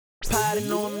potty,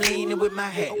 know I'm leaning with my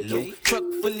hat low. Truck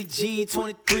full of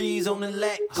G23s on the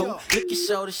lack, ho. Look your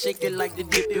shoulder, shake it like the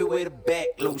dip it with the back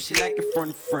low. She like it from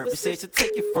the front, but say she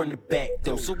take it from the back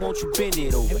though. So won't you bend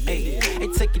it over, ayy, hey,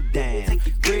 take it down.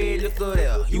 Red, look at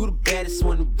there, you the baddest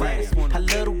one around. I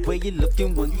love the way you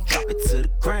looking when you drop it to the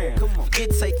ground. Come on,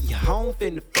 get take you home,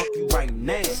 finna fuck you right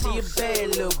now. She a bad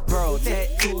little bro,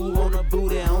 tattoo on her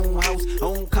booty, own house,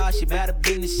 own car. She bout a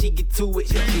business, she get to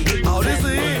it. Oh, this is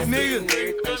it, nigga.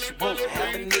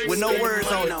 With no words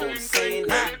on it.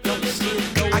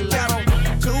 I got on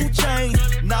 2 chains,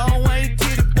 no, I ain't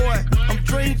titty boy. I'm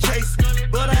dream chasing,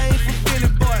 but I ain't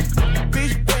fulfilling boy.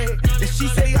 Bitch bad, and she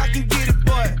say I can get it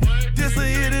boy. This a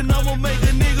hit and I'ma make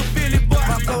a nigga feel it boy.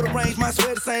 My photo range, my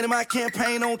sweater saying my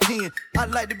campaign on 10. I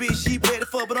like the bitch she ready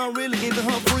for, but I'm really into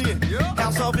her friend.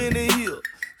 House off in the hill.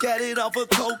 Got it off of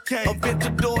cocaine. A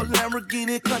Ventador,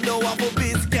 Lamborghini, condo off of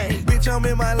Biscayne. Bitch, I'm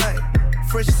in my lane.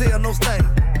 Fresh as hell, no stain.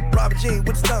 Robert Jean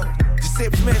with the stone.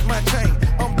 Giuseppe smash my chain.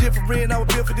 I'm different, I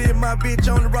was built for this. My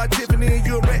bitch on the rock, Tiffany, and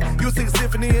you a rat. You sing a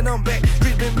symphony, and I'm back.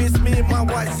 Street been missing me and my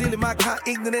white city. My car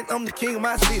ignorant, I'm the king of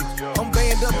my city. I'm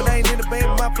banned up, but I ain't in the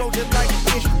band. My flow just like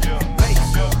an instrument. Bass,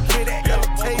 hear that yellow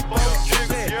tape on the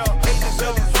trigger. Haters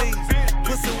of disease.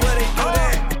 Pussy, where they do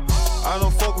that? I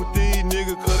don't fuck with these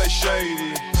niggas cause they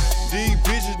shady. These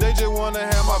bitches, they just wanna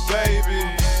have my baby.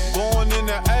 Born in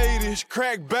the 80s,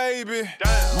 crack baby.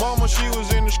 Damn. Mama, she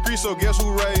was in the street, so guess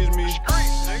who raised me?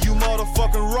 You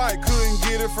motherfucking right, couldn't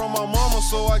get it from my mama,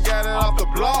 so I got it off the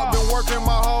block. Been working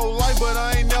my whole life, but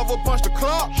I ain't never punched a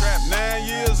clock. 9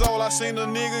 years old, I seen a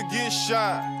nigga get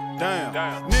shot. Damn.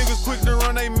 Niggas quick to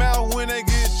run they mouth when they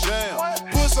get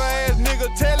jammed. Pussy ass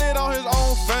nigga, tell it on his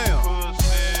own fam.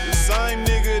 The same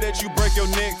nigga that you break your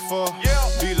neck for.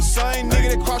 Be the same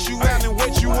nigga that cross you out and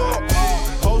wake you up.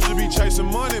 Supposed to be chasing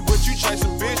money, but you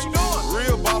chasing bitches.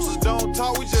 Real bosses don't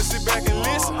talk, we just sit back and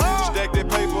listen. Stack that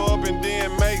paper up and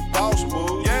then make boss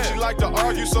moves. She like to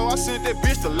argue, so I sent that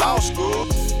bitch to law school.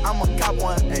 I'm a cop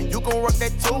one, and you gon' work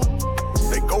that too.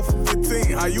 They go for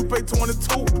 15, how you pay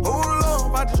 22? Hold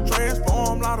up, I just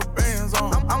transform, lot of bands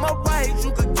on. I'm a right,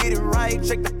 you could get it right,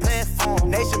 check the platform.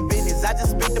 Nation business, I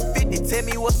just spent the 50, tell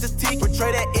me what's the ticket.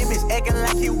 Portray that image, acting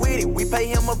like he with it, we pay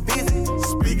him a visit.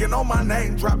 Speaking on my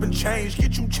name, dropping change,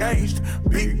 get you changed.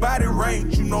 Big body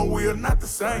range, you know we're not the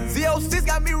same. Z06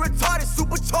 got me retarded,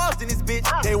 supercharged in this bitch.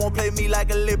 They won't play me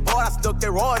like a little boy, I stuck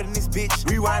their rod in this bitch.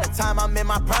 Rewind the time I'm in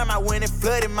my prime, I went and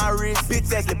flooded my wrist.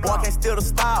 Bitch ass little boy can't steal the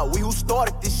style, we who started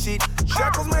this shit.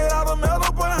 Shackles made out of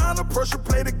metal, behind the pressure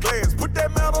plate of glass. Put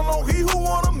that metal on he who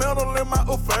wanna meddle in my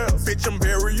affairs. Bitch, I'm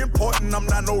very important, I'm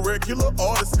not no regular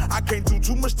artist. I can't do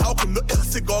too much talking, the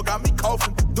cigar got me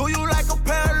coughing. Do you like a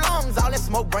pair of lungs? All that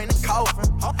smoke bring the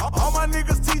coffin. All my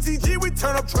niggas TTG, we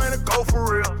turn up trying to go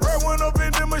for real. Red one up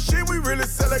in the machine, we really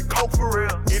sell that coke for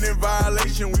real. In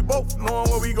violation, we both knowing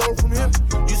where we go from here.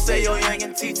 You say your young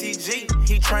in TTG,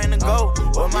 he trying to go.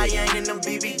 Well, my young in them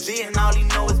BBG, and all he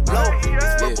know is blow.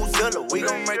 It's Zilla, we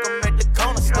gon' make him at the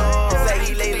corner store. Say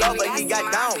he lay low, but he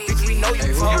got down. Bitch, we know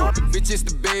you tall. Bitch, it's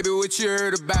the baby, what you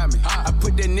heard about me? I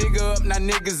put that nigga up, now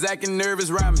niggas acting nervous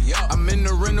around me. I'm in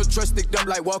the rental truck sticked up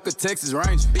like Walker, Texas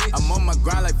Ranger. I'm on my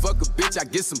grind like fuck a bitch, I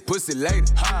get some pussy later.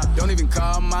 Don't even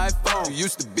call my phone, you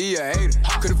used to be a hater.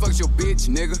 Could've fucked your bitch,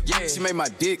 nigga. She made my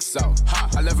dick soft.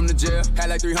 I left from the jail, had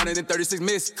like 336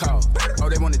 missed calls. Oh,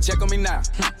 they wanna check on me now?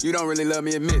 You don't really love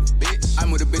me, admit it, bitch.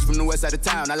 I'm with a bitch from the west side of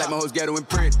town, I like my hoes ghetto and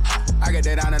pretty. I got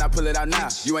that on and I pull it out now.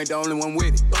 You ain't the only one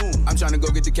with it. I'm tryna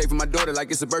go get the cake for my daughter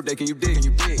like it's a birthday. Can you dig?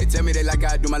 They tell me they like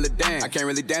how I do my little dance. I can't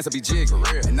really dance, I be jigging.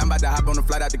 And I'm about to hop on the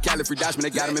flight out to Cali, free Dashman, they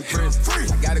got him in prison.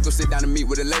 I gotta go sit down and meet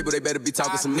with a label, they better be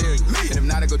talking some niggas. And if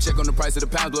not, I go check on the price of the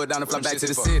pound, blow it down and fly back to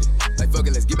the city. Like fuck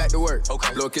it, let's get back to work.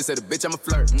 Blow a kiss at a bitch, I'm a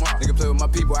flirt. Nigga play with my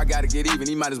people, I gotta get even.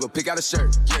 He might as well pick out a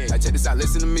shirt. Like check this out,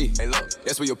 listen to me. Hey look,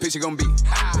 that's where your picture gon' be.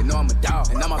 They know I'm a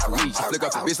dog, and I'm off the reach. I flick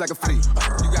off a bitch like a flea.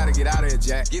 You gotta get out of here,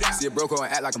 Jack. See a broke and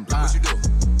act like I'm blind. What you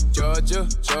do? Georgia,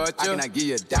 I cannot give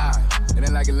you a dime. And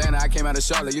then like Atlanta, I came out of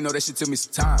Charlotte, you know that shit took me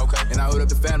some time. And I hold up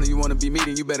the family, you wanna be me,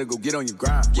 then you better go get on your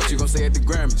grind. What you gon' say at the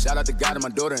Grammy? Shout out to God and my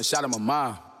daughter and shout out my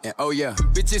mom. And oh yeah,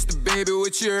 bitch, it's the baby,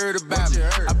 what you heard about me?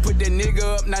 I put that nigga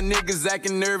up, now niggas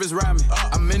acting nervous around me.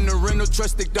 I'm in the rental truck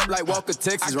sticked up like Walker,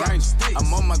 Texas Ranger.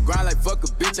 I'm on my grind like fuck a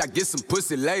bitch, I get some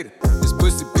pussy later. This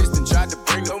pussy bitch done tried to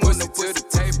bring the pussy to the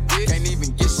table, bitch. Can't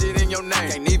even get shit in your name,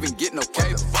 can't even get no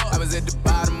cable. I was at the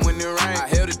bottom when it rained, I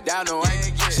held it down, no ain't.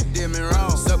 She did me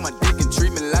wrong, suck my dick and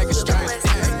treat me like a stranger.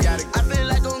 I feel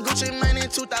like on Gucci Mane in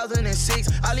 2006.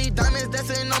 All these diamonds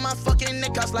dancing on my fucking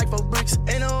neck, cost like 4 bricks.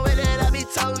 Ain't no way that I be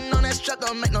toting on that strap,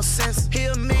 don't make no sense. He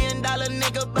 $1 million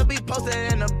nigga, but be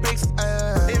posted in the bricks.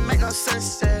 It make no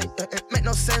sense, it make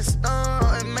no sense, no,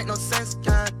 it make no sense.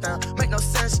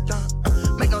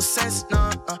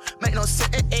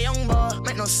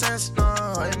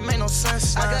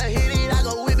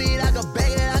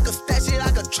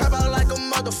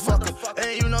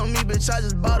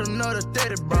 know the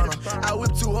daddy brought him. I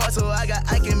whip too hard, so I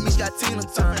got Ike and Meech got Tina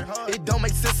Turner. It don't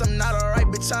make sense, I'm not alright,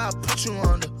 bitch, I'll put you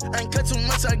under. I ain't cut too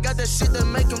much, I got that shit that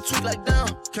make him tweak like down.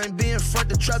 Can't be in front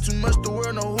the trap too much, the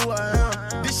world know who I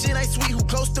am. This shit ain't sweet, who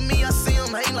close to me, I see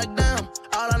him hating like damn.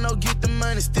 All I know, get the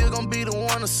money, still gon' be the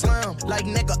one to slam. Like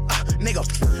nigga,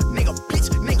 bitch,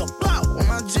 nigga, blow on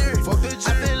my jury. Fuck the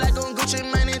jury. I feel like on Gucci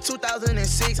Mane in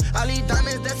 2006. All these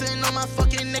diamonds dancing on my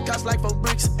fucking neck, cost like 4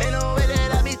 bricks. Ain't no way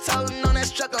that I be toting on that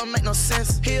struck, don't make no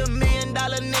sense. He $1 million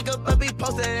nigga, but be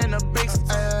posted in the bricks.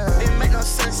 It make no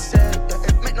sense, yeah.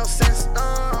 It make no sense,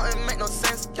 no. It make no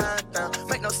sense, goddamn.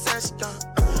 Make no sense,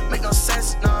 make no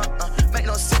sense, no. Make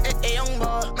no sense, young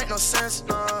boy. Make no sense,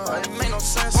 no. It make no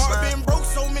sense. Heart been broke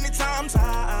so many times,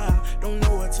 I don't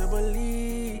know what to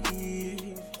believe.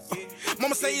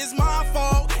 Mama say it's my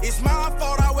fault,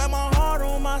 I wear my heart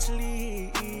on my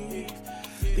sleeve.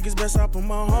 Think it's best I put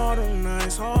my heart on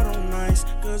ice,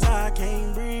 cause I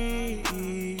can't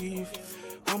breathe.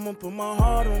 I'ma put my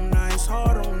heart on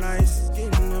ice,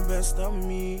 getting the best of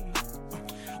me.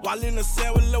 While in the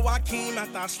cell with Lil Joaquin,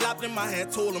 after I slapped him, I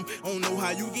had told him, I don't know how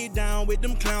you get down with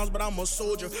them clowns, but I'm a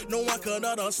soldier. No one could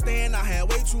understand, I had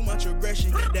way too much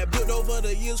aggression that built over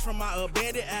the years from my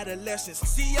abandoned adolescence.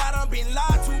 See, I done been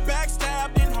lied to,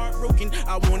 backstabbed, and heartbroken.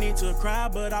 I wanted to cry,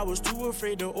 but I was too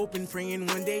afraid to open. Praying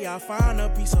one day I'll find a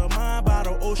peace of mind by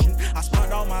the ocean. I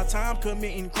spent all my time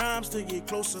committing crimes to get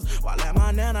closer. While at my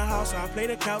nana house, I play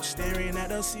the couch, staring at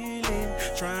the ceiling,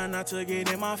 trying not to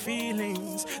get in my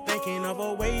feelings, thinking of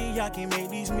a way I can make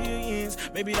these millions.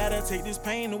 Maybe that'll take this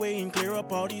pain away and clear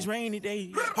up all these rainy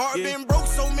days. Heart been broke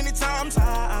so many times,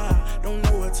 I don't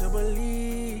know what to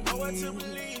believe.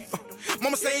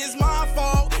 Mama say it's my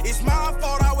fault,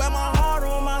 I wear my heart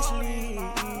on my sleeve.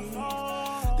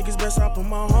 Think it's best I put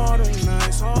my heart on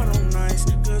ice,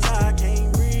 cause I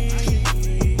can't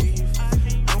breathe.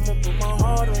 I'ma put my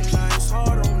heart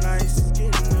on ice,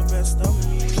 getting the best of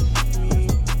me.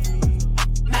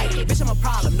 Hey, bitch, I'm a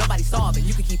problem, nobody solving.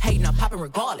 You can keep hating, I'm popping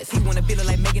regardless. He wanna feel it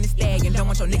like Megan Thee Stallion. Don't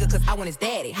want your nigga cause I want his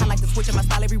daddy. I like to switch up my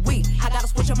style every week. I gotta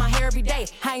switch up my hair every day.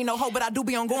 I ain't no hoe, but I do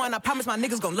be on going. I promise my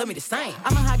niggas gon' love me the same.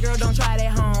 I'm a hot girl, don't try it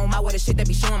at home. I wear the shit that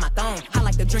be showing my thong. I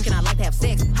like to drink and I like to have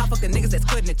sex. I fuck the niggas that's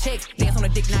cutting the checks. Dance on the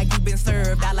dick, now you been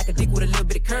served. I like a dick with a little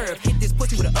bit of curve. Hit this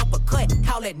pussy with an uppercut.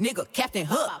 Call that nigga Captain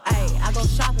Hook. Ayy, I go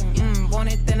shopping,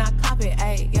 want it, then I cop it.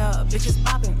 Ayy, yeah, bitches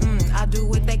popping, I do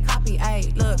what they copy.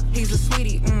 Ayy, look, he's a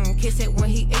sweetie, kiss it when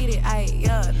he eat it. Ayy,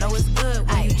 yeah, know it's good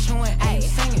when you chewing, ayy,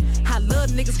 singing. I love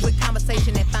niggas with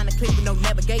conversation that find a clip with no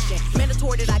navigation.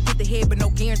 Mandatory that I get the head, but no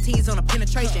guarantees on a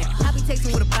penetration. I be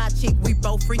texting with a bi chick, we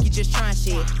both freaky, just trying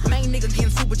shit. Main nigga getting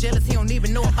super jealous, he don't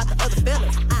even know about the other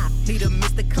fellas. I need a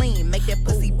Mr. Clean, make that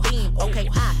pussy beam. Okay,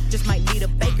 I just might need a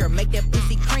baker, make that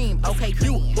pussy cream. Okay,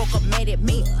 you woke up mad at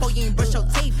me, before you ain't brush your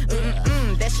teeth.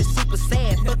 That shit super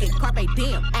sad, fucking carpe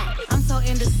diem. I'm so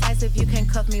indecisive, you can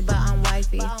cuff me, but I'm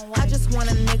wifey. I just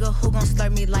want a nigga who gon'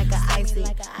 slurp me like a icy.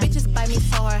 Bitches bite me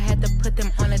so hard, had to put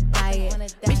them on a diet.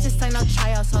 Bitch, this ain't no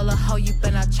tryout, so a hoe, you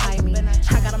better not try me.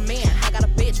 I got a man, I got a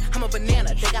bitch, I'm a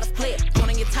banana, they got a split. One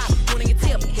on your top, one on your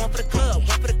tip, one for the club,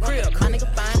 one for the crib. My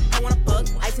nigga fine, I wanna fuck,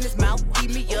 ice in his mouth,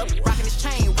 eat me up, rockin' his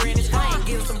chain, wearing his ring,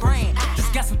 getting some brain.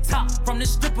 Just got some top from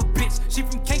this stripper bitch. She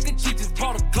from Kankakee, just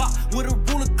brought a Glock with a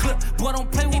ruler clip. Boy,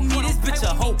 don't play with me, this bitch a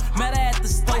hoe. Met her at the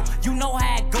store, you know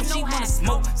how it go. She wanna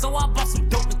smoke, so I bought some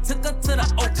dope and took her to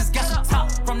the O. Just got some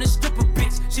top from this stripper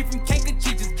bitch. She from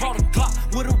Kankakee, just brought a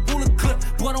Glock with a ruler clip.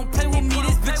 Boy, don't play with me,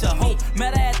 this bitch a hoe.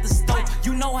 Met her at the store,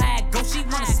 you know how it go. She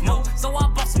wanna smoke, so I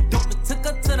bought some dope and took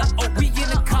her to the O. We in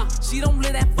the car, she don't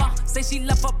live that far. Say she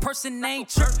left her person named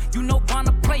Church. You know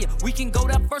Bonner player, we can go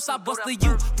there first. I busted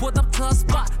you, pulled up to her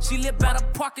spot. She live by the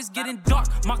park, it's getting dark.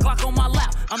 My Glock on my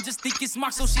lap, I'm just thinking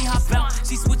smart, so she hop out.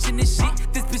 She switching this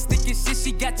shit, this bitch thinking shit.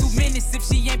 She got 2 minutes, if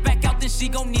she ain't back out, then she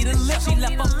gon' need a lift. She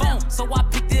left her phone, so I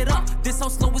picked it up. This hoe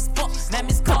slow as fuck, now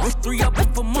miss call. 3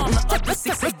 up for mom, the other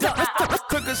 6 is duck.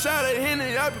 Took a shot at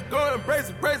Henny, I been going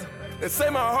brazen. They say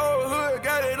my whole hood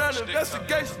got it under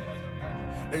investigation.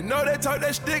 They know they talk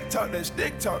that stick talk.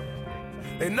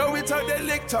 They know we talk that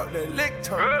lick talk.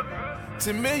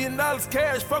 $10 million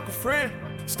cash, fuck a friend.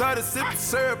 Started sipping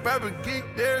syrup, I've been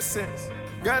geeked ever since.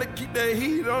 Gotta keep that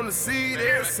heat on the seed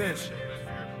ever since.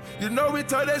 You know we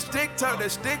talk that stick talk.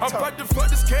 I'm about to fuck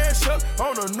this cash up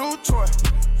on a new toy.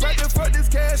 About to fuck this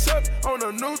cash up on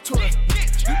a new toy.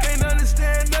 You can't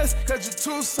understand us, cause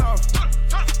you're too soft.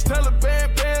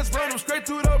 Taliban bands run them straight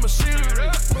through the machinery.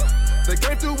 They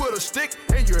came through with a stick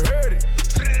and you heard it.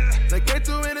 They came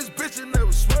through in this bitch and they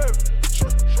was swerving.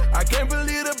 I can't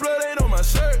believe the blood ain't on my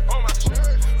shirt.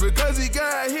 Because he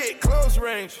got hit close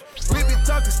range. We be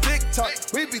talking stick talk,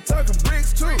 we be talking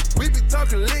bricks too. We be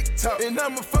talking lick talk, and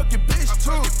I'm a fucking bitch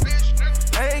too.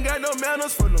 I ain't got no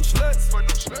manners for no sluts.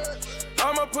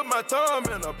 I'ma put my thumb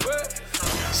in a butt.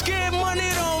 Scared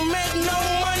money don't make no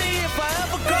money. If I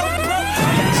ever go broke,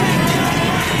 I'ma take your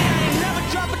money. I ain't never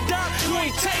drop a dime. You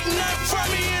ain't take nothing from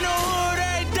me in the hood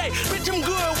every day. Bitch, I'm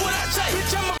good. What I say?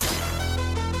 Bitch, I'm a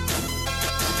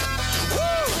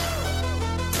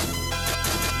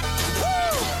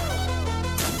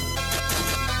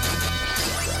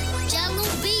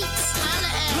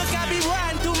Look, I be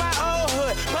riding through my old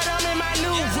hood, but I'm in my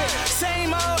new whip. Same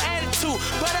old attitude,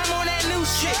 but I'm on that new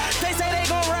shit. They say they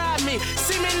gon' ride me,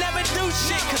 see me never do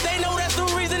shit, cause they know that's the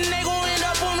reason they gon' end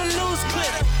up on the news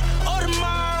clip.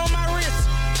 Audemars on my wrist,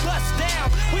 bust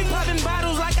down. We poppin'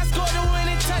 bottles like I scored a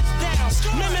winning touchdown.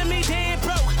 Remember me dead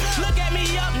broke, look at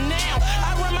me up now.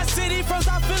 I run my city from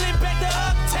South Philly back to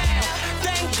Uptown.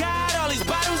 Thank God all these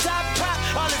bottles I pop,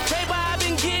 all this paper I've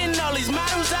been getting, all these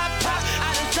models I pop.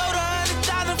 I done sold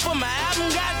 100,000 for my album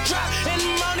got dropped, and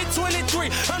I'm only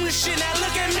 23. I'm the shit, now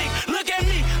look at me,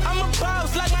 I'm a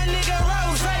boss like my nigga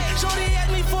Rose. Shorty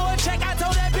asked me for a check, I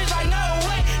told that bitch like no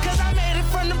way, cause I made it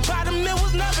from the bottom, it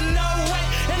was never no way.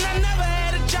 And I never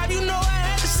had a job, you know I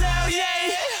had to sell,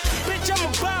 yeah. Bitch, I'm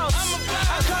a boss,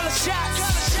 I call a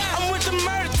shots. I'm with the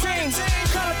murder team,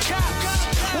 call a cops.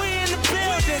 We in the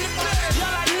building,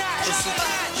 y'all are not.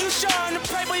 You showing the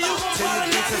paper, you gon' fall in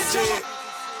that.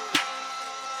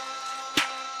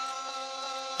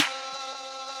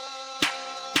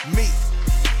 Me,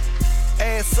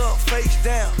 ass up, face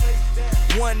down.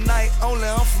 One night only,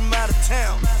 I'm from out of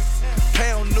town.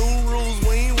 Pound new rules,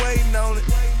 we ain't waiting on it.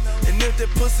 And if that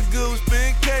pussy good, we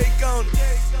spin cake on it.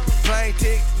 Plane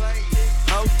ticket,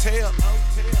 hotel,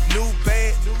 new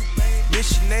bag,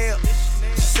 missionary,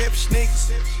 deception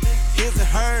niggas, his and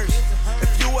hers.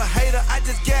 If you a hater, I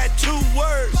just got 2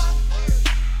 words.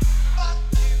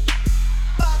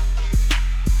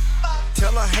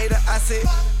 Tell a hater I said.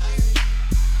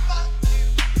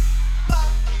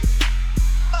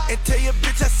 And tell your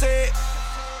bitch I said.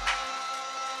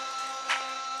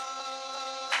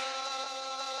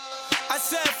 I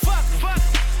said fuck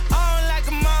I don't like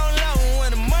them on low.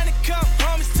 When the money come,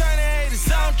 homies turn to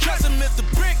haters. I don't trust them. If the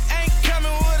brick ain't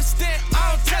coming with a stent,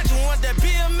 I don't touch them. Want that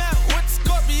BML with the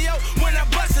Scorpio. When I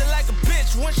bust it like a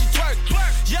bitch when she twerk.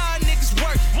 Y'all niggas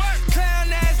work.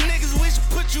 Clown ass niggas, we should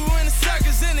put you in a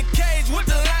circus in a cage with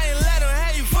the lion. Let them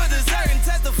have you for dessert and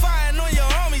testifying on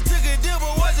your homie. Took a deal,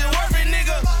 but was it worth it,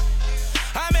 nigga?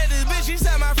 I met this bitch, she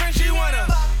said my friend, she wanna.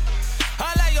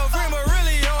 I like your friend, but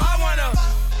really, yo, I wanna.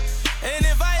 And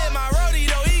if I hit my roadie,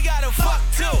 though, he gotta fuck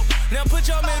too. Now put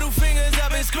your middle fingers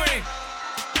up and scream.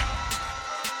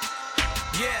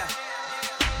 Yeah.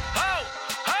 Ho,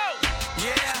 ho,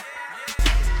 yeah.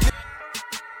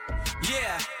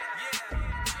 Yeah.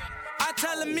 I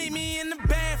tell her meet me in the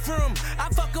bathroom. I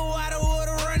fuck her water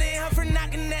water running her for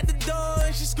knocking at the door.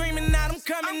 And she screaming out, I'm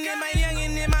coming in my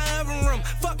youngin' in my oven room.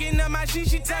 Fucking up my shit,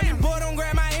 she tell me, boy, don't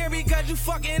grab my hair because you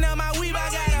fucking up my weave. I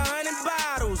got 100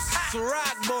 bottles, it's a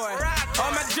rock boy.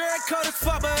 All my jury coat is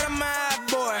fuck, but I'm a hot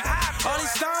boy. All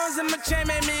these stones in my chain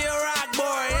made me a rock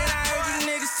boy. And I heard you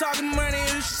niggas talking money,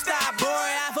 you should stop, boy.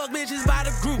 I fuck bitches by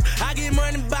the group, I get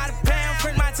money by the pound.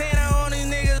 Print my tanner on these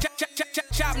niggas,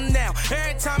 chop them down.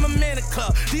 Every time I'm in the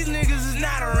club, these niggas is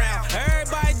not around.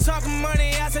 Everybody talking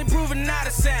money, I say proving not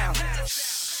a sound.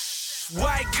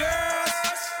 White girls,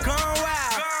 gone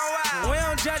wild. We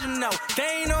don't judge them, no,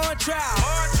 they ain't on trial.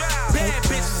 Bad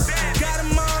bitches, got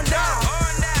them on down.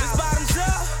 This bottom's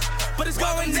up, but it's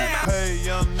going down. Pay,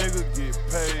 young nigga, get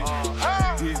paid.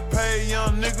 Get paid,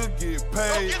 young nigga, get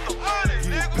paid.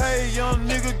 Get paid, young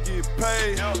nigga, get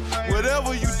paid.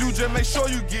 Whatever you do, just make sure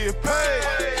you get paid.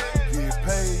 Get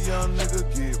paid, young nigga,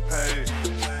 get paid.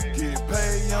 Get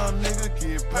paid, young nigga,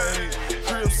 get paid.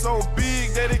 Crib so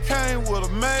big that it came with a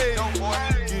maid.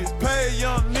 Get paid,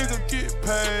 young nigga, get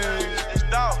paid.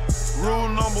 Rule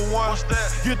number 1,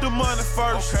 get the money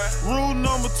first. Rule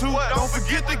number 2, don't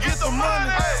forget to get the money.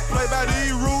 Play by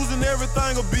these rules and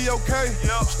everything will be okay.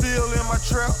 Still in my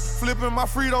trap, flipping my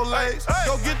Frito-Lays.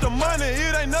 Go get the money,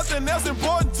 it ain't nothing else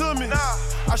important to me.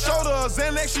 I showed her a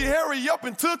Xanax, she hurry up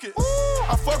and took it.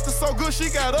 I fucked her so good, she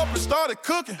got up and started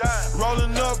cooking.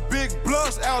 Rolling up big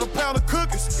blunts, out a pound of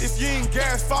cookies. If you ain't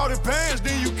gas 40 bands,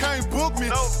 then you can't book me.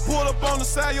 Pull up on the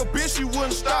side, your bitch, she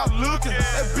wouldn't stop looking.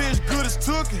 That bitch good as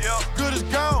tookin', good as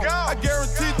gone. I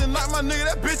guarantee tonight, my nigga,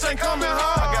 that bitch ain't coming home.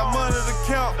 I got money to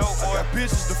count, I got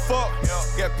bitches to fuck,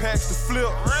 got packs to flip.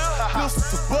 pistol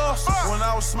to bust. When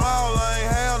I was small, I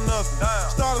ain't had nothing.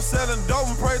 Started selling dope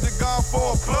and prayed to God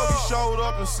for a plug. He showed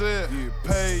up and said, get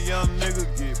paid, young nigga,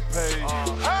 get paid.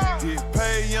 Get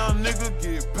paid, young nigga,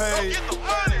 get paid.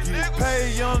 Get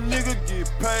paid, young nigga,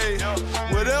 get paid.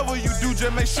 Whatever you do,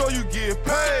 just make sure you get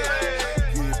paid.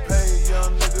 Get paid,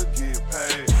 young nigga, get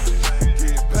paid.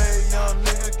 Get paid, young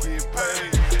nigga, get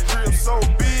paid. Crib so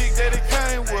big that it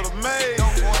came with a maid.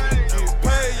 Get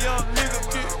paid, young nigga,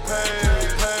 get paid.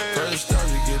 First stop,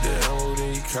 we get the ammo,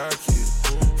 then you cock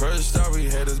it. First stop, we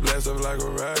had us blast up like a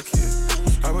rocket.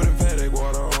 I put a Patek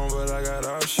water on, but I got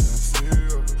options.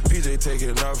 PJ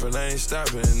taking off and I ain't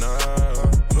stopping, nah.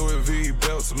 Louis V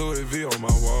belts, Louis V on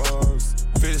my walls.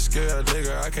 Fish scale,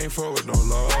 nigga, I can't fuck with no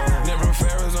law. Never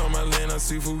Ferris on my lane, I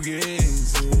see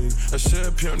Fugazi. I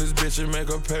should pimp this bitch and make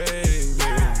her pay.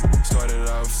 Started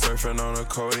off surfing on a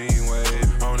codeine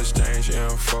wave. On exchange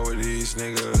info with these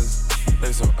niggas.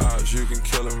 They some ops, you can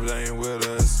kill them, they ain't with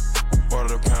us.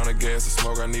 Ordered a pound of gas to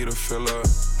smoke, I need a filler.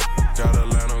 Got a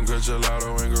line on good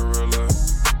gelato and gorilla.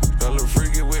 That little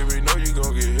freaky with me, know you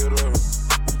gon' get hit up.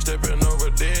 Stepping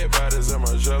over dead bodies in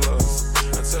my jello.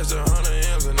 I touched 100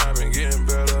 M's and I been getting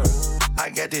better. I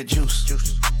got that juice,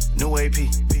 new AP.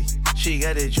 She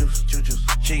got that juice.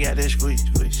 She got that squeeze.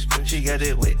 She got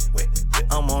that wet.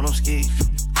 I'm on them skis.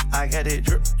 I got that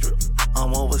drip.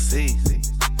 I'm overseas.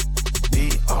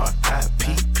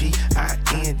 DRIPPING.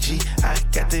 I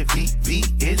got that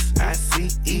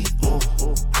VVSICE.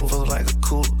 Ooh, feel like a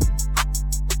cooler.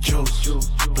 Juice,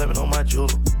 blame it on my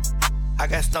jeweler. I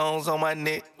got stones on my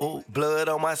neck, ooh, blood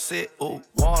on my set, ooh,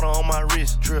 water on my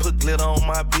wrist, drip, put glitter on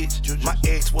my bitch. My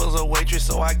ex was a waitress,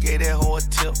 so I gave that hoe a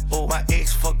tip. Ooh, my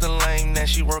ex fucked a lame, now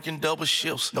she working double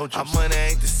shifts. No juice. Our money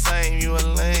ain't the same, you a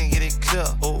lame, get it clear.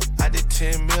 Ooh, I did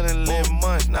 10 million, 11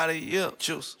 months, not a year.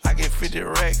 Juice, I get 50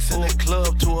 racks in the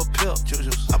club to a pill.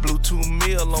 Juice, I blew 2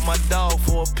 mil on my dog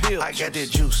for a pill. I got that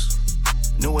juice,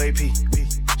 new AP.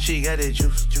 She got that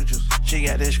juice. She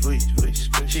got that squeeze.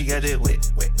 She got that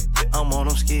wet. I'm on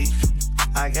them skis.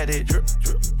 I got that drip.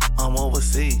 I'm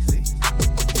overseas.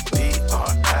 DRIPPING.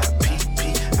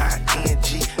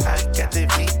 I got that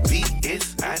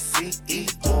VVSICE.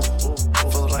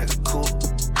 Feel like a cool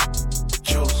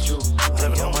juice.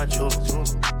 Let me on my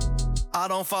juice. I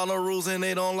don't follow rules and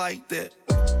they don't like that.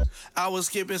 I was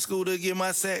skipping school to get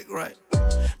my sack right.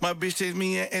 My bitch text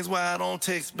me and ask why I don't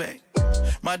text back.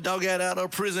 My dog got out of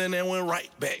prison and went right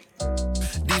back.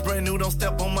 These brand new don't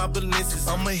step on my Balenciagas.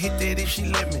 I'ma hit that if she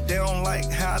let me. They don't like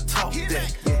how I talk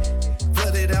that. Yeah.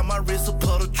 Flooded out my wrist, a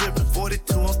puddle dripping.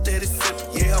 42, I'm steady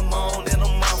sipping. Yeah, I'm on and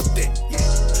I'm off that. Yeah.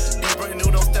 These brand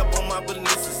new don't step on my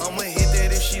Balenciagas. I'ma hit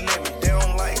that if she let me. They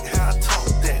don't like how I talk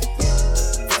that. Yeah.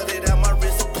 Flooded out my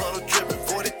wrist, a puddle dripping.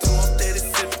 42, I'm steady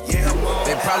sipping. Yeah, I'm on.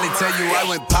 They probably tell you I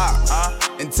went pop.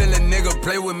 Until a nigga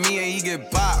play with me and he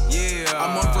get pop. Yeah.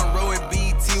 I'm on front row at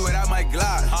BET without my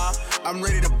Glock. I'm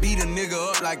ready to beat a nigga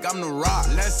up like I'm the Rock.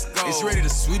 Let's go. It's ready to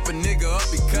sweep a nigga up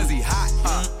because he hot.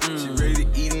 She ready to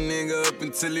eat a nigga up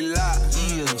until he lock.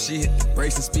 She hit the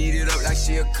brakes and speed it up like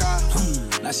she a cop.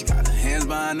 Now she got her hands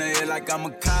behind her head like I'm a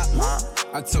cop.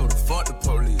 I told her fuck the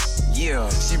police. Yeah.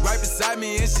 She right beside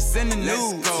me and she sending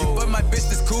news. She fuck my bitch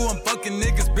that's cool. I'm fucking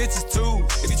niggas bitches too.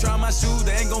 If you try my shoes,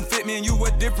 they ain't gon' fit me and you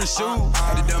wear different shoes.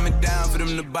 Had to dumb it down for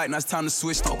them to bite. Now it's time to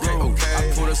switch the groove.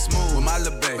 I pulled her smooth with my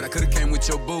little baby, but I could've came with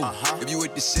your boo. If you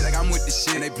with the shit like I'm with the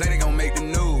shit, and they play, they gon' make the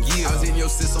news. Yeah. I was hitting your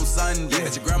sis on Sunday.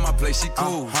 At your grandma place, she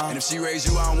cool. And if she raise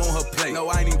you, I don't want her plate. No,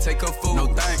 I ain't even take her food. No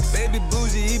thanks. Baby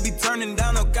bougie, he be turning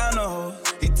down no kind of hoe.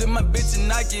 He took my bitch in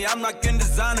Nike, I'm rockin'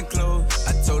 designer clothes.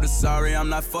 I told her sorry, I'm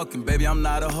not fucking, baby, I'm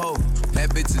not a hoe.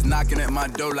 That bitch is knocking at my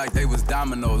door like they was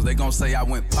dominoes. They gon' say I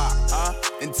went pop.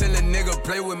 Until a nigga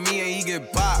play with me and he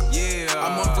get pop. Yeah.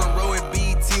 I'm on front row at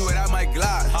BET without my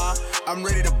Glock. I'm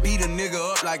ready to beat a nigga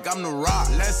up like I'm the Rock.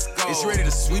 Let's go. It's ready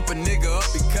to sweep a nigga up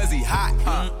because he hot.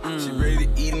 She ready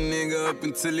to eat a nigga up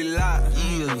until he lock.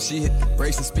 She hit the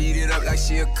brakes and speed it up like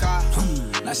she a cop.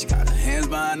 Now she got her hands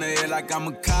behind her head like I'm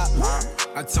a cop.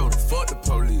 I told her fuck the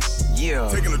police. Yeah.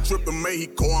 Taking a trip to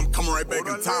Mexico, I'm coming right back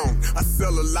in town. I sell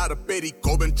a lot of Betty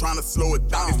Go, been trying to slow it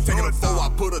down. It's taking a 4, I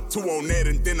put a 2 on that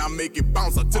and then I make it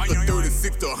bounce. I took a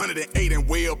 36 to 108 and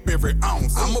weigh up every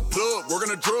ounce. I'm a plug,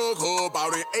 working a drug hub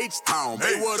out in H-Town.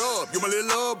 Hey, what up? You my little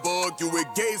love bug, you with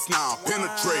Gates now.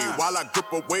 Penetrate while I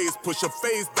grip her waist, push her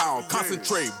face down.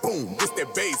 Concentrate, boom, it's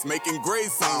that bass making gray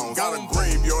sounds. Got a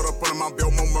graveyard up under my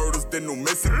belt, more murders than New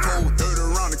Mexico.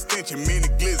 30 round extension, mini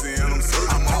glizzy, and I'm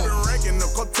certain I'm been ranking the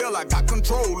cartel, I got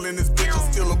control in this bitch.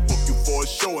 I'm still a book you for a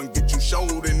show and get you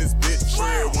showed in this bitch.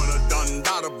 Tread when a done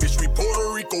dot a bitch, we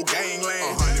Puerto Rico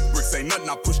gangland. 100 bricks ain't nothing,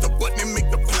 I push the button and make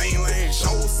the plane land.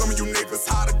 Show some of you niggas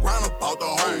how to grind about the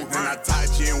hoe. Then I tied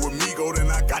you in with Migo, then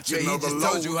I got you another he just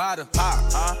low. told you how to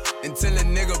pop, until a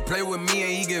nigga play with me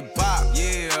and he get popped.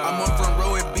 Yeah, I'm on front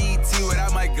row at BET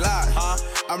without my Glock.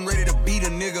 I'm ready to beat a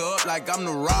nigga up like I'm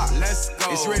the Rock. Let's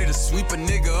go. It's ready to sweep a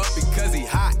nigga up because he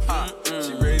hot.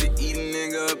 She ready to eat a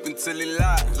nigga up until he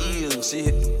lock. She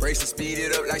hit the brakes and speed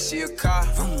it up like she a cop.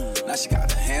 Now she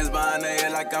got her hands behind her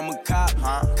head like I'm a cop.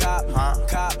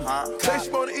 Say she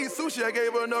wanna eat sushi, I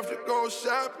gave her enough to go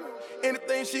shopping.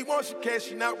 Anything she wants, she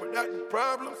cashing out without the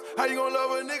problems. How you gonna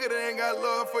love a nigga that ain't got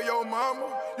love for your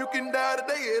mama? You can die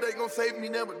today, it ain't gonna save me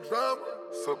never drama.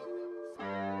 So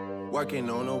working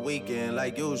on a weekend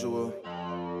like usual.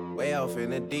 Way off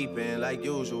in the deep end like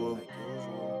usual.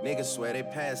 Niggas swear they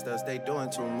passed us, they doing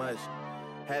too much.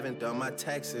 Haven't done my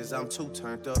taxes, I'm too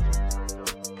turned up.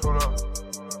 Hold up.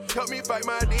 Help me fight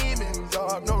my demons,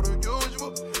 I know the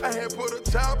usual. I had put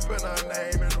a chop in her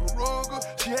name in a Ruger.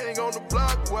 She hang on the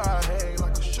block where I hang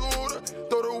like a shooter.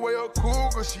 Throw away a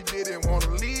cougar, she didn't wanna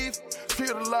leave. Treat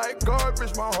her like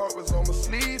garbage, my heart was on my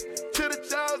sleeve. To the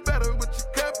child's better with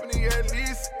your company at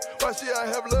least. Why should I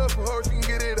have love for her, she can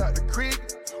get it out the creek?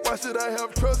 Why should I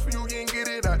have trust for you, you ain't get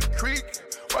it out the creek?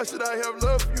 Why should I have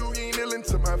love for you, you ain't kneeling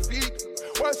to my feet?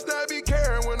 Why should I be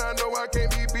caring when I know I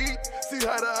can't be beat? See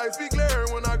how the ice be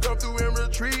glaring when I come through and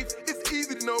retreat. It's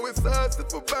easy to know it's us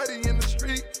if a body in the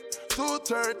street. Two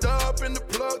turned up in the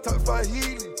plug, talk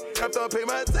Swahili. After I pay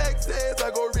my taxes,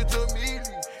 I go rich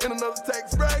immediately. In another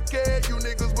tax bracket, you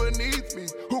niggas beneath me.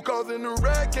 Who causing the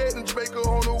racket in Jamaica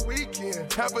on the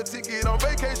weekend? Have a ticket on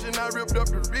vacation, I ripped up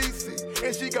the receipt.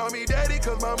 And she called me daddy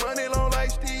cause my money long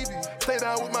like Stevie. Stay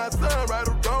down with my son, right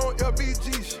or wrong,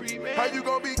 LBG Street. How you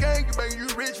gon' be gangbang, you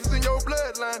rich, it's in your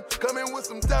bloodline. Coming with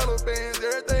some Taliban,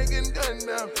 everything getting done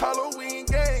now. Halloween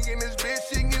gang in this bitch,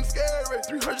 she getting scary.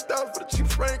 300,000 for the cheap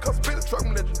spray, cause spin the truck,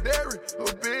 I'm legendary.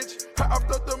 Little bitch, I upped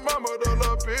the mama, the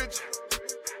little bitch.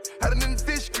 Had it in the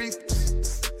fish grease,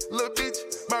 little bitch.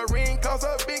 My ring costs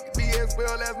a big B as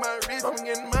well as my wrist. I'm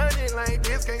getting money like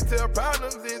this, can't tell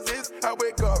problems exist. I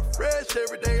wake up fresh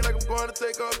every day like I'm going to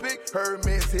take a pic.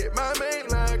 Hermes hit my main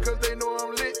line cause they know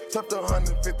I'm lit. Tucked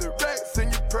 150 racks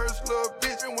in your purse, little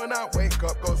bitch. And when I wake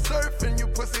up, go surfing, you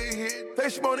pussy hit. Say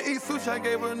she wanna eat sushi, I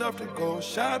gave her enough to go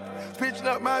shopping. Pitching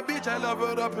up my bitch, I love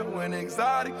her up and went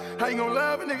exotic. How you gon'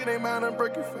 love a nigga, they mind I'm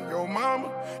breaking for your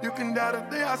mama? You can die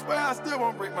today, I swear I still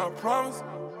won't break my promise.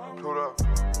 Hold up.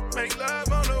 Make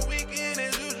love on the weekend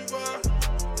as usual.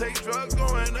 Take drugs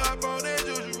going up on as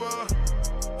usual.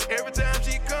 Every time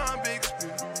she come, big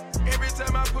spill. Every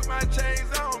time I put my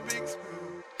chains on, big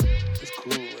spill. It's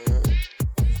cool, man.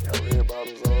 Got red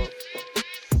bottles on.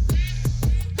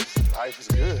 Life is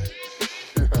good.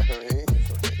 You know what I mean?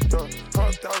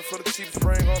 $100 for the cheapest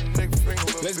ring on the nigga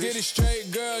finger. Let's get it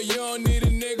straight, girl. You don't need a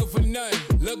nigga for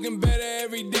nothing. Looking better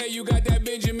every day. You got that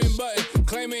Benjamin Button.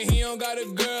 Claiming he don't got a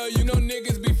girl. You know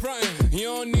niggas be frontin'. You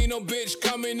don't need no bitch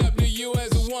coming up to you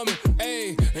as a woman.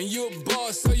 Ayy, and you a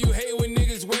boss, so you hate when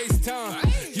niggas waste time.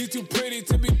 You too pretty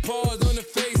to be paused on the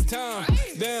FaceTime.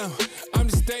 Damn, I'm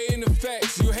just stating the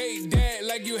facts. You hate that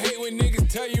like you hate when niggas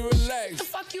tell you relax. The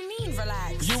fuck you mean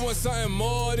relax? You want something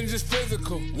more than just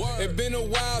physical. It been a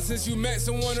while since you met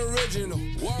someone original.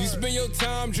 You spend your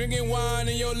time drinking wine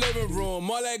in your living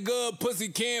room. All that good pussy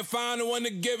can't find the one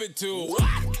to give it to.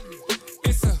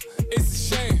 It's a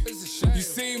shame. You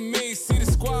see me, see the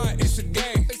squad, it's a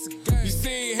game. You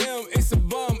see him, it's a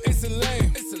bum, it's a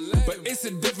lame. But it's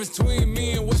a difference between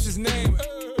me and what's his name.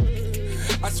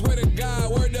 I swear to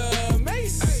God, word to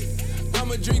Mace.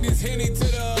 I'ma drink this Henny to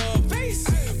the face.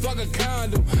 Fuck a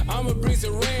condom, I'ma bring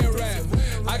some rain rap.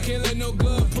 I can't let no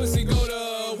good pussy go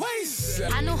to waste.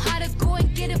 I know how to go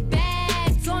and get a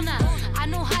bag on her. I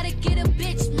know how to get a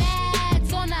bitch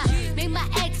mad on her. Make my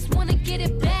ex wanna get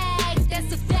it back.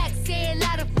 That's a fact. Say it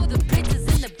louder for the bitches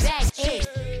in the back. Hey,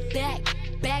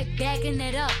 backing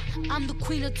it up. I'm the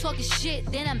queen of talking shit,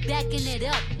 then I'm backing it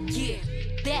up. Yeah,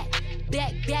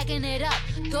 backing it up.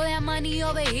 Throw that money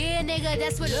over here, nigga,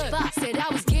 that's what it's for. Said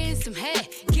I was getting some head,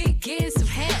 getting some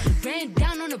head. Ran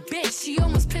down on a bitch, she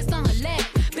almost pissed on her leg.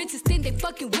 Bitches think they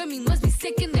fucking with me, must be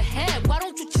sick in the head. Why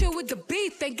don't you chill with the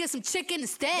beef and get some chicken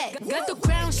instead? Got the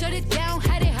crown, shut it down,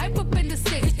 had it hype up in the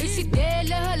six. If she dead,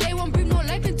 let her lay, won't bring no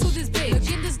life into this bitch.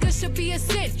 Again, this girl should be a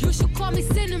sin, you should call me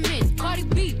Cinnamon. Cardi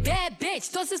B, bad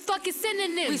bitch, those is fucking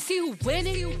synonyms. We see who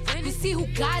winning, we see who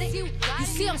got it. You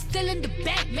see I'm still in the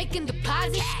bank, making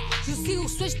deposits. You see who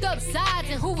switched up sides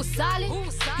and who was solid.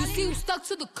 You see who stuck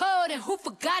to the code and who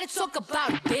forgot it. Talk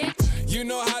about it, bitch. You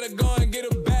know how to go and get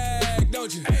a bag,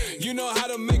 don't you? You know how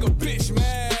to make a bitch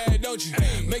mad, don't you?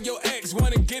 Make your ex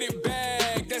wanna get it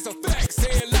back. That's a fact. Say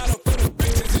it louder for the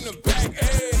bitches in the back.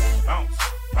 Hey. Bounce,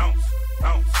 bounce,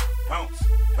 bounce, bounce.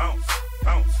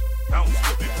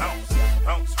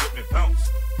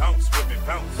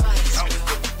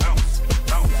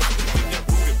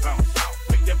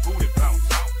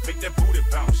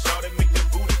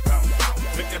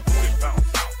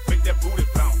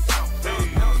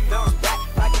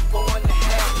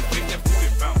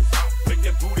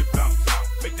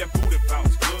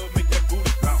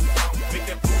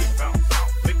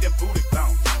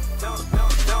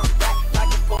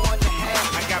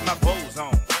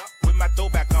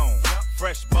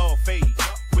 fresh ball fade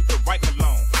with the right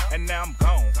cologne. And now I'm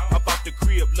gone, up off the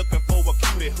crib looking for a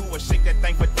cutie who will shake that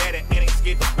thing for daddy and ain't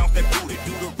scared to bounce that booty.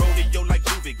 Do the rodeo like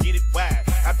Juvie, get it wide.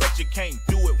 I bet you can't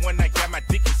do it when I got my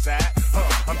dick inside.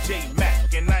 I'm J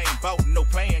Mac and I ain't bout no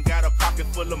playing. Got a pocket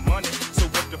full of money, so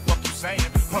what the fuck you saying?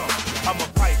 I'm a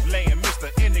pipe laying mister,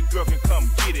 any girl can come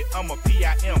get it. I'm a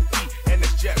PIMP, and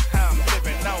it's just how I'm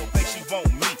living. I don't think she want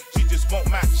me, she just want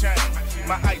my chain,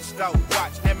 my iced out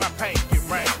watch, and my pinky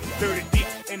ring. 30 deep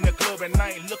in the club, and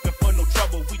I ain't looking for no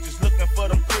trouble. We just looking for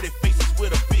them pretty faces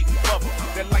with a big bubble.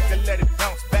 They like to let it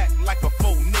bounce back like a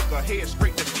faux nigga. Head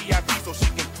straight to VIP so she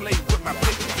can play with my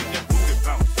bitch. Make that booty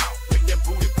bounce, make that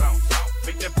booty bounce,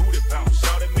 make that booty bounce.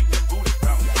 Shout it, make that booty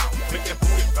bounce, make that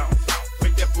booty bounce,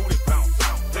 make that booty bounce.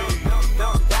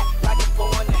 Bounce back like a 4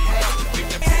 and a half. Make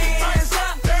that booty bounce,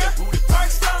 make that booty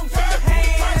bounce, make that booty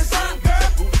bounce, make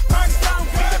that booty bounce,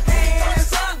 make that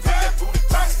booty bounce, make that booty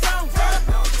bounce.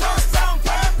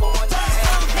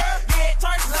 Get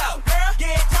twerks loud, girl. Get twerks loud, girl.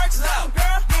 Get twerks loud,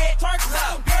 girl. Get twerks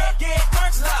loud,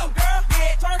 girl.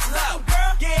 Get twerks loud,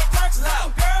 girl. Get twerks loud,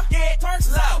 girl. Get twerks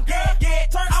loud, girl.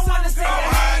 Get twerks. I wanna see your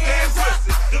hands up.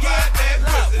 Divide that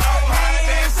pussy. Don't hide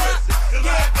that pussy.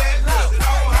 Divide that pussy.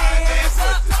 Don't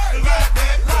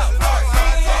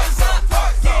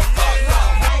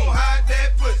hide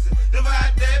that pussy. Divide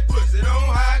that pussy. Don't hide that pussy. Divide that pussy. Don't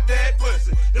hide that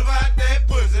pussy. Divide that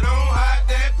pussy. Don't hide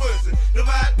that pussy.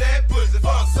 Divide that pussy.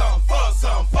 Fuck some. Fuck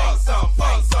some. Fuck some.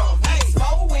 Fuck some. Hey,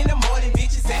 4 in the morning,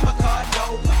 bitches at my car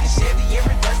door. Put the Chevy in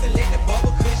reverse and let the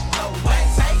bubble kush blow. One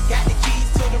tank got the keys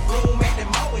to the room at the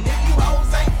mall. And if you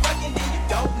hoes ain't fucking, then you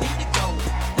don't need to go.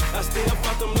 I still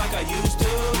fuck them like I used to.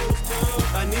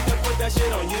 I need to put that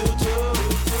shit on YouTube.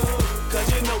 Cause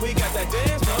you know we got that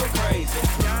dance so crazy.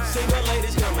 Single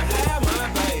ladies come and have my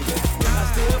baby. I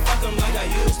still fuck them like I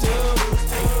used to.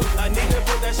 I need to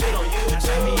put that shit on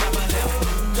YouTube.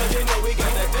 Cause you know we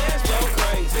got that dance so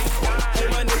crazy. Hey,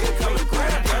 my nigga come and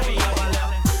grab me.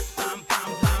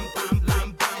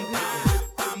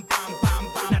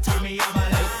 Now turn me up a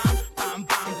little. Bum,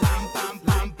 bum, bum, bum,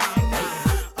 bum,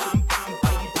 bum,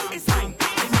 bum. It's like,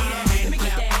 give me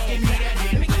that hand clap.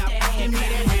 Give me that hand clap. Give me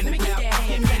that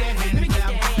hand clap. Give me that hand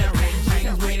clap. Now ring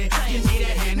chains with it. Give me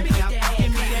that hand clap.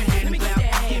 Give me that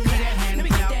hand clap. Give me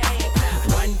that hand clap.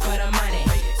 One for the money,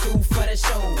 2 for the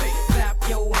show. Clap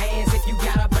your hands if you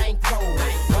got a bankroll.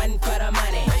 One for the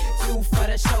money, 2 for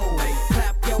the show.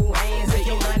 Clap your hands if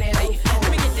your money ain't full.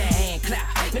 Let me get that hand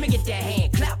clap. Let me get that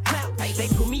hand clap, clap. They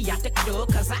put me out the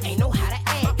club cause I ain't know how to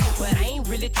act. But I ain't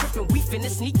really tripping, we finna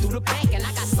sneak through the back. And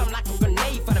I got something like a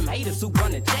grenade for them haters who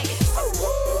run the jacket.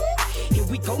 Here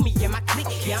we go, me and my clique.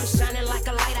 Yeah, I'm shining like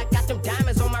a light, I got them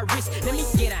diamonds on my wrist. Let me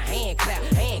get a hand clap,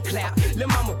 hand clap. Lil'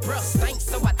 mama breath stink,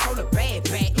 so I told her bad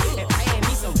back. And paying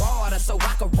me some water so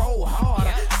I can roll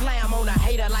harder. Slam on a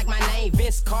hater like my name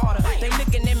Vince Carter. They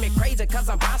looking at me crazy cause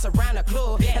I'm bouncing around the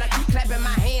club. And I keep clapping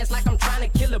my hands like I'm trying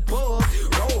to kill a bug.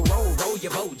 Roll, roll, roll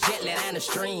your boat gently down the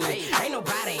stream. Ain't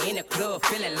nobody in the club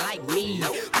feeling like me.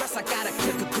 Plus I got a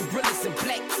click of gorillas and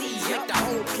black tees. Make the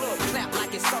whole club clap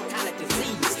like it's some kind of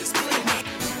disease. Split.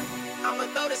 I'ma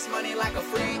throw this money like a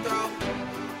free throw.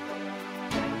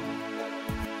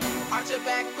 Arch your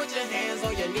back, put your hands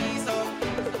on your knees, ho.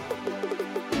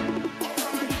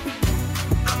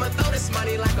 I'ma throw this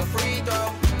money like a free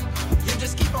throw. You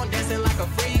just keep on dancing like a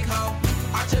freak, ho.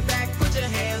 Arch your back, put your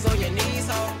hands on your knees,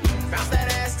 ho. Bounce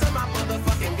that ass to my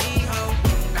motherfucking beat, ho.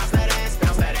 Bounce that ass,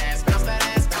 bounce that ass, bounce that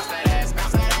ass, bounce that ass,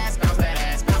 bounce that ass, bounce that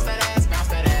ass, bounce that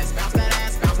ass, bounce that ass, bounce that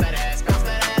ass, bounce that ass, bounce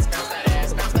that ass, bounce that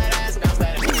ass, bounce that ass, bounce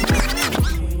that ass.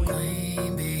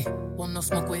 Queen bee, want no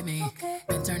smoke with me.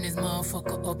 Been turn this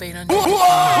motherfucker up 800.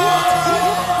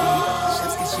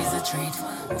 Chefs cause she's a treat.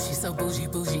 She's so bougie,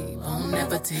 bougie, bon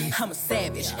appetit. I'm a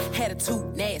savage,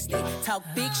 attitude nasty. Talk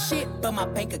big shit, but my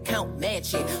bank account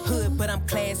match it. Hood, but I'm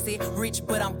classy. Rich,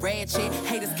 but I'm ratchet.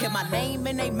 Haters kept my name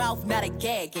in their mouth, not a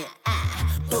gagging.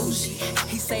 Bougie.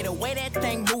 He say the way that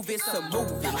thing move, it's a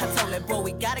movie. I told that boy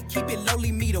we gotta keep it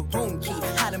lowly, me the room key.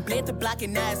 I done bled the block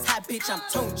and now it's hot, bitch, I'm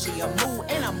Tunchi. I'm mood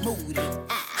and I'm moody.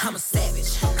 I'm a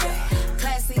savage.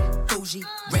 Classy, bougie,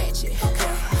 ratchet.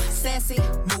 Sassy,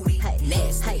 moody,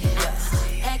 nasty.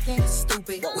 Acting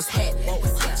stupid, what's happening?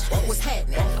 What's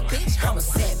happening? Bitch, I'm a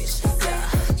savage.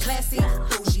 Classy,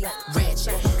 bougie,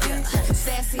 ratchet.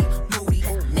 Sassy, moody,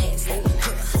 nasty.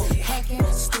 Hacking,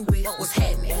 stupid, what's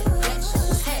happening?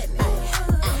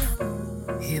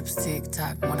 Hips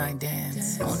tick-tock when I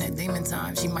dance. On that demon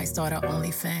time, she might start her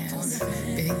OnlyFans.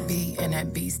 Big B and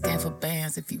that B stand for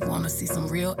bands. If you wanna see some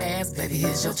real ass, baby,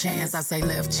 here's your chance. I say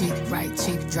left cheek, right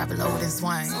cheek, drop it low and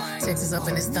swing. Texas up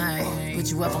in this thing, put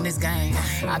you up on this game.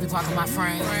 I be parking my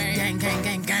frame, gang, gang,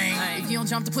 gang, gang. If you don't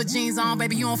jump to put jeans on,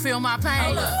 baby, you don't feel my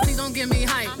pain. Please don't give me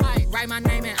hype. Write my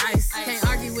name in ice. Can't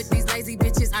argue with these lazy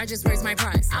bitches, I just raise my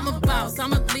price. I'm a boss,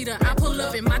 I'm a leader. I pull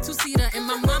up in my two-seater, and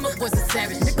my mama was a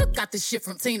savage. Nigga got this shit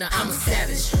from Tina, I'm a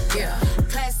savage. Yeah.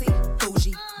 Classy,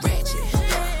 bougie, ratchet.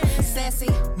 Yeah. Sassy,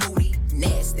 moody,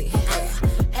 nasty.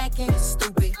 Yeah. Acting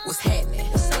stupid, what's happening?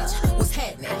 Bitch, what's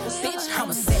happening? Bitch,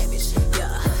 I'm a savage.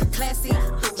 Yeah. Classy,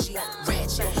 bougie,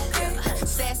 ratchet. Yeah.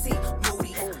 Sassy,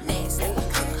 moody, nasty.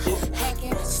 Yeah.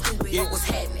 Hacking, stupid, what's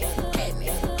happening?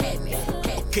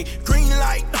 Okay, green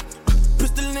light,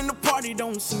 pistol in the party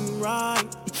don't seem right.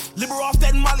 Liver off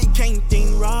that Molly, can't think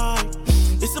right.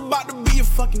 It's about to be a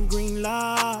fucking green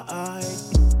light.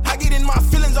 I get in my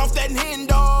feelings off that hand,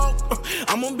 dog.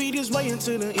 I'm gonna be this way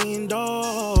until the end,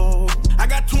 dog. I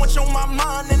got too much on my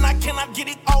mind and I cannot get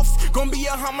it off. Gonna be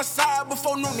a homicide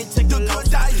before noon they take the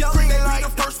good die young. Green they like the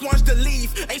first ones to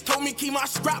leave. Ace told me keep my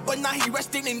strap, but now he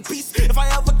resting in peace. If I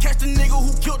ever catch the nigga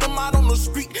who killed him out on the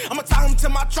street, I'ma tie him to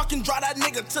my truck and drive that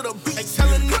nigga to the beach. Tell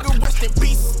a nigga rest in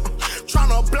peace.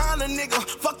 Tryna blind a nigga,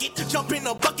 fuck it, jump in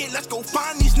the bucket, let's go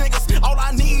find these niggas. All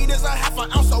I need is a half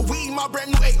an ounce of weed, my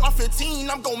brand new AR-15,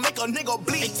 I'm gon' make a nigga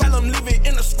bleed. Hey, tell him leave it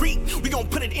in the street, we gon'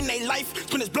 put it in their life.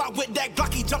 Spin his block with that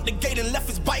Glock, he jumped the gate and left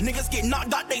his bike. Niggas get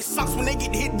knocked out they socks when they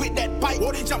get hit with that bike.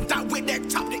 Or they jumped out with that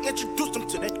top, they introduced them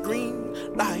to that green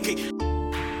light.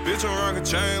 Bitch, I'm rockin'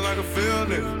 chain like a field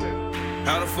nigga.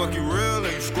 How the fuck you real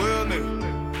nigga, squeal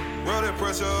nigga? Roll that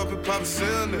pressure up and pop a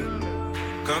seal nigga.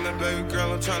 Come that baby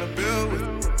girl, I'm tryna build with.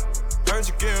 Heard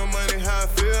you getting money, how I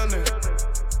feel, nigga.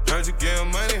 Heard you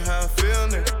getting money, how I feel,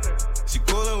 nigga. She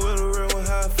coolin' with a real one,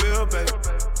 how I feel, baby.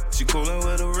 She coolin'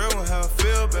 with a real one, how I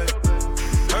feel, baby.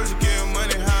 Heard you getting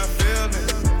money, how I feel,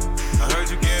 nigga. I heard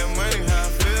you getting money, how I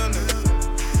feel, nigga.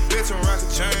 Bitch, I'm rockin'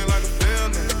 chain like a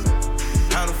field, nigga.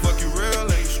 How the fuck you real,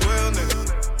 like you swell, nigga.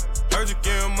 Heard you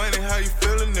getting money, how you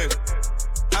feelin', nigga.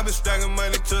 I been stacking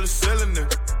money to the ceiling,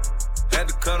 nigga. Had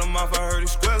to cut him off, I heard he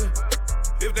squealing.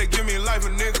 If they give me life, a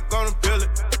nigga gonna bill it.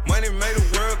 Money made the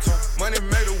world turn, money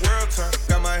made the world turn.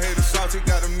 Got my haters salty,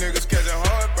 got them niggas catching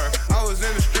heartburn. I was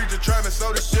in the street just trapping,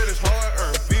 so this shit is hard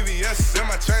earned. BBS is in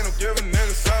my chain, I'm giving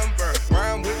niggas sunburn.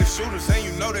 Rhyme with the shooters, and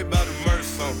you know they bout to murder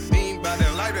some. He ain't bout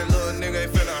that light, that little nigga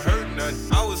ain't finna hurt nothing.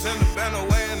 I was in the banner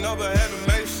weighing over, had to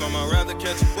make some. I'd rather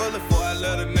catch a bullet before I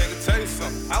let a nigga taste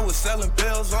some. I was selling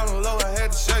bills on the low, I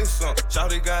had to chase some.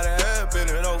 Shawty got her head, bend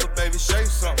it over, baby, shake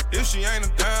some. If she ain't a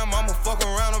dime, I'ma fuck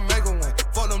around and make her one.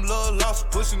 Fuck them little losses,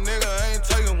 pussy nigga, I ain't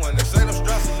taking one. They say them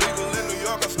straps illegal in New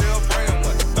York, I still bringing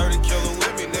one. 30 killer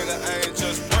with me, nigga, I ain't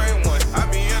just spraying one. I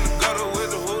be in the gutter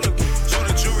with the hooligan. Shoot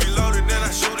it, you reloaded, then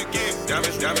I shoot again.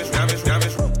 Damage.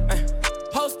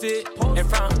 Posted in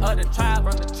front of the tribe,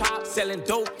 selling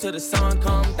dope till the sun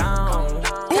come down.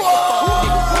 Niggas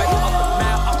right off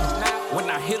the map, when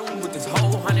I hit him with this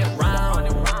whole 100 round.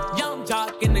 Young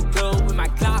jock in the club with my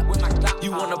clock.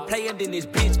 You wanna play and then this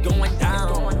bitch going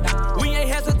down. We ain't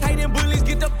hesitating, bullies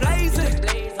get the blazing.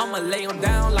 I'ma lay him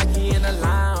down like he in a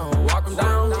lounge. Walk him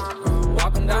down,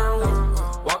 walk him down,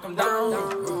 walk him down,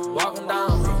 walk him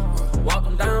down, walk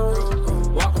him down,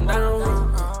 walk him down,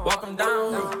 walk him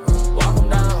down, walk him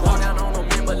down. Walk down on them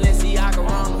in Balenciaga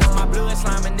run. My blood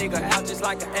sliming nigga out just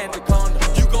like an anaconda.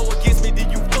 You go against me, then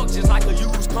you fuck just like a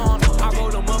used condom. I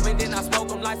roll them up and then I smoke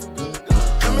them like some good.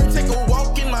 Come and take a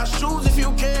walk in my shoes if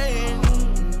you can.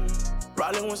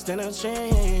 Probably won't stand a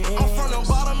chance. I'm from the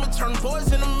bottom and turn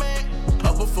boys into men.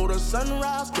 Up before the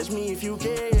sunrise, catch me if you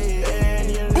can.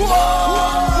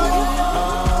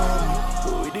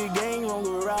 With the gang on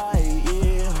the right,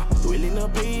 yeah. Willing to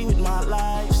pay with my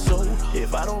life. So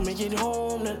if I don't make it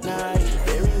home tonight,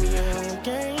 bury me a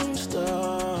gangster.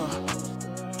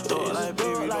 Thought like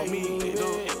baby, like me,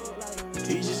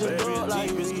 he's just a thought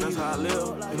like me. That's how I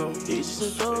live, you know. He's just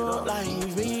a thought like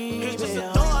me. It's just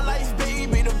a thought life,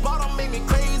 baby. The bottom made me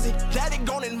crazy. Daddy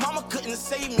gone and mama couldn't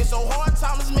save me. So hard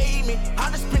times made me. I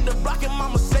just spent the block in my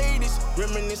Mercedes.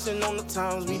 Reminiscing on the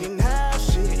times we didn't have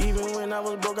shit. Even when I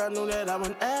was broke, I knew that I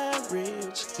was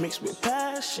average. Mixed with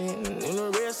passion in a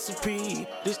recipe.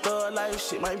 This thug life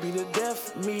shit might be the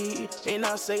death of me. And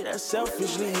I say that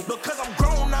selfishly. Because I'm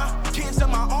grown now, kids of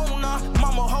my own now.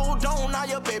 Mama, hold on now,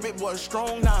 your baby boy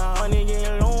strong now. Money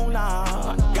getting long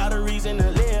now. Got a reason to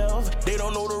live. They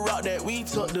don't know the route that we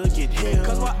took to get here.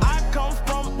 Cause where I come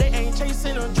from, they ain't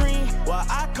chasing a dream. Where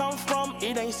I come from,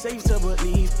 it ain't safe to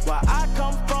believe. Where I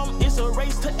come from, it's a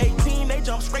race to 18. They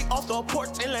jump straight off the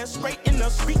porch and land straight in the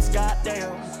streets,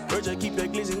 goddamn. Heard you keep the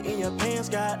glizzy in your pants,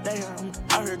 goddamn.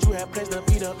 I heard you had plans to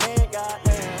be the man,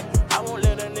 goddamn. I won't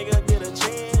let a nigga get a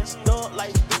chance. Thug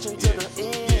life bitchin' to the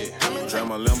end.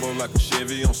 my Lambo like a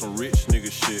Chevy on some rich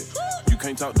nigga shit. You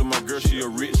can't talk to my girl, she a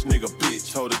rich nigga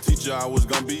bitch. Told the teacher I was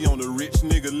gonna be on the rich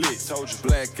nigga list. Told you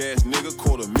black ass nigga,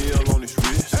 $250,000 on his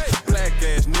wrist. Hey. Black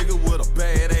ass nigga with a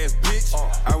bad ass bitch.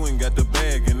 I went and got the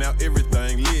bag and now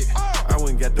everything lit. I went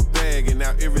and got the bag and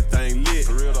now everything lit.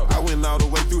 I went all the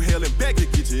way through hell and back to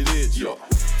get to this.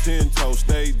 10 toes,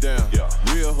 stay down.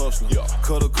 Real hustler.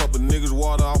 Cut a couple niggas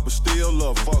water off, but still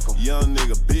love 'em. Fuck 'em. Young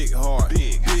nigga, big heart,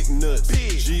 big nuts.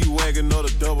 G-Wagon or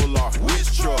the double R.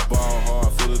 Which truck? Ball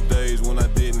hard for the days when I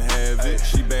didn't have it.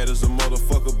 She bad as a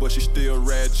motherfucker, but she still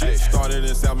ratchet. Started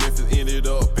in South Memphis, ended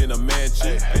up in a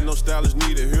mansion. Ain't no stylist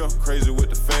needed here. Crazy with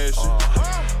the fashion.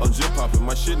 I'm just popping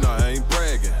my shit now, I ain't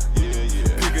bragging.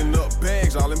 Picking up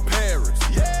bags all in Paris.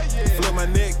 Flip my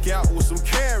neck out with some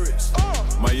carrots.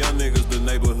 My young niggas, the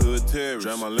neighborhood terrorists.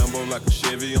 Drive my Lambo like a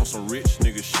Chevy on some rich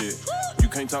nigga shit. You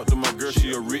can't talk to my girl,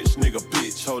 she a rich nigga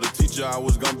bitch. Told the teacher I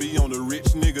was gonna be on the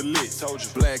rich nigga list. Told you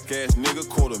black ass nigga,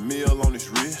 $250,000 on his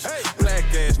wrist. Black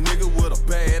ass nigga with a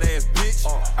bad ass bitch.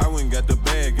 I went and got the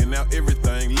bag and now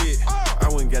everything lit. I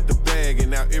went and got the bag and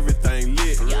now everything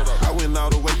lit. I went all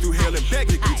the way through hell and back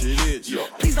to get to this.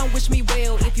 Please don't wish me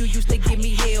well if you used to give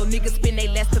me hell. Niggas spend they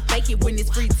last to fake it when it's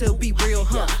free to be real,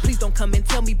 huh? Please don't come and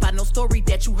tell me about no story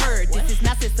that you heard. This is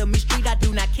not Sesame Street, I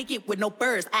do not kick it with no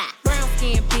birds. Brown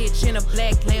skin bitch in a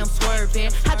black lamb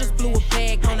swerving. I just blew a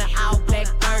bag on an all black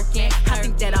Birkin. I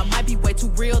think that I might be way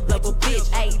too real, double bitch.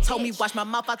 Ayy, told me watch my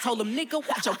mouth, I told him nigga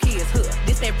watch your kids, huh?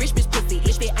 This that rich bitch pussy,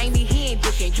 if it ain't me, he ain't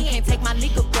looking. You can't take my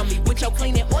nigga from me with your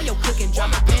cleaning or your cooking.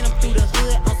 Drive my phantom through the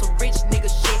hood on some rich nigga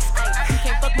shit. Ayy, you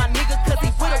can't fuck my nigga cause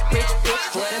he with a rich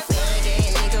bitch. What a bag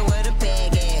at, nigga, what a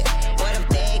bag at? What a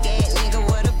bag at, nigga,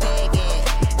 what a bag at?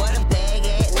 What a bag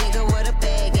at, nigga, what a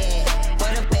bag at?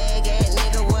 What a bag at,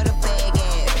 nigga, what a bag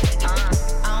at?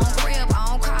 On crib,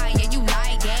 on car, yeah, you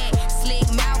like that. Slick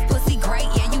mouth, pussy great,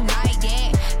 yeah, you like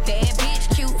that. Bad bitch,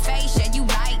 cute face, yeah, you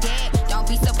like that. Don't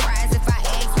be surprised if I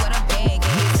ask what a bag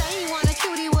is. Say you want a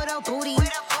cutie with a booty.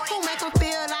 Who make him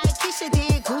feel like Keisha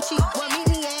did Gucci? Well, meet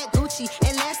me at Gucci,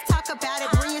 and let's talk about it.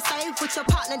 Bring it safe with your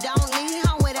partner, don't leave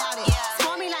home without it.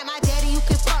 Spoil me like my daddy, you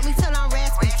can fuck me till I'm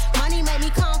raspy. Money make me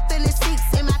come feeling seats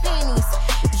in my panties.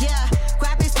 Yeah,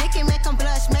 grab his dick and make him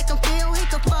blush, make him feel he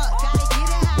can fuck. Gotta get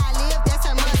it how I live, that's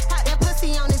a must. Pop that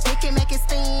pussy on his dick and make it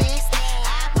steam. I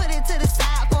put it to the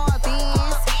side for a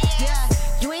beans. Yeah,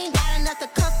 you ain't got enough to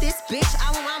cuff this bitch.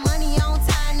 I want my money on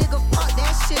time, nigga, fuck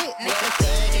that shit. What a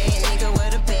bag at, nigga,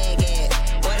 what a bag at?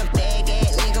 What a bag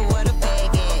at, nigga, what a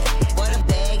bag at? What a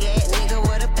bag at, nigga,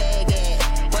 what a bag at?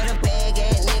 What a bag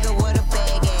at, nigga, what a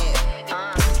bag at?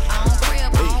 On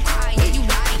crib, on car, yeah, you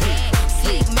like that.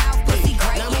 Slick mouth, pussy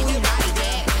great, yeah, you like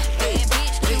that. Bad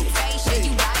bitch, cute face, yeah,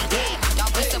 you like that.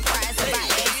 Don't be surprised if I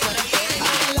ask what a bag is. I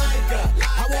like her, I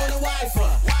wanna wife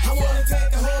her. I wanna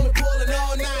take her home and pull an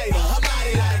all-nighter. Her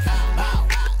body like bow,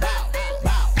 bow,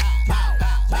 bow, bow,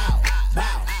 bow,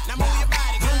 bow. Now move your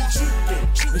body, girl. I'm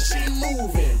juking, and she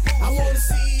moving. I wanna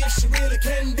see if she really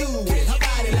can do it. Her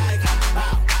body like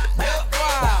bow, bow,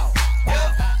 bow,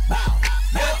 bow, bow.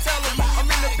 Tell her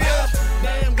I'm in the building.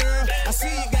 Damn girl, I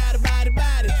see you got a body,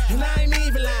 and I ain't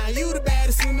even lying. You the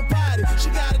baddest in the party. She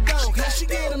got a dog, how she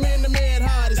get him in the mad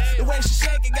hardest. The way she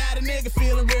shake it got a nigga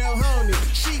feeling real horny.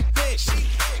 She thick,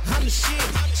 I'm the shit.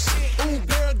 Ooh,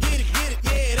 girl, get it,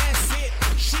 yeah, that's it.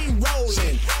 She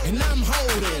rolling, and I'm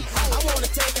holding. I wanna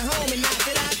take her home and knock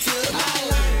it out till the I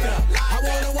like her, I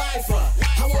wanna wife her.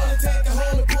 I wanna take her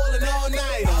home and pull an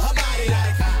all-nighter. Her body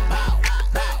like bow,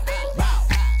 bow, bow,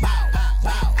 bow,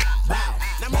 bow, bow.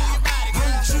 Now move your body, girl.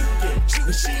 I'm juking,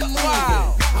 and she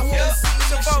moving. I wanna see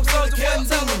if she really can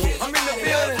do it. I'm in the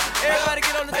building. Everybody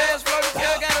get on the dance floor. The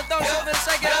girl got a thong, she's been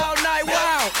shaking all night.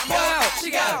 Wow. She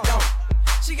got a thong.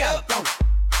 She got a thong.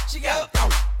 She got a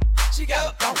thong. She got a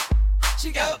thong.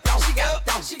 She got a thong. She got a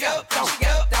thong. She got a thong. She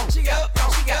got a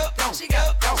thong. She got a thong. She got a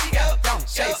thong. She got a thong. She got a thong.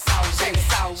 Shake it out, shake it out, shake it out, shake it out, shake it out, shake it out, shake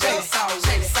it out, shake it out, shake it out, well, shake it out, well, shake it out, well, shake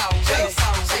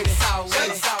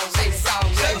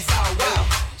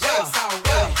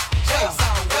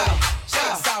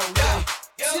it out, well.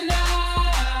 Tonight,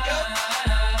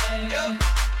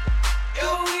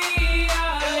 we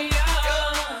are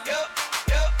young,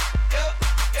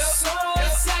 so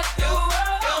set the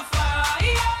world on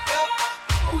fire.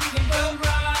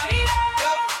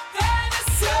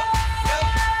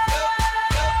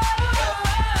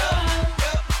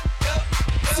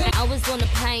 Bounce on the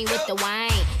plane with the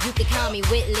wine. You can call me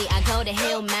Whitley, I go to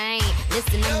Hill, Maine.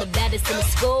 Listen, I'm the baddest in the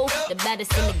school, the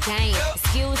baddest in the game.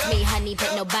 Excuse me, honey,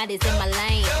 but nobody's in my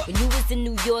lane. When you was in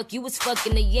New York, you was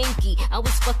fucking a Yankee. I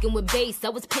was fucking with bass, I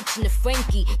was pitching to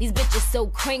Frankie. These bitches so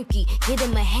cranky, get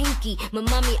him a hanky. My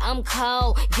mommy, I'm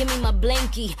cold, give me my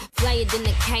blankie. Flyer than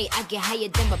a kite, I get higher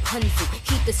than Rapunzel.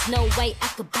 Keep the snow white, I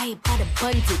could buy it by the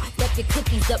bundle. Left your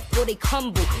cookies up before they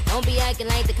crumble. Don't be acting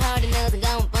like the Cardinals and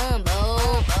gon'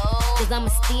 fumble. Cause I'm a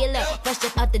stealer, fresh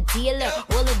up out the dealer.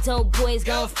 All the dope boys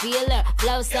gon' feel her.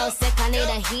 Flow so sick, I need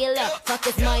a healer. Fuck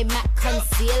is my Mac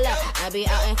concealer. I be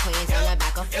out in Queens on the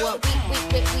back of 4 week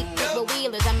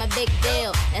wheelers. I'm a big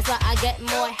deal. That's why I get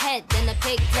more head than a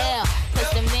pigtail. Push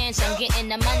the ranch, I'm getting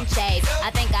the munchies. I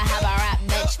think I have a rap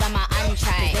bitch for my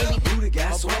entree. Baby, booty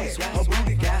got swag. Her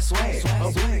booty got swag.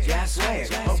 Her booty got swag.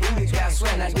 Her booty got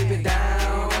swag. Now dip it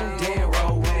down, then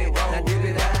roll with it. Now dip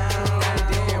it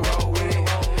down, then roll with it.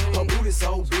 Her booty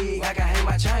so big, I can hang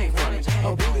my chain from it.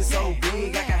 Her booty so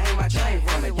big, I can hang my chain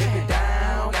from it. Dip it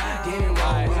down, then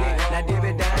roll with it. Now dip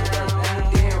it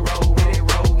down, then roll with it,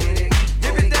 roll with it.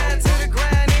 Dip it down to the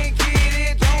ground and get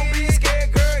it. Don't be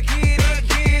scared, girl, get it,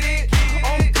 get it.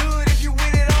 I'm good if you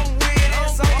with it, I'm with it.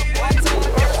 So boy, tell me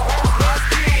let's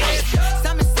get it.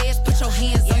 Simon says put your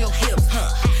hands on your hips,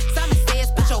 Simon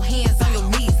says put your hands on your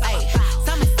knees, ayy.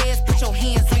 Simon says put your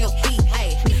hands on your feet,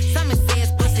 ayy. Simon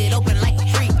says bust it open like a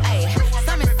freak, ayy.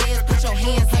 Simon says put your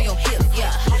hands on your hips,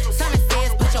 yeah. Simon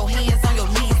says put your hands on your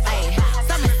knees, ayy.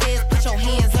 Simon says put your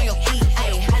hands on your feet,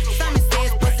 ayy. Simon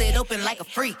says bust it open like a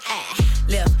freak, ayy.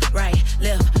 Left, right,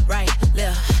 left, right,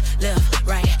 left, left,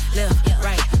 right, left,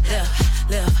 right, left,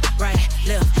 left, right,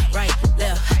 left, right,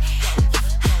 left.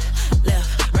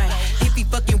 Left, right. If he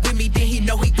fucking with me, then he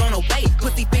know he gon' obey.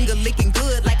 Pussy finger licking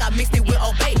good like I mixed it with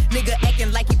Obey. Nigga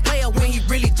acting like he player when he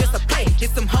really just a play.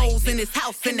 There's some hoes in his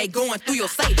house and they going through your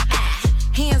safe.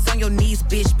 Hands on your knees,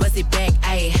 bitch, bust it back,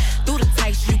 ayy. Through the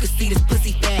tights, you can see this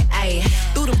pussy fat, ayy.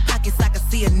 Through them pockets, I can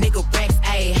see a nigga racks,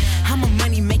 ayy. I'm a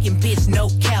money making bitch, no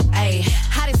cap, ayy.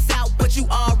 Hot as out, but you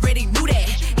already knew that.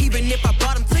 Even if I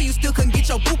brought him to you, still couldn't get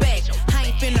your boo back. I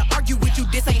ain't finna argue with you,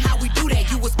 this ain't how we do that.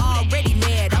 You was already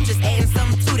mad, I'm just adding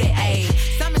something to that, ayy.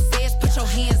 Simon says put your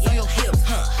hands on your hips,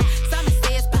 Simon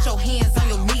says put your hands on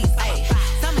your knees, ayy.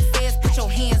 Simon says put your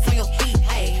hands on your feet,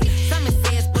 ayy. Simon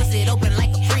says bust it open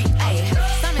like a freak, ayy.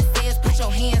 Simon says put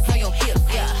your hands on your hips,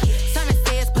 yeah. Simon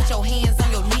says put your hands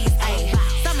on your knees, ayy.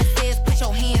 Simon says put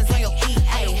your hands on your feet,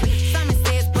 ayy. Simon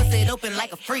says bust it open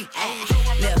like a freak, ayy.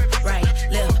 Left, right,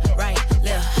 left, right,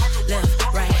 left,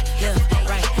 left, right, left,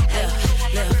 right,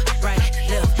 left, left, right,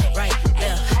 left, right,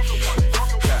 left,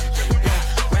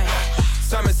 right.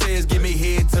 Simon says give me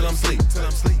head till I'm sleep.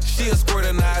 She a squirt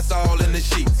and ice all in the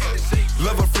sheets.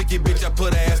 Love a freaky bitch, I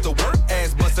put her ass to work.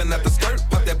 Ass bustin' out the skirt,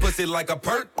 pop that pussy like a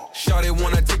perk. Shawty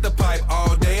wanna take the pipe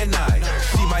all day and night.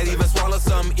 She might even swallow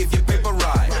some if you paper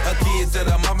ride. Her kids at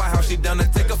her mama house, she done to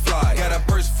take a fly. Got a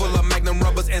purse full of Magnum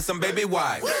rubbers and some baby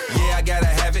wipes. Yeah, I gotta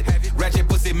have it, ratchet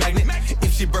pussy magnet.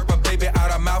 If she burp a baby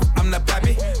out her mouth, I'm the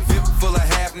pappy. Vip full of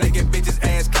half naked bitches,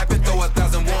 ass clapping. Throw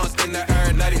 1,000 ones in the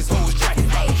air, now these hoes tracking.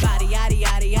 Body yaddy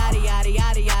yaddy yaddy yaddy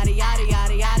yaddy yaddy yaddy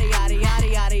yaddy yaddy yaddy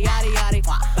yaddy yaddy yaddy.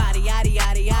 Body yaddy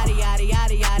yaddy yaddy yaddy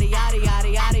yaddy yaddy yaddy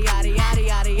yaddy yaddy yaddy yaddy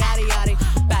yaddy yaddy yaddy.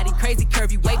 Body crazy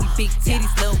curvy wavy big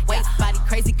titties little waist. Body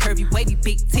crazy curvy wavy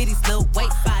big titties little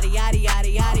waist. Body yaddy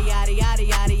yaddy yaddy yaddy yaddy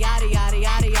yaddy yaddy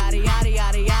yaddy yaddy yaddy yaddy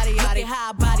yaddy yaddy. Look at how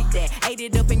I body that, ate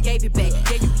it up and gave it back.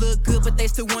 Yeah, you look good, but they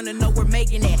still wanna know we're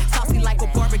making that. Saucy like a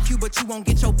barbecue, but you won't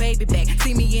get your baby back.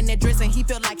 See me in that dress and he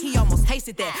felt like he almost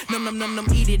tasted that. Num num num num,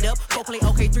 eat it up. Go play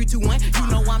okay, 3, 2, 1. You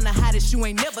know I'm the hottest. You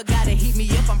ain't never gotta heat me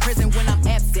up. I'm present when I'm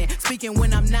absent, speaking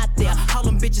when I'm not there. Call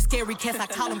them bitches scary cats. I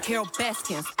call them Carol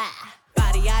Baskins.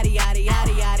 Body yaddy yaddy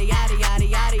yaddy yaddy yaddy yaddy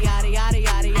yaddy yaddy yaddy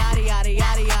yaddy yaddy yaddy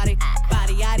yaddy yaddy.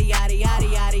 Body yaddy yaddy yaddy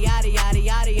yaddy yaddy yaddy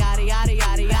yaddy yaddy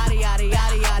yaddy yaddy yaddy yaddy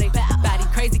yaddy yaddy. Body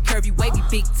crazy curvy wavy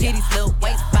big titties little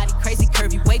waist. Body crazy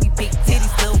curvy wavy big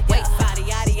titties little waist. Body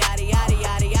yaddy yaddy yaddy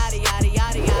yaddy yaddy yaddy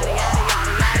yaddy yaddy yaddy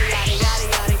yaddy yaddy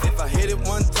yaddy. If I hit it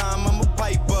one time, I'm a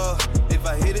piper. If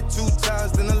I hit it 2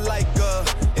 times, then I like her.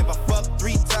 If I fuck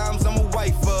 3 times, I'm a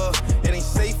wifer. It ain't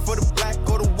safe for the black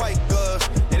or the white girl.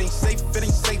 It ain't safe, it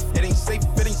ain't safe, it ain't safe,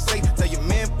 it ain't safe. Tell your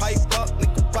man pipe up,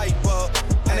 nigga pipe up.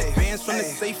 And advance from the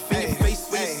safe in your face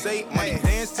when you say money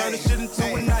dance, turn the shit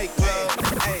into a nightclub.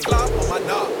 Clock on my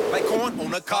knob, like corn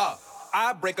on a cob.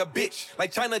 I break a bitch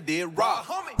like China did Rob.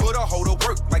 Put her hoe to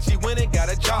work like she went and got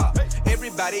a job.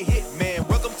 Everybody hit, man,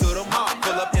 welcome to the mob.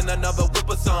 Pull up in another whip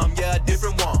or some, yeah, a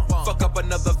different one. Fuck up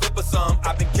another vip or some,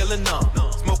 I've been killing them.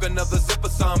 Smoke another zip or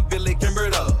some, Billy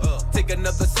Kimbered up. Take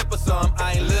another sip or some,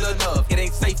 I ain't lit enough. It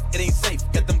ain't safe,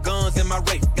 got them guns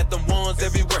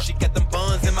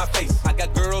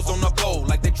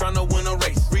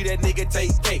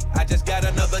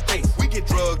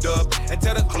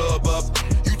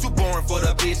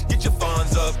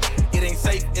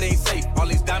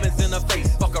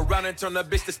around and turn the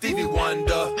bitch to Stevie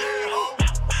Wonder.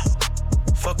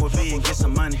 Fuck with B and get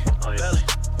some money.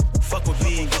 Fuck with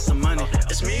B and get some money.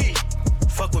 It's me.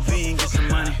 Fuck with B and get some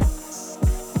money.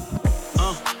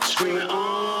 Screaming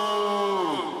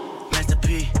Master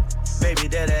P. Baby,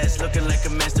 that ass looking like a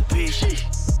masterpiece.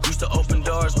 Used to open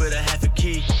doors with a half a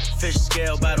key. Fish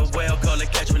scale by the whale, call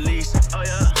it catch release. Oh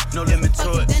yeah. No limit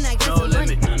to it, no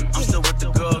limit. I'm still with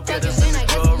the girl, get us in the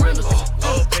gorillas.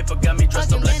 Old paper got me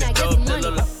dressed up like a dope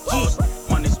dealer.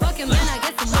 Money's fucking when I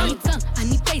get some money. Tongue, I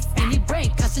need face, I need brain,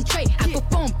 concentrate. I go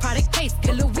phone, product case,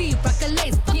 killer weed, rock a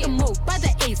lace. Fuck the move, buy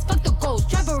the ace, fuck the goals,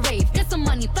 drive a rave. Get some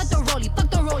money, fuck the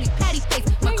rollie, patty face.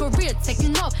 My career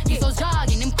taking off, these hoes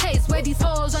jogging in place. Where these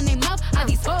hoes on their mouth, are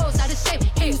these hoes out of shape?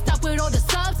 Can you stop with all the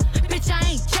subs? Bitch,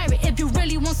 I ain't Jerry. If you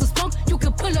really want some smoke, you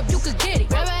can pull up, you can get it.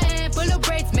 Grab a hand, full of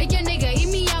braids, make your nigga eat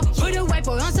me out. Put a white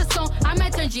boy on the song, I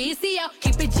might turn GEC out.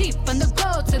 Keep it G from the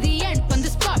goal to the end, from the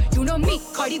start. You know me,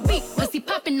 Cardi B, pussy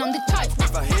popping on the charts.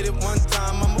 If I hit it one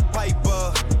time, I'm a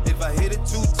piper. If I hit it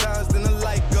 2 times, then I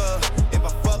like her. If I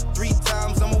fuck 3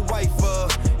 times, I'm a wifer.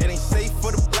 It ain't safe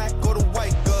for the black or the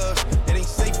white girl. It ain't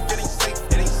safe, it ain't safe,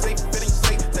 it ain't safe, it ain't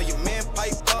safe. Tell your man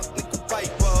pipe up, nigga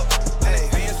pipe up. Hey,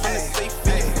 hands from the safe,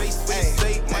 in the face, when you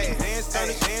say, money, hands turn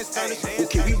it, hands turn it, hands turn it.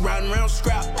 Okay, we riding around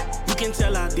scrap. You can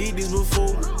tell I did this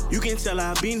before. You can tell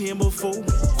I've been here before.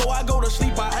 Before I go to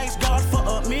sleep, I ask God for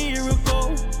a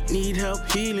miracle. Need help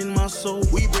healing my soul.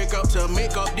 We break up to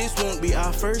make up. This won't be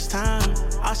our first time,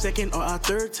 our second or our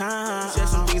third time. Said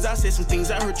some things, I said some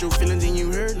things. I hurt your feelings and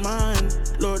you hurt mine.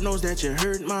 Lord knows that you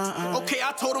hurt mine. Okay,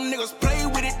 I told them niggas play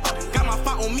with it. Got my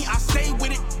fight on me, I stay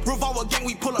with it. Revolver gang,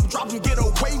 we pull up, drop and get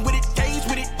away with it. Gauge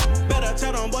with it. Better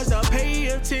tell them boys to pay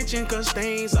attention, cause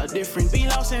things are different. Be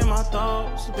lost in my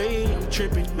thoughts, babe, I'm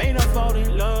tripping. Made her fall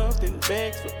in love, then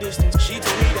beg for distance. She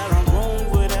told me that I'm wrong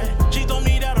for that. She told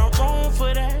me that I'm wrong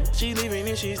for that. She leaving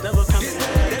and she's never coming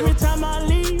back. Every time I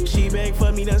leave, she beg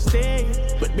for me to stay.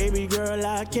 But baby girl,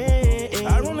 I can't.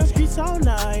 I run the streets all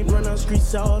night, run the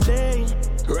streets all day.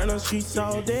 Run the streets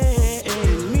all day.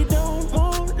 And we don't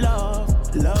want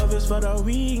love. Love is for the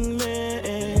weak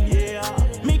man,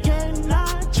 yeah. Me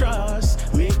cannot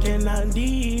trust, me cannot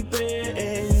depend.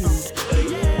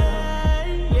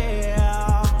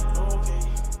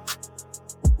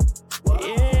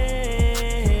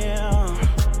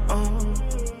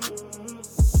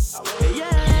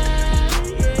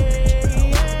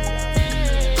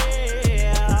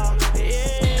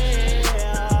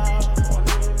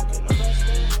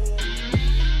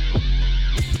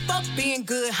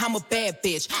 Good, I'm a bad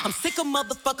bitch. I'm sick of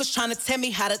motherfuckers trying to tell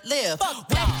me how to live.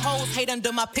 Black hoes hate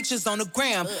under my pictures on the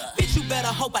gram. Bitch, you better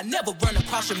hope I never run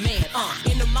across your man.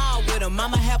 In the mall with him,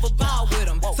 I'ma have a ball with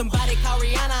him. Somebody call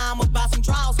Rihanna, I'ma buy some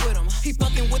draws with him. He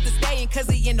fucking with the stallion cause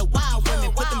he in the wild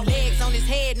women. Put them legs on his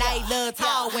head, now he love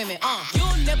tall women.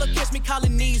 You'll never catch me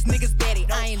calling these niggas daddy.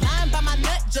 I ain't lying by my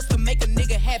nut just to make a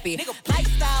nigga happy.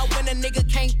 Lifestyle when a nigga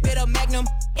can't fit a magnum.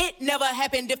 It never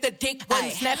happened if the dick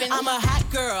wasn't snapping. I'm a hot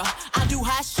girl, I do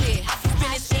hot shit.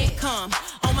 Finish income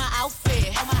on my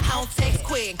outfit. I don't text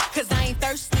quick, cause I ain't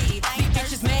thirsty. These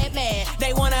bitches mad,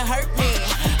 they wanna hurt me.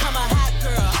 I'm a hot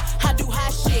girl, I do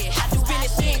hot shit.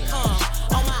 Finish income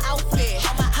on my outfit.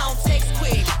 I don't text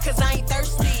quick, cause I ain't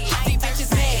thirsty. These bitches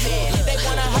mad, they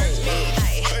wanna hurt me.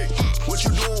 Hey, what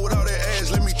you doing with all that ass?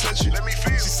 Let me touch it. Let me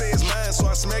feel. She say it's mine, so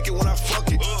I smack it when I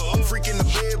fuck it. Freak in the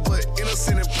bed, but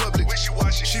innocent in public. When she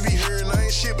watch it, she be hearing I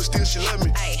ain't shit, but still she love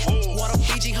me. Water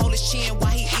Fiji hold his chin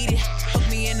while he eat it.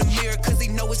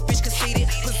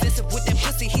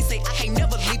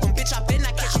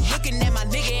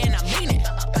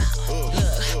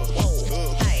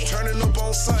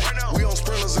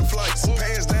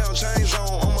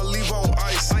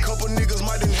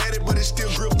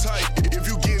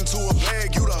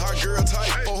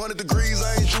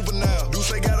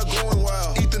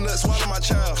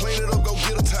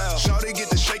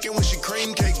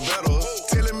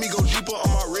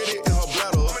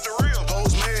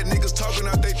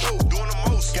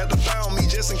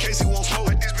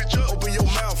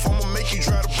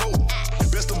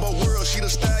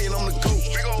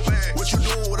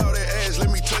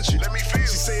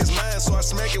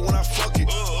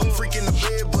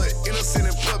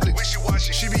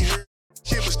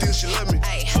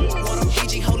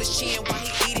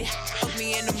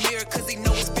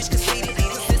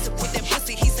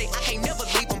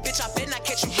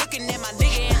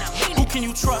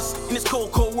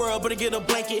 world, better get a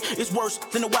blanket. It's worse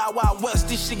than the Wild Wild West.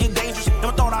 This shit get dangerous.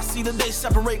 Never thought I'd see the day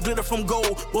separate glitter from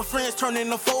gold. Well, friends turn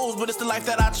into foes, but it's the life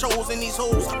that I chose. And these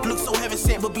hoes look so heaven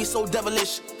sent, but be so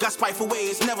devilish. Got spiteful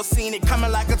ways, never seen it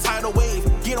coming like a tidal wave.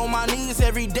 Get on my knees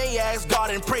every day, ask God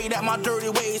and pray that my dirty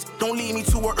ways don't lead me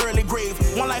to an early grave.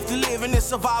 One life to live in this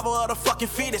survival of the fucking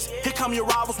fittest. Here come your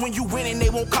rivals when you win and they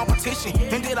want competition.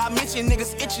 And did I mention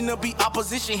niggas itching to be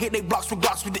opposition? Hit they blocks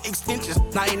with the extensions.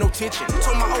 Now ain't no tension.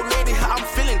 Told my old lady how I'm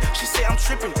feeling. She say I'm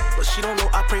tripping, but she don't know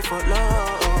I pray for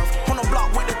love. On the block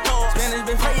with the thugs. Spanish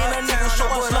been praying a nigga show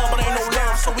us love, but ain't no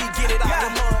love, so we get it out the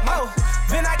mud.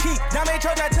 Then I keep dame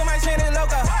chocha to my chin and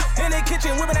loca. In the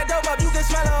kitchen, whipping that dope up, you can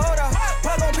smell a odor.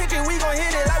 Plug on pitch it, we gon'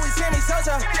 hit it like we Sammy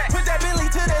Sosa. Put that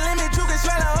Billy to the limit, you can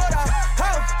smell a odor.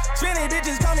 Ho, spinning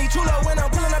bitches call me chulo when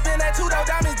I'm pulling up in that two-door.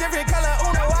 Diamonds different color,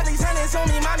 uno. All these hundreds on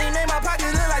me, mommy made my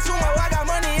pockets look like sumo. I got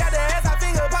money out the ass, I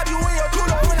finger pop you in your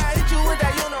culo. When I hit you with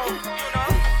that, you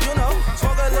know,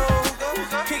 smoke a little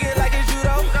hookah, kick it like it's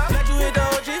judo. Let you hit the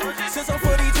OG, since I'm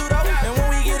 42 though. And when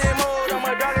we get in mode,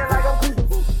 I'ma dog it like I'm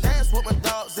dance with my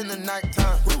dogs in the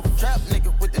nighttime. Trap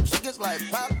nigga with the chickens like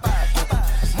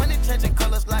Popeye. Money changing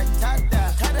colors like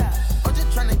tie-dye. I'm just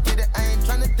tryna get it, I ain't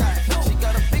tryna die. She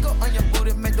got a big on your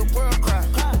booty, make the world cry.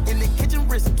 In the kitchen,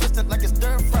 wrist twisted like it's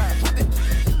stir fry.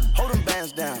 Hold them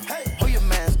bands down, hold your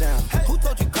mans down. Who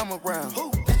told you come around?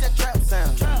 It's that trap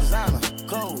sound. Designer,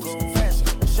 clothes,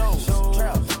 fashion, shows,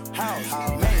 trap,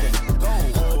 house, made it,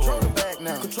 gold. Control the bag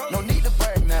now, no need to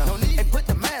brag now. Hey, put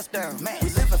the mask down, we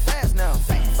living fast now.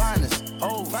 Finest,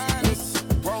 hoes,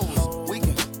 rose, we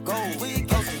can go,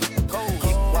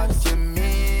 keep watching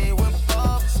me when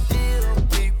Bob still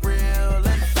keep real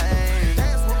and fame.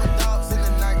 Dance with my dogs in the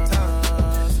nighttime.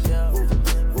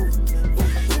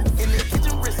 In the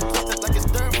kitchen, wrist twisted like it's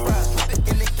stir fry.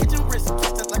 In the kitchen, wrist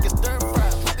twisted like it's stir fry.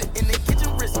 In the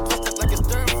kitchen, wrist twisted like it's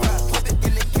stir fry.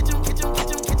 In the kitchen.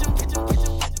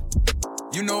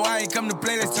 You know I ain't come to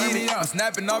play, let's turn me up. I'm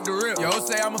snapping off the rip. Yo,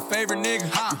 say I'm a favorite nigga.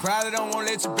 You probably don't wanna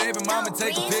let your baby mama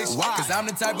take a picture. Cause I'm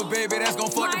the type of baby that's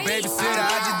gon' fuck the babysitter.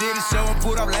 I just did a show and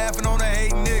put up laughing on the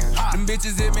hating nigga. Them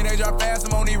bitches hit me, they drop fast.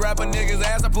 I'm on these rapper niggas'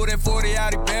 ass. I put that 40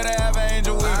 out, he better have an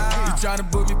angel with him. You tryna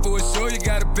book me for a show, you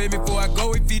gotta pay me before I go.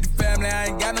 We feed the family, I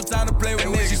ain't got no time to play with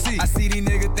niggas. I see these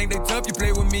niggas think they tough, you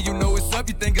play with me, you know it's up.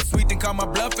 You think it's sweet, then call my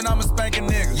bluff and I'ma spank a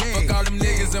nigga. Fuck all them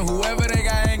niggas and whoever they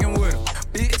got hanging with them.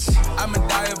 Bitch, I'ma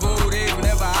die of old age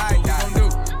whenever I die. Gon' do?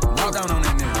 Walk down on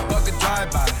that nigga, fuck a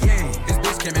drive-by. Yeah, this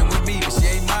bitch came in with me, but she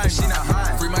ain't mine, she not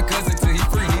mine. Free my cousin till he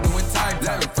free, he doing time.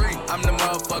 Free. I'm the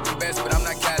motherfucking best, but I'm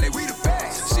not Cali. We the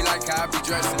best. She like how I be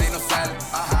dressed and ain't no salad.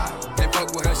 They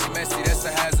fuck with her, she messy, that's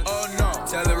a hazard. Oh no,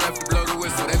 tell the ref to blow the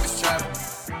whistle, they miss travel.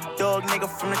 Dog nigga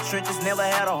from the trenches, never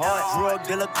had a heart. Drug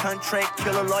dealer, contract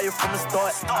killer, lawyer from the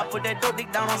start. I put that dope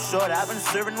dick down on short, I've been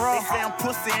serving raw. They say I'm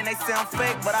pussy and they say I'm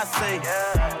fake, but I say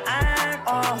I'm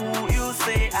all who you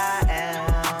say I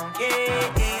am.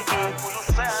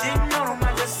 She know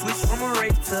I just switched from a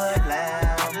rape to a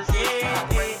lounge.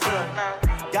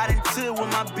 Got into it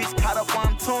with my bitch, caught up while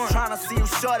I'm torn. Tryna see him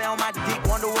shorty on my dick,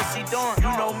 wonder what she doing.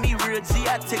 You know me, real G,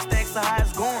 I text thanks to how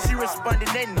it's going. She responded,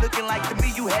 nothing looking like to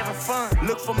me, you having fun.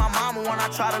 Look for my mama when I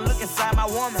try to look inside my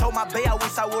woman. Told my bae I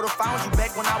wish I would've found you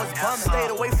back when I was bumming.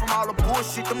 Stayed away from all the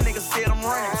bullshit, them niggas said I'm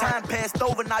running. Time passed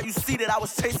over, now you see that I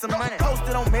was chasing money.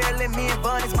 Posted on Maryland, me and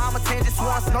Bun, his mama tangent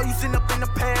once. Know you sitting up in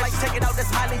the past, like check it out, that's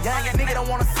Miley Young. A nigga don't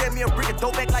wanna sell me a brick of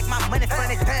dope back like my money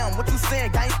funny. Damn, what you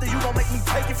saying, gangster, you gon' make me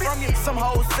take it from you. Some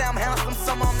hoes say I'm handsome,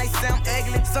 some of them they say I'm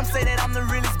ugly. Some say that I'm the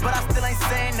realest, but I still ain't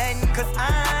saying nothing. Cause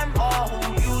I'm all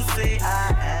who you say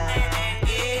I am.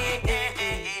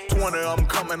 20 of them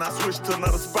coming, I switched to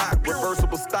another spot.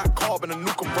 Reversible stock, carbon, a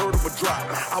new convertible drop.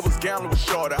 I was gambling with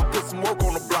shorty, I put some work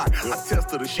on the block. I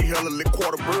tested her, she hella lit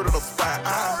quarter bird of the spot.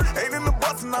 Ain't in the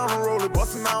bustin' on the roller,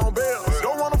 bustin' on bells.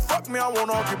 Don't wanna fuck me, I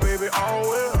want off you, baby, all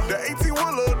well. The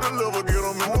 18-wheeler deliver, get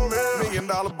them in the mail. $1 million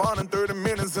bond in 30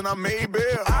 minutes and I made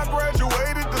bail. I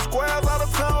graduated the squares out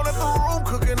of town at the room,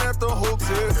 cooking at the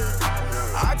hotel.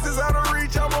 Oxys out of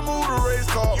reach, I'ma move the race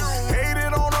car.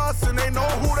 Hated on us and they know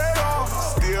who they are.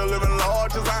 Still living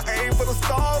large as I aim for the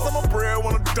stars. I'm a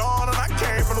breadwinner dawn and I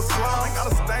came from the slum. Ain't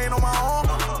got a stain on my arm,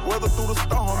 weather through the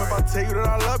storm. If I tell you that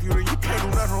I love you, then you can't do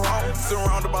nothing wrong.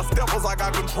 Surrounded by steppers, I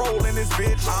got control in this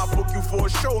bitch. I'll book you for a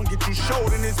show and get you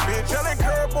showed in this bitch. Tell that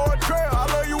curveball trail, I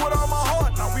love you with all my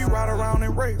heart. Now we ride around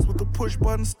in race with the push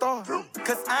button start.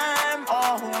 Cause I'm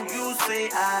all who you say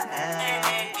I am.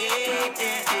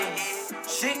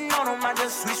 Shitting on them, I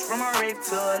just switched from a rape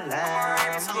to a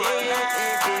lounge.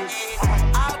 I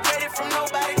upgraded from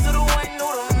nobody to the one who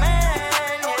the man.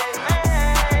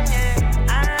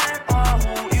 I'm all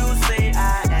who you say I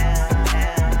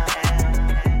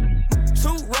am.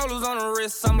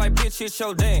 wrist, I'm like, bitch, hit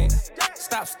your dance.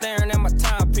 Stop staring at my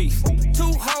timepiece. 2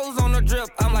 hoes on the drip,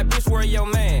 I'm like, bitch, where your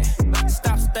man?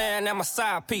 Stop staring at my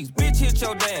side piece. Bitch, hit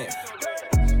your dance.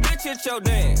 Bitch, hit your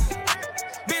dance.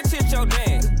 Bitch, hit your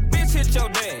dance. Bitch, hit your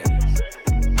dance.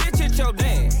 Bitch, hit your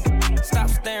dance. Stop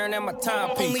staring at my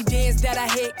timepiece. Only dance that I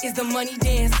hit is the money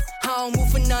dance. I don't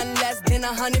move for nothing less than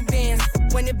 100 bands.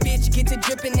 When the bitch get to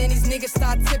dripping and these niggas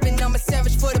start tipping, I'm a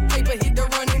savage for the paper, hit the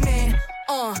running man.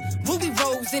 Ruby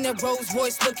Rose in a Rolls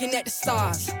Royce looking at the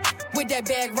stars. With that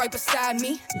bag right beside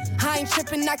me. I ain't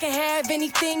tripping, I can have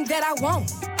anything that I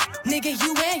want. Nigga,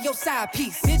 you and your side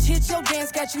piece. Bitch, hit your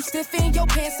dance, got you stiff in your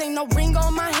pants. Ain't no ring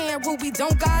on my hand, Ruby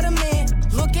don't got a man.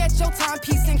 Look at your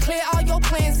timepiece and clear all your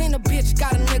plans. And a bitch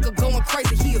got a nigga going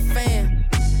crazy, he a fan.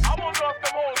 I wonder if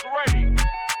them hoes ready.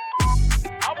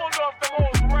 I wonder if them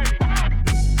hoes ready.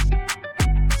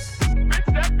 Bitch,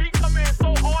 that beat come in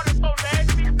so hard and so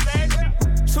nasty.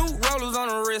 2 rollers on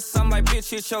the wrist, I'm like, bitch,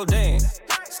 hit your dance.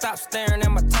 Stop staring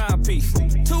at my timepiece.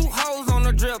 2 hoes on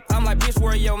the drip, I'm like, bitch,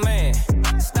 where your man?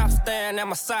 Stop staring at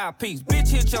my side piece. Bitch,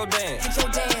 hit your dance. Hit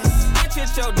your dance. Bitch,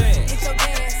 hit your dance. Hit your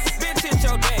dance. Bitch, hit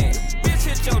your dance. Bitch,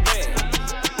 hit your dance.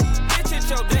 Bitch, hit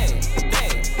your dance.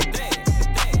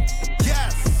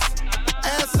 Yes.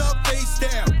 Ass up, face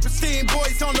down. Pristine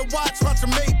boys on the watch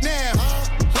them make now.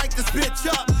 Light this bitch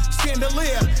up,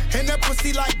 chandelier. And that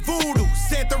pussy like voodoo,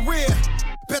 Santa Rhea.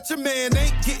 Bet your man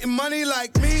ain't getting money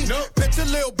like me. Nope. Bet your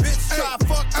little bitch try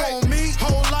fuck on me.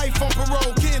 Whole life on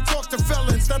parole, can't talk to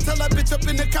felons. Now tell that bitch up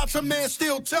in the cops, her man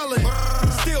still telling.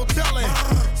 Still telling,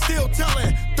 still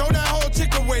telling. Throw that whole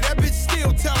chick away, that bitch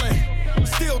still telling.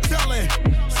 Still telling,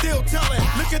 still telling.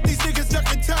 Look at these niggas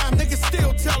ducking time, niggas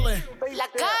still telling. La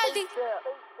Caldi,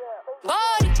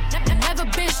 body. Never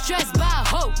been stressed by a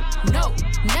hoe. No,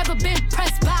 never been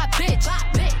pressed by a bitch.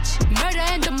 Murder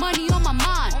and the money on my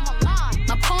mind.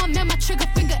 My palm and my trigger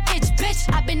finger itch,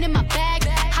 bitch. I been in my bag,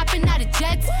 hopping out of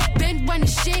jets, been running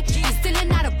shit, and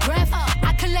stealing out of breath.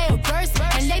 I can lay a verse,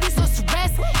 and ladies on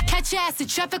rest. Catch your ass in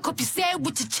traffic, hope you say it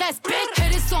with your chest, bitch.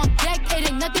 Hit this on deck, it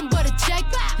ain't nothing but a check.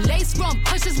 Lace from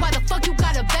pushes, why the fuck you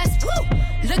got a vest? Woo!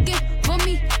 Looking for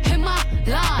me, hit my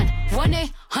line.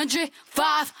 1-800-59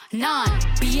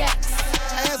 BX.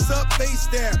 Ass up, face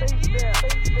down.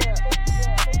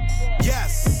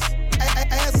 Yes.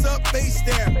 Ass up, face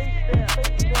down.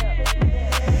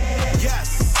 Yes.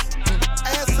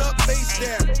 Ass up, face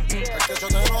down.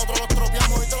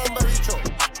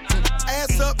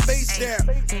 Ass up, face down.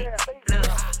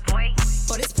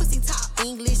 For this pussy talk,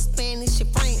 English, Spanish,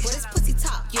 and French. For this pussy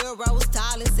talk, euros,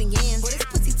 dollars, and yens. For this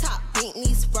pussy talk,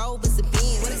 Bentleys, Rovers, and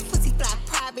Benz. For this pussy fly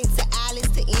private to Alice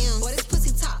to M. For this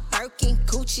pussy talk, Birkin,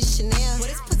 Gucci, Chanel. For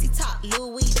this pussy talk,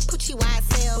 Louis, Pucci,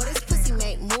 YSL. For this pussy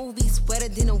make movies wetter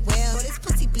than a well. For this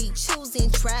pussy be choosing,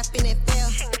 trapping, and fail.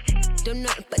 Don't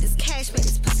nothing but this cash, man,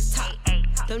 this pussy talk.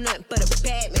 Don't nothing but a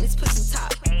bad man, this pussy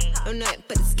talk. Don't nothing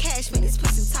but this cash, man, this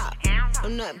pussy talk.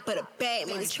 Don't nothing but a bad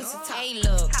man, this pussy talk. Hey,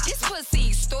 look, this pussy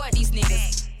extort these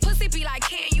niggas. Pussy be like,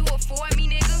 can you afford me,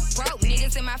 nigga? Broke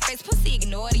niggas in my face, pussy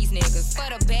ignore these niggas. For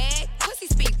the bag, pussy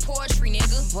speak poetry,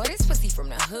 nigga. Boy, this pussy from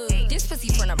the hood. This pussy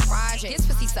from the project. This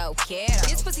pussy so ghetto.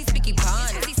 This pussy speaking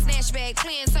bond. This pussy snatch bag,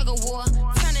 playing tug of war.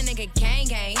 Turn a nigga gang,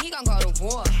 he gon' go to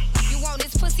war. You want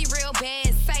this pussy real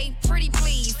bad? Say pretty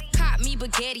please. Cop me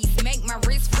baguettes, make my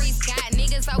wrist freeze. Got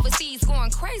niggas overseas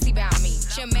going crazy about me.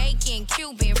 Jamaican,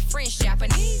 Cuban, French,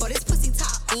 Japanese. For this pussy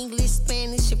talk, English,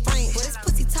 Spanish, and French. For this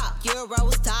pussy talk,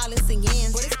 euros, dollars, and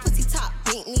yens. For this pussy talk,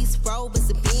 Bentleys, Rovers,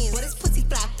 and Benz. For this pussy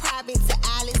fly private to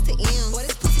Alice to M. For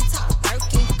this pussy talk,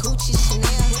 Birkin, Gucci,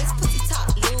 Chanel. For this pussy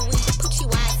talk, Louis, Pucci,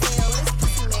 YSL. For this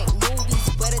pussy make movies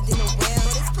wetter than a well.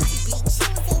 For this pussy be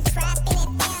choosing, trapping,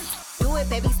 and fail. Do it,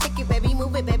 baby, stick it, baby,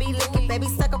 move it, baby, lick it, baby,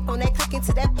 suck up on that click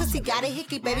into that pussy, got a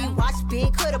hickey, baby, watch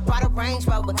big, could've brought a Range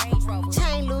Rover.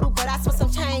 Chain little, but I spent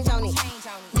some change on it.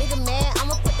 Nigga mad,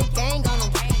 I'ma put the gang on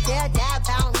him. They'll die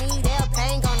about me, they'll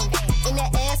bang on him. In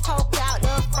that ass poke out,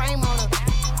 the frame on him.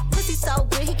 Pussy so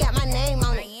good, he got my name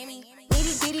on it.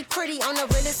 Itty bitty pretty, on the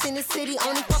realest in the city.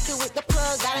 Only fucking with the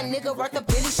plug, got a nigga worth a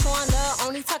Billy showing love.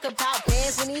 Only talk about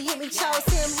bands when he hit me, chose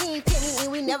him, he ain't pick me,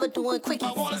 and we never doing quickie.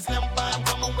 I wanna slim by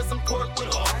woman with some pork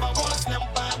with her. I wanna slim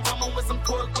by woman with some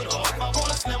pork with her. I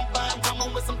wanna slim by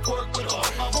woman with some pork with her.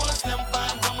 I wanna slim by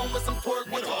woman with some pork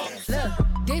with her. Look,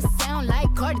 this sound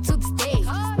like Cardi to the stage.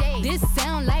 This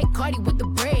sound like Cardi with the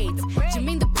braids.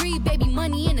 Jermaine Dupri, baby,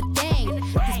 money in a thing.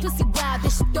 This pussy wild,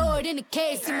 this shit throw it in the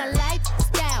case. See my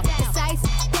lifestyle, it's ice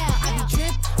down. I be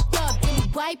dripped up, then we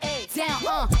wipe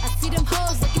down. I see them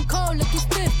hoes looking cold, looking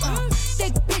stiff.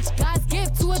 Thick bitch, God's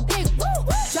gift to a dick. Woo!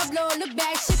 Drop low, look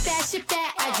back, shit that, shit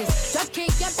that. I just drop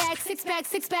kick, your back, six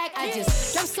pack. I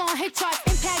just drop song, hit charts,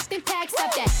 impact.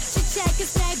 Stop that. Shit check and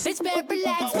snack, bitch, better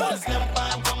relax. I want a slim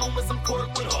fine woman with some pork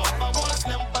with her. I want a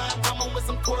slim fine woman with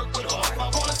some pork with her. I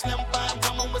want a slim fine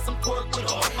woman with some pork with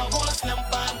her. I want a slim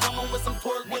fine woman with some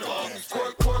pork with her.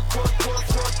 Pork with her.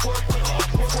 Pork with her.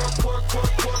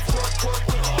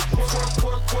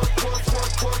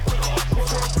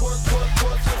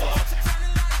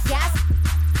 Yes.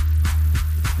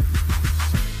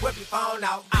 Whip your phone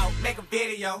out, make a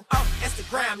video.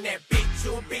 Instagram that bitch,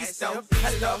 you a beast though.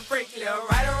 I love freak, little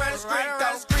right around the street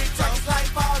though. Talk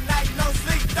life all night, no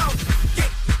sleep though.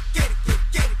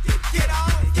 Get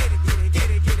on.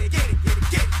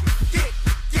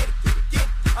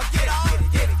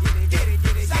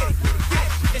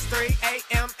 It's 3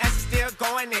 a.m. and she's still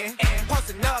going in.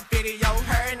 Posting up video,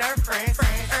 her and her friends.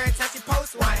 Every time she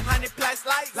posts 100 plus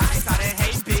likes. Saw that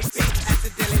hate big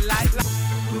accidentally like.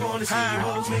 We wanna see you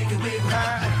hoes make it wiggle.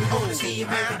 We wanna see you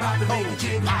make it pop and make it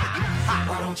jiggle.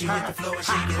 Why don't you hit the floor and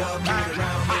shake it up, move it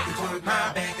around, make it twerk,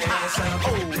 back that ass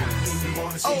up. We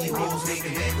wanna see you hoes make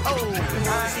it wiggle. We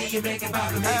wanna see you make it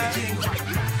pop and make it jiggle.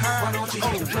 Why don't you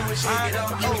hit the floor and shake it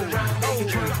up, move it around, make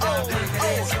it twerk, back that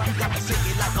ass up. You got to shake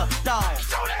it like a dog.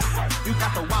 You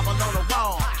got to wobble on the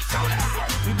wall.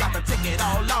 You got to take it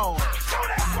all on.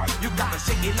 You got to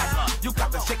shake it like a, you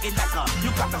got to shake it like a,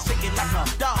 you got to shake it like a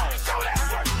dog.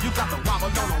 You got to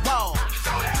wobble on the wall.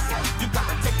 You got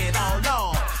to take it all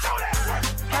on.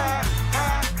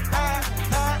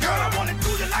 Girl, I wanna do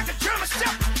you like a German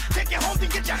chef. Take you home, then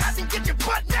get your house and get your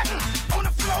butt nut. On the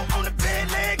floor, on the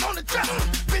bed, leg on the dresser.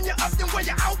 Spin you up, then wear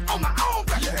you out on my own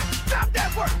pressure. Stop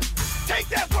that work, take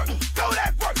that work, throw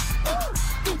that work.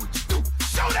 Do what you do,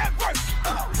 show that work.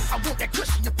 I want that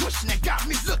cushion you're pushing that got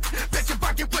me looking. Bet your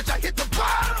pocket wish I hit the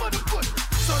bottom of the foot.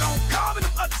 So don't call me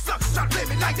them other suckers try to play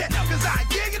me like that. Cause I ain't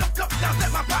digging them cups, now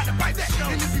let my partner fight that.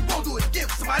 And if you won't do it again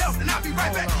with somebody else, then I'll be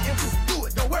right back. If you do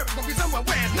it, don't worry, gonna be somewhere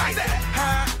where it's nice at.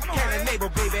 Cannon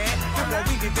Mabel, baby. Come on,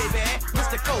 Weezy, baby.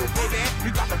 Mr. Cole, baby.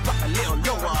 You got to drop a little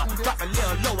lower. Drop a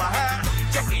little lower,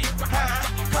 Check it,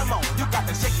 Come on, you got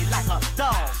to shake it like a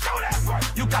dog.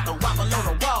 You got to wobble on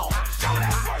the wall.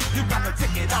 You got to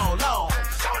take it all on.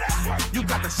 You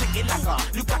got to shake it like a,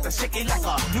 you got to shake it like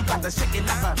a, you got to shake it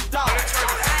like a dog.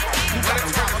 You got to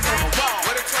wobble on the wall.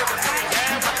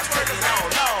 You got to take it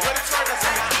all on. Where the twerkers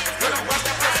at?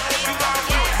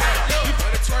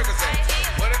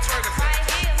 Where the twerkers at? Where the twerkers at?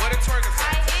 Where the twerkers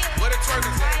at? Where the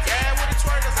twerkers at? Yeah, where the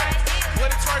twerkers at? Where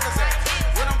the twerkers at?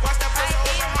 Where them bust that pussy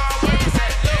over highways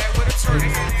at? Yeah, where the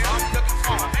twerkers at? I'm looking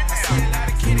for 'em. I see a lot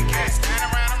of kitty cats standing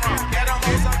around the room. Yeah, them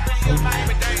hoes up in your life,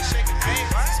 but they ain't shaking hands.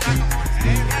 Smack 'em on the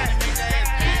head, make their ass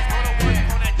dance. On the one,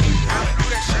 on that dick, I do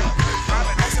that shit.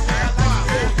 That's the way I like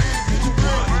it.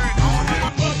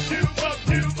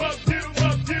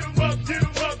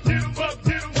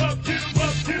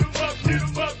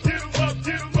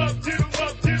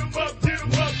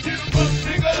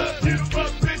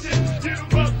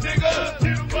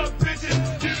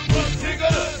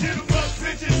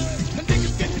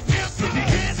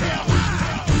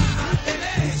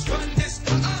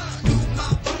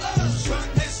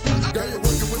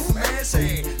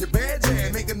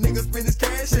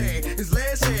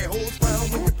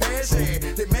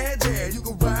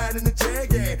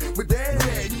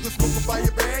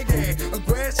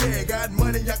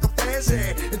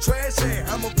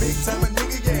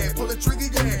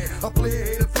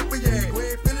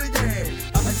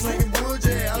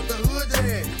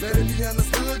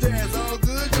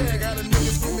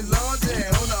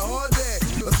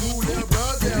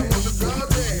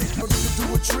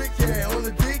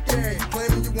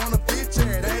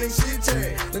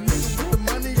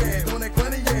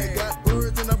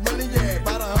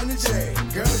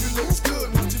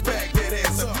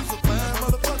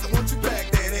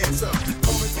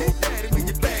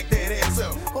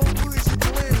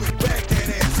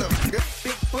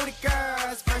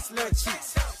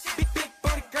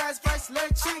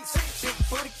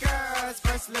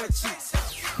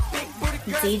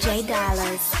 DJ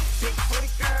Dollars. Big booty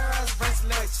girls, breast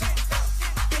little cheeks.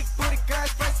 Big booty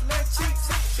girls, breast little cheeks.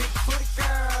 Big booty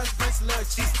girls, breast little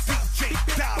cheeks. Big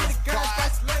booty girls,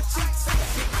 breast little cheeks.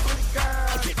 Big booty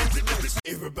girls, breast little cheeks.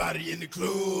 Everybody in the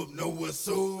club know what's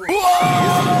up. Get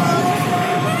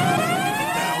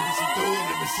down with your door,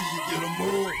 let me see you get 'em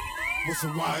up. What's a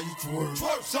why you twerk?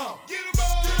 Twerk some. Get 'em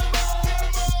up.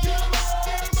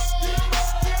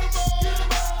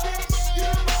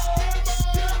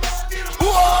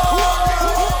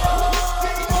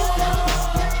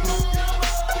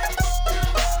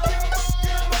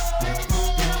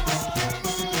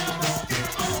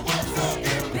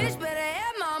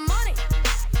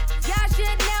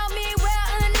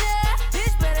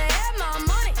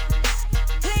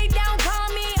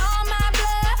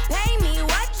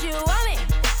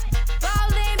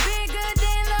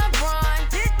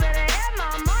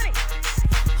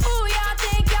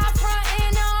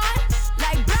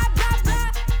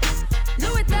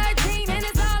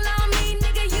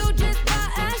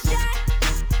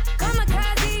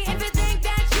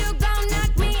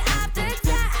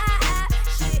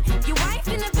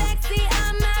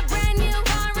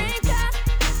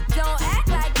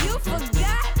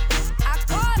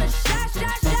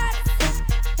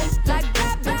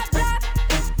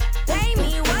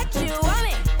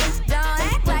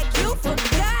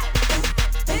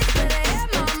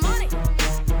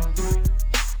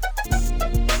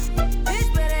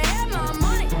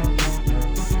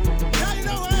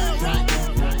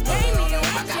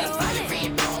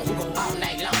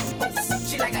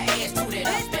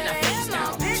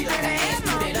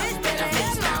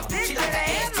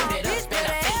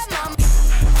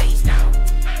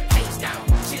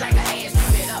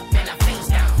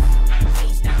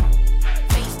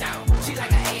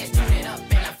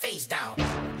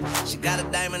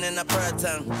 her pearl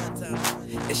tongue.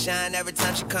 It shine every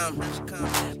time she come.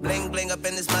 Bling bling up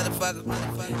in this motherfucker.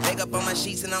 Makeup on my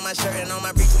sheets and on my shirt and on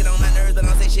my briefs. Get on my nerves, but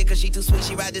don't say shit cause she too sweet.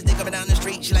 She ride this dick up and down the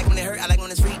street. She like when it hurt, I like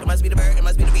when it's free. It must be the bird, it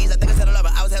must be the bees. I think I said I love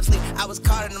her. I was half asleep. I was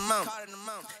caught in the moment.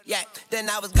 Yeah, then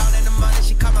I was gone in the morning.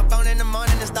 She called my phone in the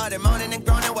morning and started moaning and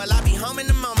groaning while I be home in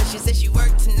the moment. She said she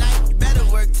worked tonight. You better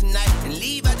work tonight and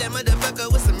leave out that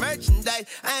motherfucker with some merchandise.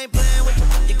 I ain't playing with you.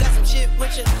 You got some shit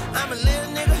with you. I'm a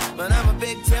little nigga, but I'm a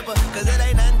big tipper. Cause it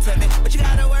ain't nothing to me. But you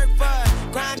gotta work for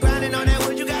it. Grinding on that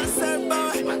wood, you gotta serve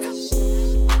for it.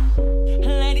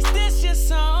 Ladies, this your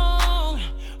song.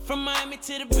 From Miami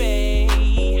to the Bay.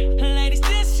 Ladies,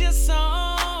 this your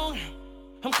song.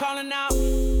 I'm calling out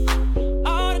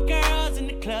all the girls in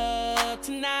the club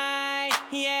tonight.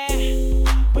 Yeah.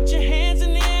 Put your hands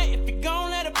in the air if you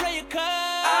gon' let her play your card.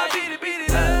 I beat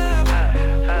it up.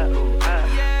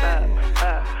 Yeah.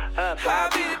 I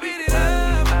beat it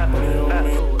up.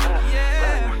 Yeah.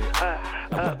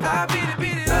 I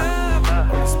beat it up.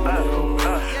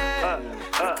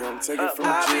 Yeah. Come take it from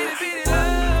the G.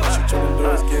 What she tryna do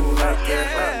is get like it.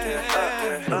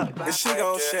 And she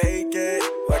gon' shake it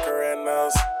like her red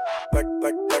nose. Like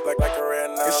her red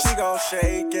nose. And she gon'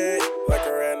 shake it like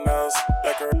her red nose.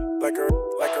 Like her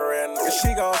red nose. And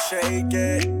she gon' shake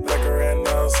it like her red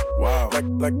nose. Wow. Like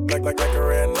her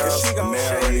red nose. And she gon'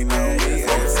 shake it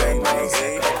like her red nose.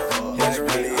 Like her red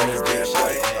nose.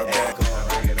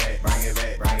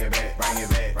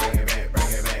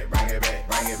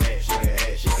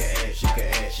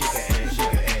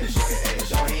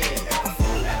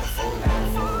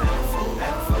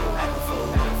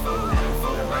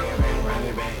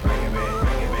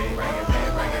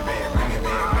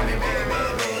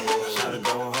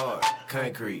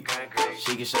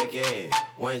 She can shake your head,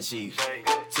 one cheek,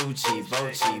 two cheek,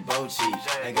 both cheek.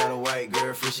 I got a white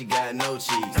girl, free, she got no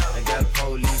cheese. I got a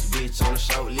police bitch on a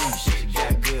short leash. She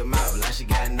got good mouth, like she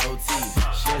got no teeth.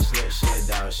 She a slut, she a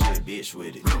dog, she a bitch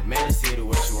with it. Man, the city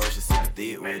where she works, she super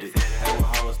thick with it. Hey, with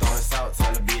hoes throwing salt,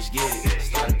 tell the bitch get it.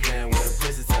 Started playing with a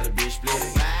pussy, tell the bitch split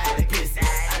it. Pussy,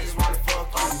 I just wanna fuck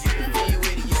you. Be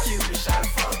with it, you cute, but shawty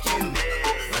fuck you.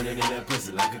 Running in that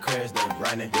pussy like a crash dump.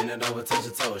 Running, bend it over, touch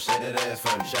your toes, shake that ass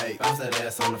for me. Shake, bounce that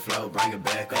ass on the floor, bring it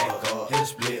back up. Hit a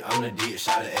split on the dick,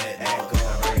 shot it at up.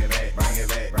 Bring it back, bring it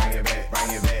back, bring it back,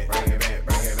 bring it back, bring it back,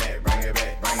 bring it back, bring it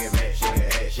back, bring it back. She can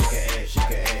ass, she can ass, she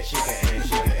can ass, she can ass,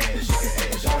 she can ass, she can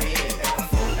ass. Go ahead, act a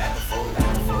fool, act a fool,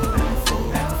 act a fool, act a fool,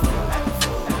 act a fool, act a fool, act a fool, act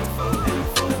a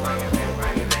fool. Bring it back,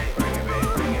 bring it back, bring it back,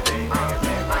 bring it back, bring it back,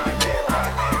 bring it back, bring it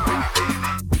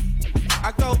back.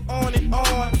 I go on and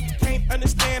on, can't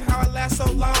understand how I last so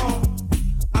long.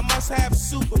 I must have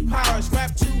superpowers,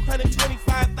 rap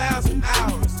 225,000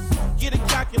 hours. Get a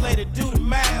calculator, do the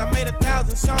math. I made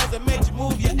 1,000 songs that made you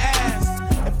move your ass.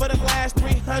 And for the last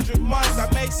 300 months, I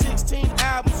made 16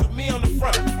 albums with me on the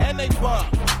front, and they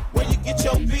bump. Where you get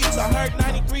your beats? I heard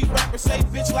 93 rappers say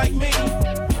bitch like me.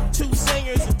 2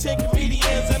 singers and 10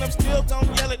 comedians, and I'm still gon'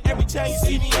 yell it every time you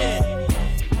see me in.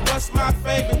 What's my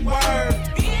favorite word?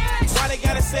 Why they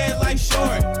gotta say it like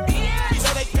short? You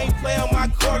know they can't play on my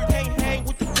court, can't hang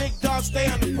with the big dogs, stay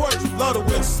on the porch. Blow the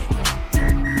whistle.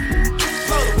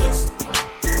 Blow the whistle.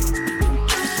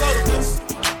 Blow the whistle.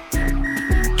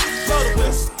 Blow the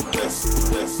whistle.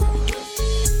 Whistle.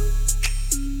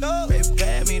 Baby,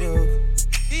 pay me the hook.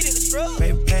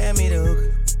 Baby, pay me the hook.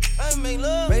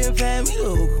 Baby, pay me the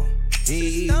hook.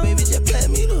 Hey, baby, just play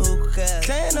me the hookah.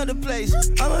 Tan of the place.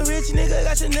 I'm a rich nigga,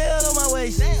 got Chanel on my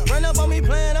waist. Run up on me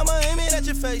playing, I'ma aim it at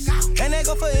your face. And that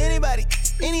go for anybody,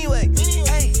 anyway.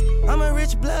 Hey, I'm a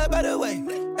rich blood, by the way.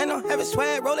 And I'm having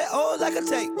swag, roll that old like a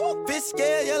tape. Bitch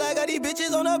scared, yeah, I got these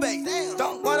bitches on the base.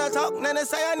 Don't wanna talk, then they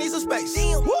say I need some space.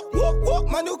 Whoop, whoop, whoop,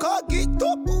 my new car get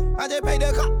up. I just paid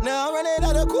the cop, now I'm running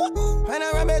out of court. And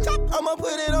I run me top, I'ma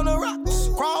put it on the rocks.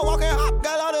 Crawl, walk, and hop,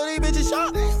 got all of these bitches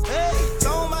shot. Hey,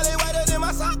 somebody whiter than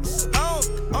my socks. I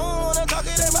don't wanna talk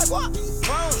it in my guap.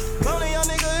 Lonely young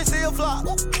nigga and still flop.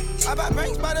 I buy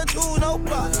banks by the 2, no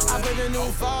block. I put the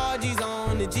new 4Gs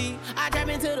on the G. I trap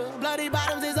into the bloody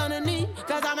bottoms is underneath.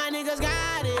 Cause all my niggas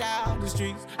got it out the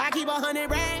streets. I keep 100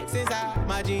 racks inside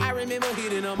my jeans. I remember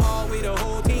hitting them all with the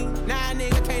whole team. Now a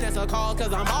nigga can't answer calls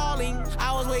cause I'm balling.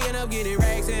 I was waking up getting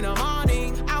racks in the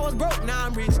morning. I was broke, now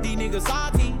I'm rich, these niggas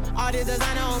salty. All this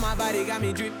designer on my body got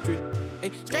me drip, drip.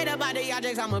 Hey, straight up out the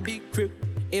objects, I'm a big crip.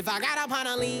 If I got up on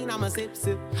a lean, I'ma sip,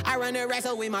 sip. I run the racks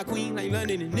up with my queen like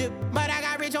London and Nip. But I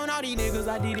got rich on all these niggas,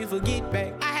 I didn't forget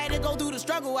back. I had to go through the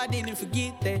struggle, I didn't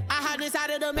forget that. I hopped inside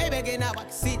of the Maybach and now I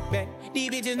can sit back.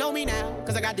 These bitches know me now,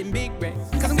 cause I got them big racks.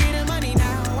 Cause I'm getting money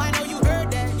now, I know you heard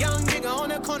that. Young nigga on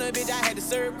the corner, bitch, I had to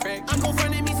serve crack. I'm gon'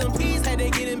 frontin' me some peas, had to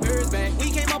get them birds back.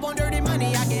 We came up on dirty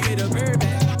money, I gave it a bird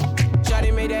back.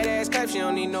 Shawty made that ass clap, she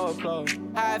don't need no applause.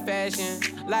 High fashion,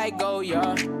 like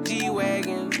Goya,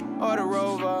 G-Wagon, or the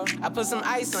Rover. I put some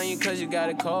ice on you cause you got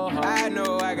a cold heart. I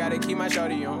know I gotta keep my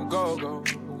shawty on go.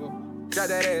 Drop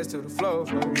that ass to the floor,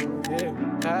 yeah.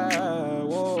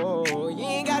 Whoa. You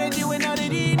ain't gotta deal with none of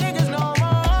these niggas no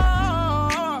more.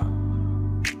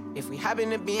 If we hop in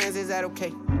the Benz, is that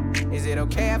okay? Is it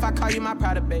okay if I call you my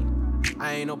pride, babe?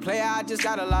 I ain't no player, I just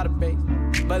got a lot of bass.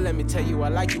 But let me tell you, I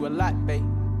like you a lot, babe.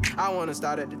 I wanna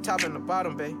start at the top and the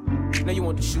bottom, babe. Now you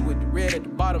want the shoe with the red at the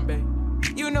bottom, babe.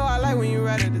 You know I like when you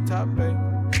right at the top, babe.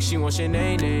 She wants your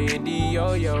name and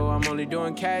D-Yo-Yo. I'm only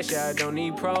doing cash, I don't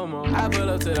need promo. I pull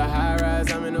up to the high rise,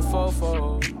 I'm in the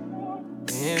fofo.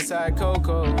 Inside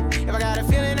Coco. If I got a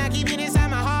feeling, I keep it inside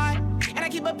my heart. And I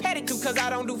keep a pedicure cause I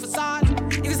don't do facades.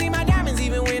 You can see my diamonds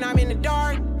even when I'm in the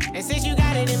dark. And since you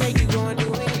got it, it make you go and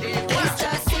do anything. It's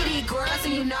just city girls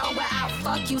and you know where I'll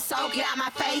fuck you. So get out my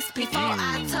face before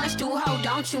I touch you, ho,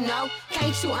 don't you know?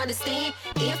 Can't you understand?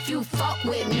 If you fuck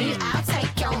with me, I'll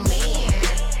take your man.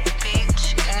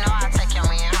 Bitch, you know I'll take your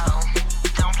man, ho.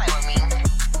 Don't play with me.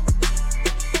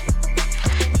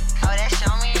 Oh, that's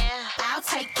your man? I'll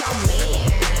take your man.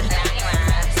 Now he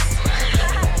mine.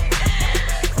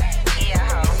 Yeah,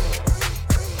 ho.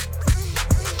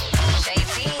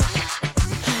 JP.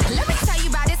 Let me tell you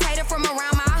about this hater from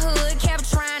around my hood. Kept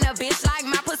trying a bitch like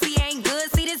my pussy ain't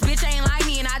good. See, this bitch ain't like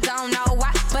me and I don't know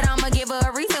why. But I'ma give her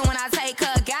a reason when I take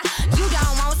her guy. You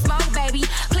don't want smoke, baby,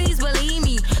 please believe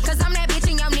me. Cause I'm that bitch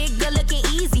and your nigga looking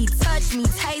easy. Touch me,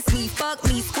 taste me, fuck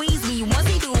me, squeeze me. Once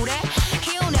he do that,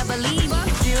 he'll never leave me.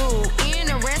 You and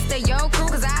the rest of your crew.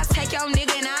 Cause I take your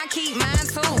nigga and I keep mine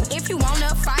too. If you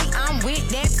wanna fight, I'm with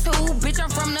that too. Bitch, I'm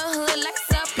from the hood,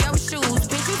 lace up your shoes.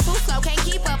 Bitch, you too slow, can't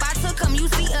keep up. I took him, you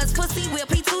see us, pussy whip.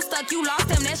 He too stuck, you lost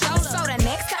him, that's your. So the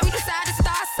next time you decide to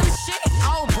start some shit,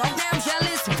 oh, broke down,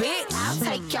 jealous bitch, I'll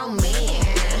take your man.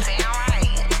 Damn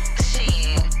right.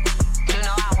 Shit. You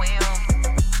know I will.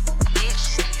 Bitch,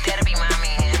 that'll be my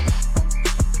man.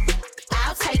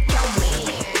 I'll take your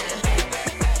man.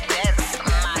 That's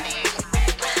my dick.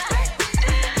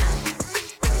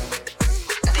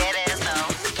 That is though.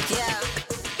 Yeah.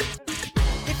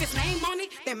 If it's name money,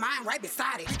 then mine right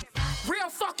beside it. Real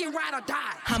fucking ride or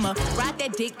die. I'ma ride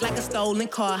that dick like a stolen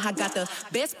car. I got the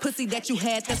best pussy that you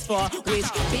had thus far. Which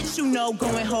bitch you know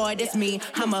going hard, that's me.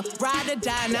 I'ma ride or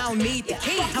die and I don't need the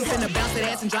key. I'm finna bounce that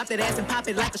ass and drop that ass and pop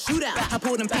it like a shootout. I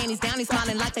pull them panties down, they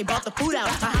smiling like they brought the food out.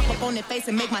 I hop up on their face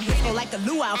and make my hips go like a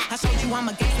luau. I showed you I'm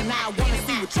a gangster, now I wanna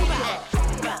see what you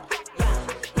got.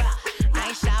 I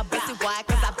ain't shy, pussy, why?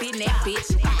 Cause I been that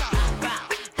bitch.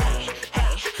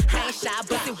 I ain't shy,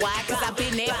 pussy, why? Cause I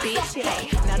been that bitch. Hey,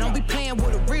 now don't be playing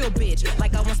with a real bitch.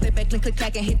 Like I won't step back and click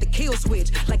clack and hit the kill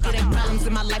switch. Like it ain't problems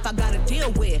in my life I gotta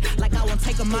deal with. Like I won't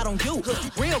take them out on you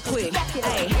real quick.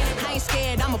 Hey, I ain't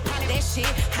scared, I'ma pop that shit.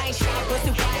 I ain't shy,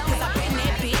 pussy, why? Cause I been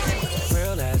that bitch.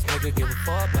 Real ass nigga give a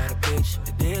fuck about a bitch.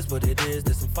 It is what it is,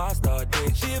 this some 5-star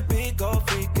dick. She a big gold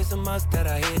freak, it's a must that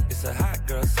I hit. It's a hot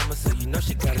girl summer, so you know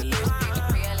she got it lit.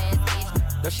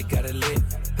 Know she got it lit.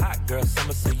 Hot girl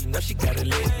summer, so you know she got it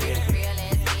lit.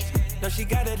 Yeah. Know she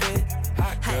got it lit.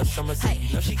 Hot girl summer, so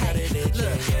you know she got it lit.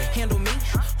 Look, handle me?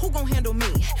 Who gon' handle me?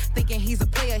 Thinking he's a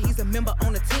player, he's a member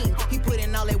on the team. He put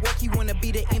in all that work, he wanna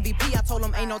be the MVP. I told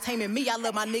him ain't no taming me, I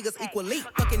love my niggas equally.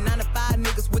 Fucking 9 to 5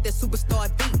 niggas with that superstar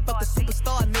beat. Fuck the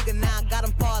superstar nigga, now I got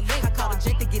him far link. I called a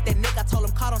Jake to get that nigga, I told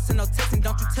him call, don't send no text. And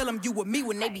don't you tell him you with me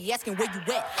when they be asking where you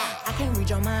at. I can't read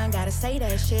your mind, gotta say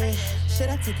that shit. Should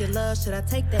I take your love, should I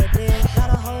take that dick? Got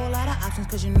a whole lot of options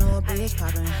cause you know a bitch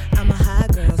poppin'. I'm a high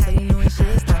girl, so you know when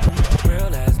shit's stoppin'.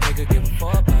 Real ass nigga give a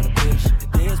fuck about a bitch.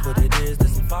 It is what it is,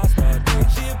 this some 5-star dick.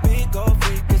 She a big gold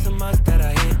freak, it's a must that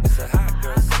I hit. It's a hot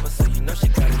girl summer, so you know she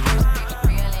got it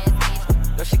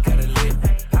lit. Know she got it lit.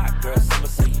 Hot girl summer,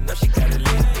 so you know she got it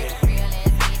lit.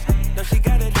 Yeah. Know she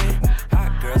got it lit.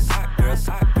 Hot girls, hot girls,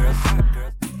 hot girls, hot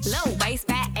girls. Low waist,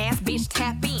 fat ass bitch,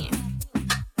 tap in.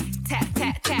 Tap,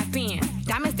 tap, tap in.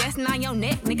 Diamonds dancing on your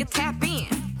neck, nigga, tap in.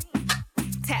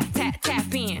 Tap, tap,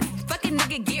 tap in. Fucking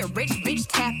nigga get rich, bitch,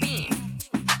 tap in.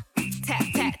 Tap,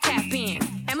 tap, tap in.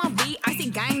 MLB, icy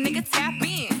gang, nigga, tap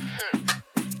in.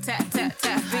 Tap, tap,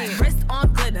 tap in. Wrist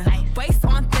on glitter, waist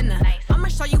on thinner. I'ma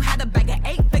show you how to bag an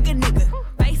 8-figure nigga.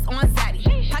 Face on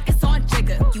zaddy, pockets on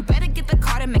jigger. You better get the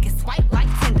card and make it swipe like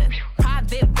Tinder.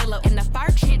 Private villa in the fur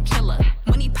shit chiller.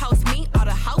 When he post me, all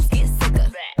the hoes get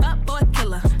sicker. Up boy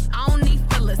killer, I don't need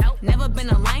fillers. Never been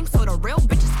a lame, so the real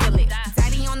bitches feel it.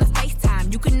 Daddy on the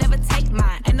FaceTime, you can never take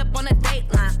mine. End up on a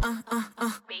dateline,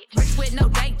 Rich with no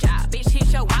day job, bitch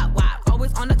hit your wop wop.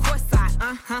 Always on the court side,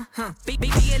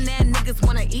 Billionaire niggas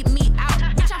wanna eat me out.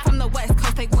 Bitch, I'm from the West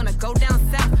Coast, they wanna go down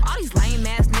south. All these lame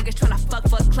ass niggas tryna fuck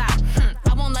for clout.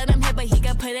 I won't let him hit, but he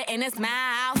can put it in his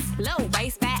mouth. Low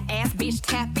waist, fat ass bitch,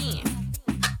 tap in.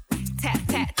 Tap,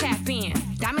 tap, tap in.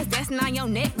 Diamonds dancing on your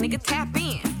neck, nigga, tap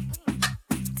in.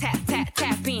 Tap, tap,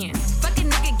 tap in. Fucking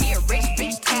nigga get rich,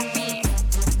 bitch, tap in.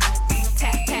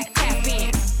 Tap, tap, tap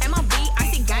in. MLB,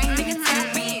 icy gang, nigga,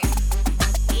 tap in.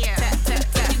 Yeah, tap, tap,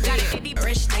 tap. You got it,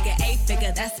 rich nigga,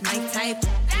 8-figure, that's my type.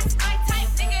 That's my type,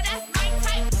 nigga, that's my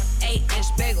type.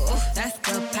 8-inch bagel, that's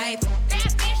the pipe.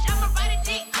 That bitch, I'ma ride a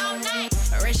dick all night.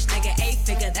 Rich nigga,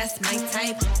 8-figure, that's my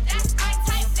type. That's my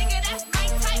type, nigga, that's my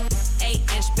type.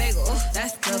 8-inch bagel,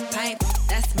 that's the pipe.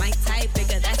 That's my type,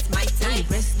 nigga, that's my type.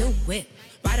 New wrist, new whip.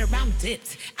 Right around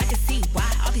dipped. I can see why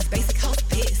all these basic hoes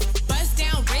pissed. Bust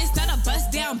down wrist, not a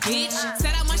bust down bitch.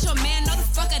 Said I want your man, no the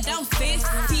fuck I don't fist.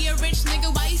 See a rich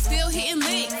nigga, why he still hitting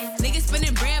licks? Nigga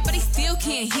spinning bread, but he still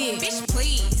can't hit. Bitch,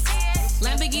 please.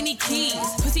 Lamborghini keys.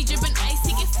 Pussy dripping ice,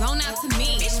 he get flown out to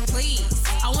me. Bitch, please.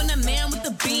 I want a man with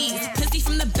the bees. Pussy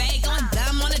from the bag, going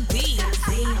dumb on a D.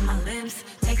 See on my lips,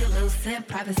 take a little sip.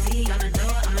 Privacy on the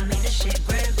door, I'ma make the shit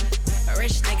grip. A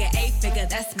rich nigga, 8-figure,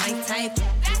 that's my type.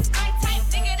 That's my type,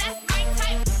 nigga, that's my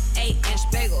type.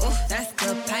 8-inch bagel, that's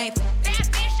the pipe. That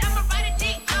bitch, I'ma ride a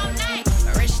dick all night.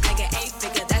 A rich nigga,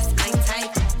 8-figure, that's my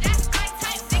type. That's my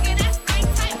type, nigga, that's my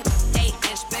type.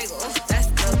 8-inch bagel, that's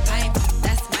the pipe.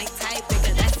 That's my type,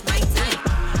 nigga, that's my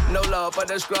type. No love for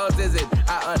the scrubs, is it?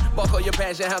 I unbuckle your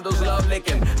passion handles, love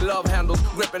licking. Love handles,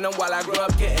 gripping them while I grow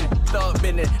up getting. Thug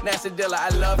business, nasty dealer, I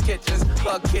love kitchens.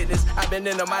 Fuck kidneys, I've been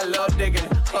into my love digging.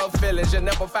 Love feelings, you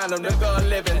never find them, nigga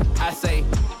living. I say,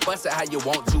 bust it how you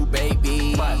want to,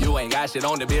 baby. But you ain't got shit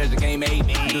on the bills, you can't make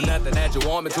me do nothing that you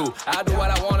want me to. I do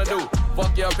what I wanna do.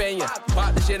 Fuck your opinion,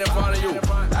 pop the shit in front of you.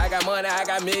 I got money, I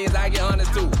got millions, I get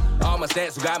hundreds too. All my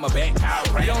stats who got my back.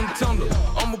 Young Thunder,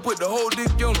 I'ma put the whole dick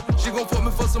in her. She gon' fuck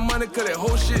me for some money, cause that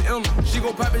whole shit in her. She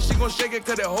gon' pop it, she gon' shake it,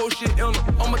 cause that whole shit in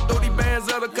her. I'ma throw these bands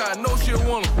at her, cause I know she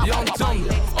want her. Young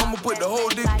Thunder, I'ma put the whole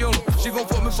dick in her. She gon'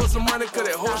 fuck me for some money, cause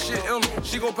that whole shit in her.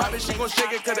 She gon' pop it, she gon'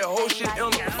 shake it, cause that whole shit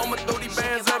in her. I'ma throw these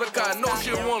bands at her, cause I know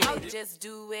she want her. Just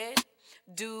do it,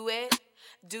 do it,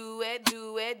 do it,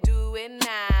 do it, do it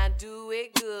now, do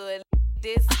it good.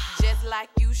 This just like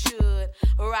you should,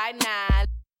 right now,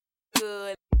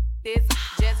 good. This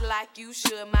just like you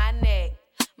should, my neck,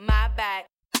 my back,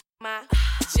 my,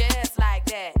 just like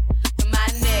that. My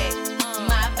neck,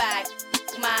 my back,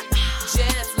 my,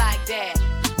 just like that.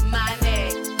 My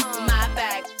neck, my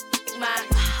back, my,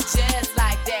 just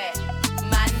like that.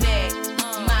 My neck,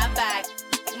 my back,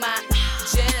 my,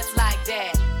 just like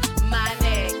that. My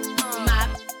neck, my,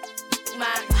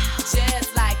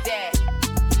 just like that.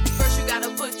 First you gotta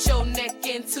put your neck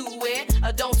into it.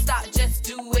 Don't stop, just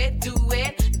do it, do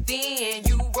it. Then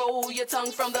you roll your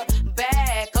tongue from the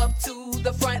back up to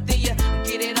the front. Then you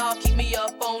get it all, keep me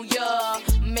up on ya.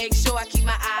 Make sure I keep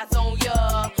my eyes on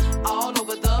ya. All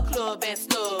over the club and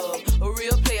stuff. A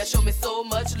real player show me so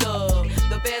much love.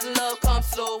 The best love comes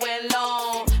slow and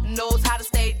long. Knows how to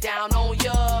stay down on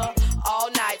ya. All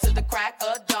night till the crack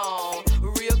of dawn.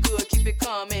 Real good, keep it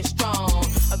coming strong.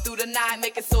 Through the night,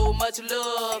 making so much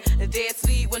love. Dead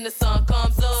sleep when the sun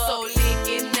comes up. So lick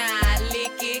it now,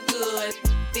 lick it good.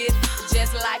 This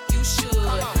just like you should.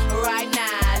 Right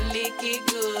now, lick it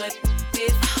good.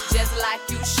 This just like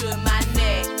you should. My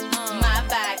neck, my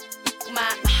back, my,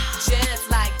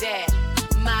 just like that.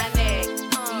 My neck,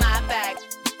 my back,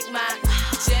 my,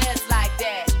 just like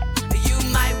that.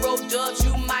 You might roll dubs,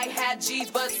 you might have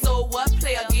G's, but so what?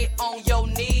 Player, get on your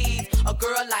knees. A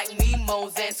girl like me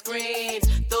moans and screams.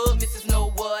 Thug missus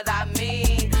know what I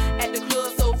mean. At the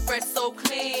club, so fresh, so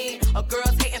clean. A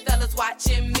girl's hating fellas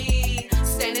watching me.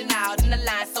 Standing out in the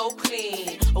line, so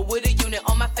clean. With a unit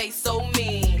on my face, so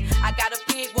mean. I got a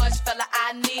big watch, fella,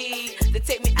 I need to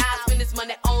take me out, spend this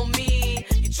money on me.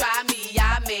 You try me,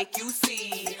 I make you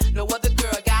see. No other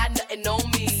girl got nothing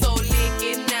on me. So lick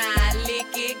it now,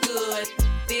 lick it good.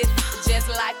 This just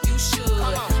like you should.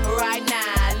 Right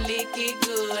now, lick it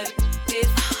good. This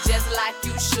just like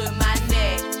you should. My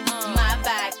neck, my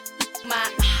back, my,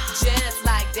 just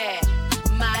like that.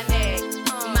 My neck,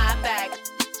 my back,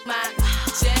 my,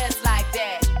 just like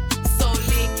that. So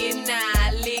lick it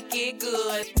now, lick it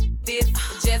good. This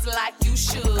just like you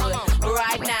should.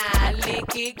 Right now,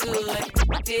 lick it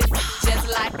good. This just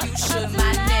like you should.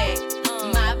 My neck,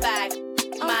 my back,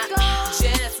 my,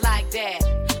 just like that.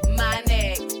 My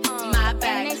neck, my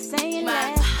back,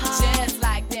 my, just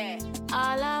like that.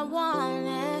 All I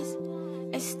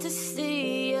want is to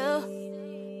see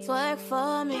you twerk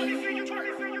for me.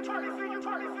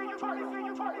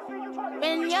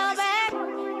 When you're back,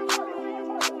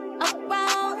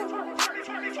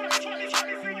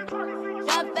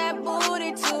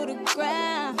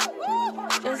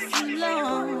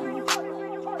 alone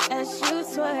as you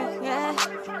twerk, yeah.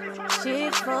 She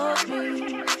for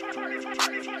me.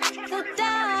 So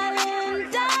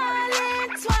darling, darling,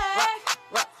 twerk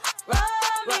for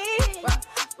me.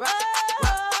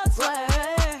 Twerk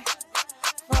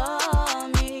for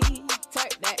me.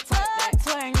 Twerk that,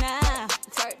 twerk now.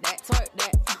 Twerk that, twerk for me.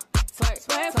 Twerk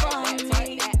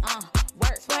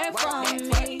for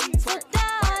me. So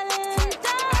darling,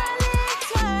 darling,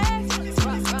 twerk for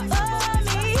me. Twerk now.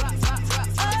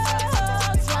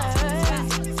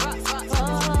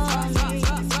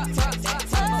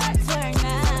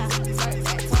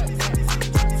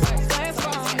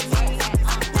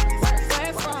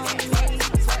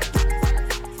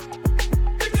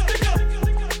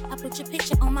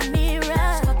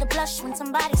 When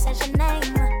somebody says your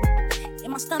name,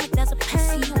 in my stomach there's a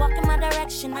pain. See you walk in my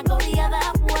direction, I go the other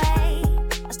way.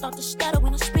 I start to stutter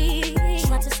when I speak,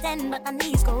 try to stand but my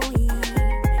knees go weak.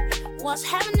 What's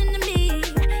happening to me?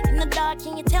 In the dark,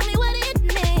 can you tell me what it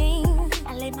means?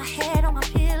 I lay my head on my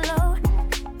pillow,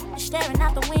 staring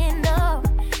out the window,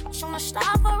 showing a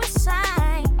star for a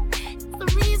sign. The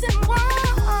reason why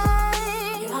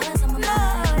you're always on my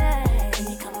mind. When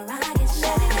you come around, I get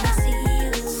shy when I see you.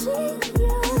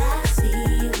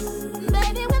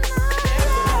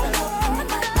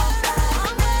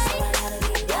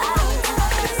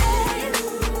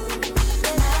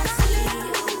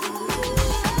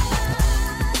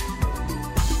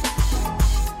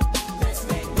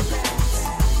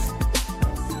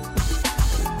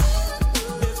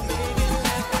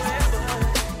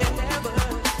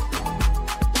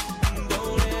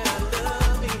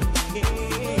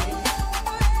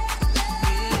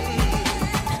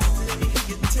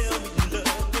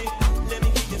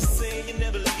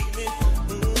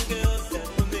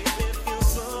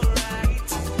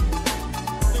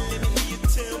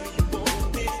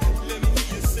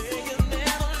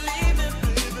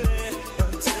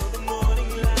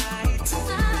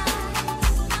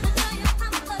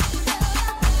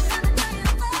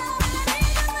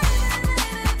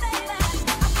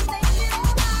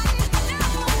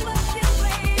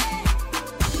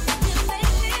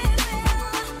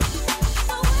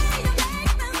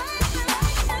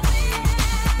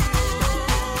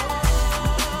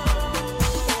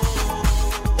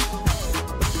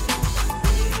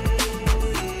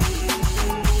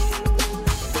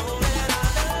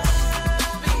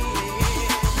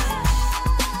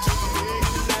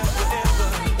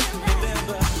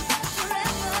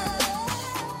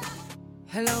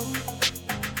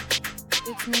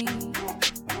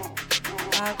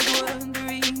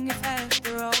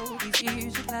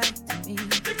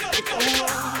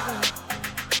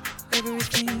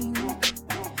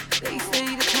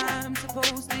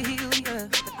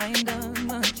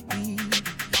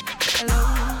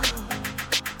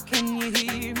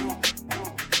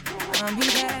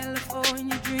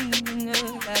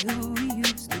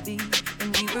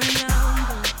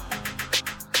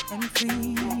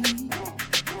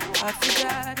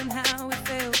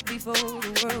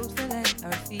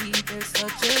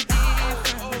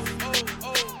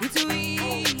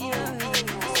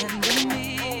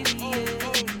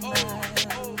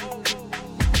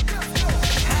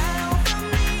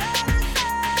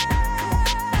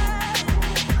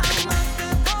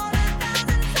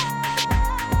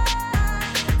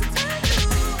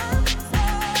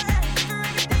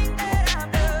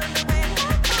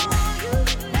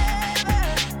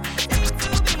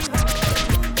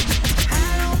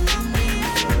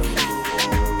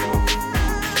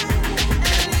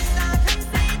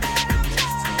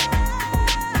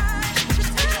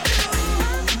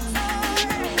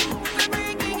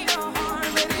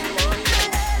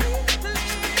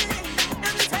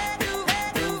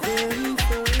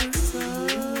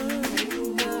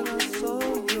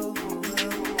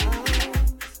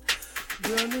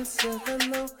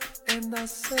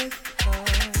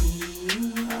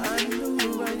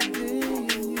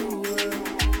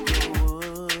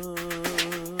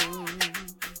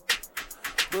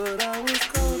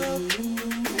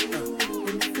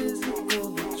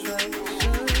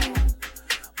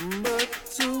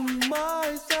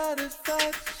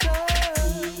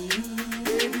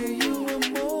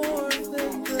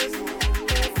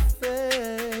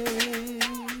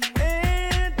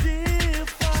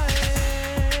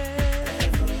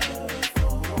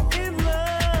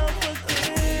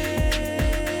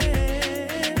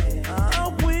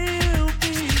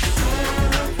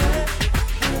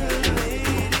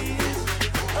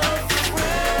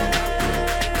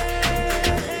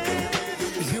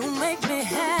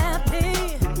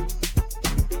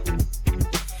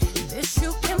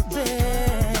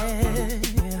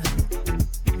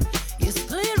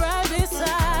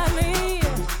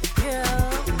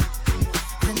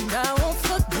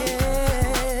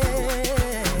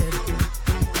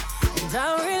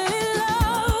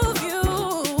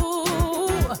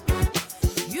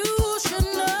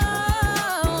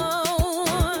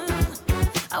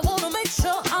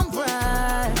 sure I'm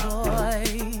right, boy,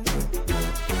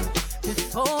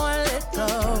 before I let go.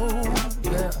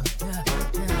 Yeah.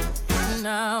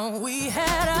 Now we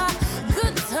had a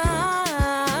good time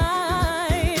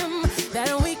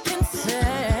that we can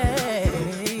say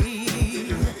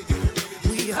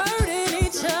we hurting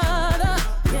each other,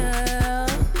 yeah.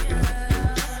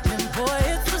 And boy,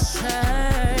 it's a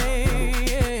shame.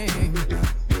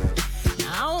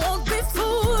 I won't be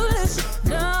foolish,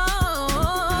 no.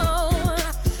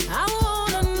 I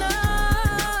wanna know.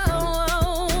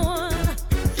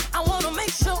 I wanna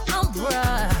make sure I'm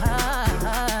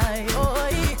right,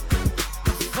 boy,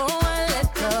 before I let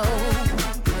go.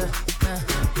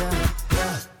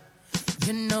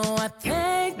 You know I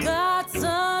thank God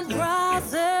sun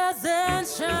rises and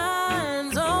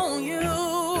shines on you.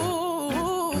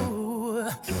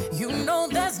 You know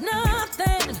there's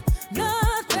nothing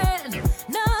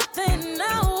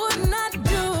I would not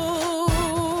do.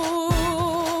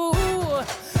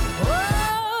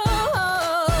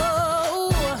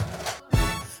 Oh,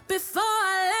 before I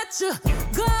let you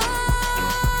go.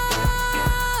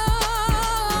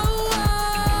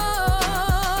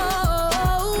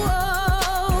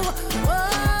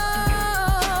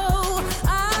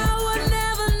 I would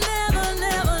never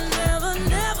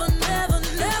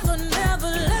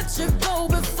let you go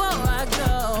before I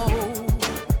go.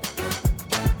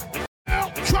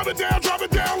 Drop it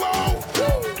down low.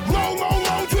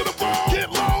 Low to the floor. Get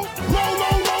low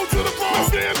to the floor. Now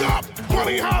stand up.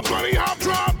 Bunny hop, drop. Bunny hop,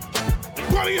 drop.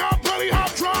 Bunny hop,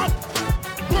 drop.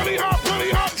 Bunny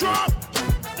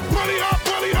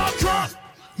hop, drop.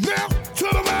 Now to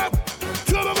the left,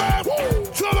 to the left,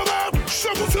 to the left.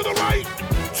 Shuffle to the right,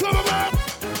 to the left,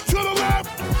 to the left,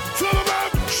 to the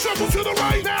left. Shuffle to the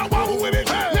right. Now wobble with it.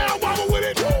 Now wobble with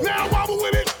it. Now wobble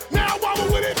with it. Now wobble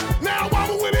with it. Now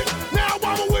wobble with it. Now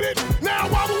wobble with it. Now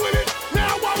wobble with it.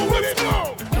 Now wobble with it.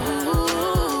 Go.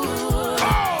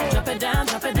 Drop it down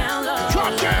low.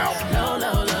 Drop down.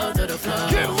 Low to the floor.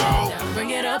 Get low. Bring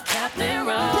it up, Captain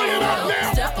Roll. Bring it up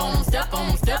now. Step on them, step on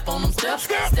them, step on them, step.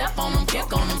 Step on them,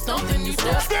 kick on them, something you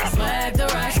step. Swag the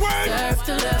right, serve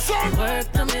to left.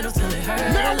 Work the middle till it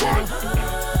hurt. Now one.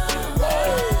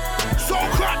 So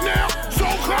clap now. So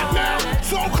clap now.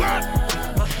 So clap.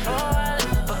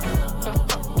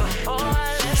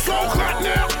 So clap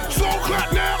now. So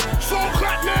clap now. So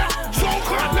clap now. So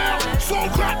clap now. So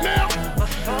clap now.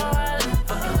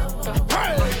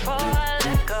 Hey.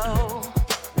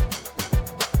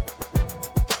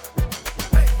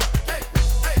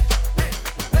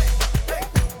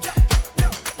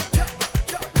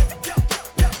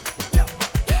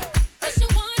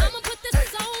 I'ma put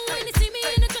this on when they see me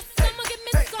in the dress. I'ma give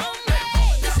me some.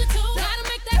 Listen two, gotta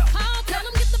make that call. Tell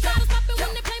them get the bottles poppin'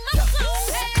 when they play my song.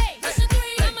 Listen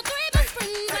three, I'm a three best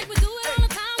friends. Like we do it all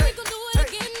the time, we gon' do it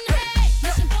again.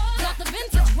 Listen four, got the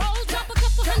vintage rolls. Drop a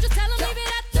couple hundred, tell them leave it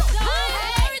at the door.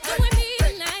 Worried doing me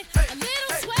tonight. A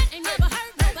little sweat ain't never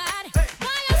hurt nobody.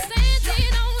 Why y'all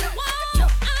standing on the wall?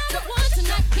 I'm the one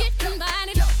tonight getting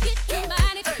body, getting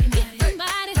body, getting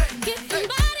body, getting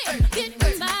body,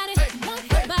 getting body. Want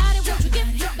your body, won't you get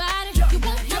your body? You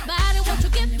want my body, won't you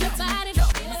get your body?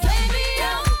 Baby,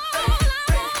 all I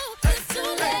want is to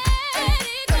let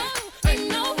it go. Ain't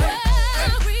no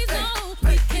worries, no.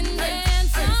 We can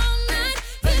dance all night.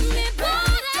 Give me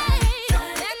body,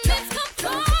 that let's come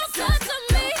closer to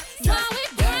me. While we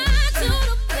grind to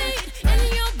the beat in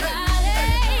your body,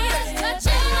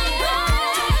 touching me. All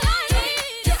I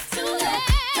need is to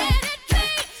let it be.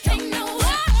 Ain't no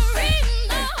worries,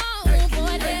 no.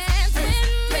 Boy, dance with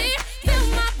me, feel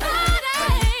my body.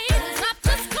 Stop,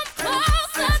 just come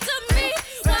closer to me.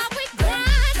 While we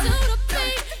grind to the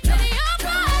beat in your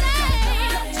body,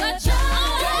 touch your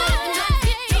body.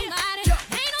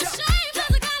 Ain't no shame,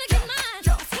 'cause I gotta get mine.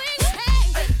 Swing,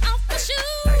 hey, off the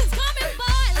shoes, come in,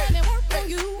 boy, let me work on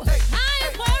you. I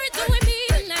ain't worried doing me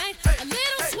tonight. A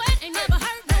little sweat ain't never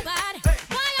hurt nobody.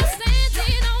 Why y'all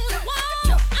standing on the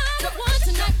wall? I'm the one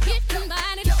tonight getting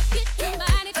body, getting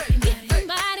body, getting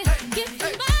body,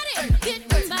 getting body,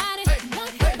 getting body.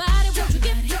 Want your body, won't you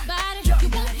get your body? You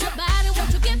want my body,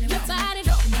 won't you get your body?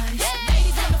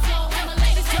 Ladies on the floor, and my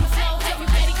ladies on the floor.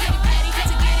 Everybody get ready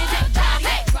to get it,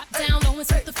 drop down low and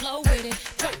sweep the flow with it.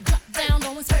 Drop down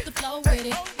low and sweep the flow with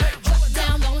it. Drop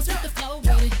down low and sweep the flow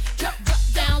with it. Drop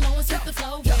down low and sweep the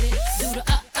flow with it. Do the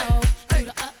uh-oh, do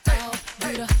the uh-oh, do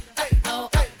the uh-oh,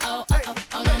 uh-oh, uh-oh,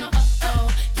 oh no no uh-oh,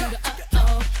 do the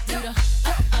uh-oh, do the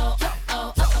uh-oh,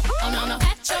 uh-oh, uh-oh, oh no no.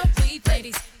 Pat your weave,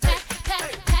 ladies, pat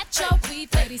your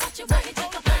weave, ladies. Pat your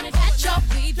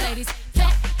weave, ladies,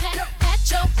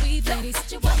 pat your weave, ladies.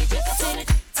 Tick,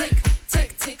 tick, tick,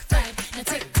 tick, fight. Now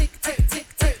tick, tick, tick, tick,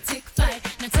 tick, tick, fight.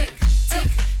 Now tick,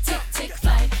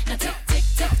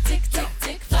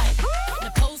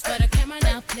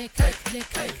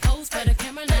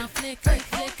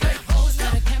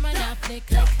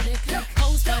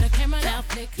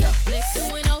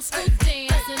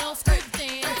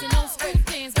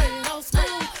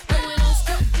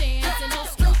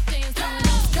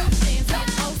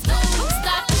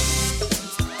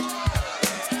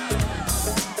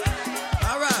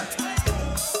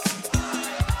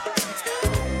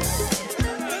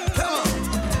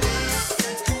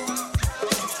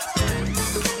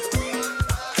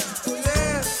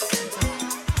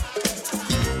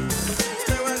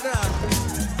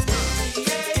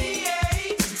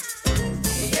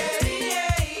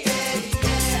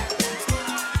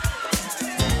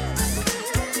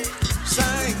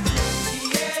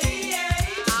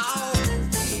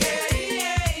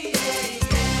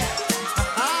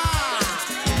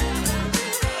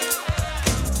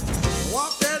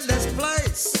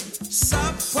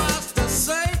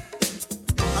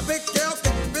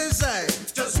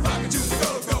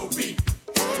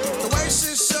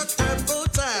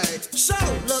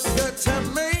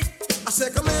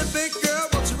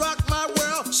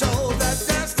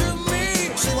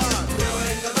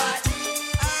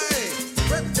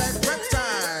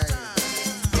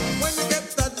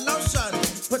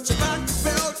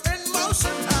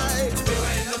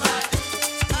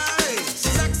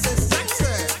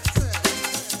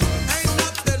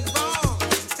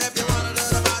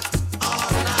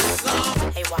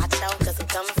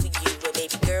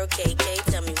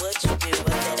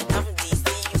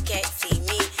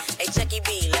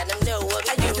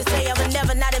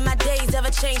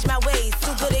 change my ways.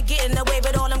 Too good at getting away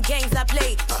with all them games I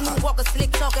played. Smooth walker,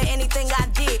 slick talker, anything I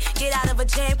did. Get out of a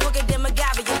jam quicker than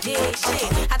MacGyver, you did. Shit,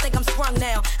 I think I'm sprung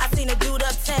now. I seen a dude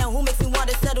uptown who makes me want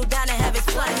to settle down and have his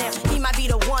fun now. He might be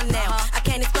the one now. I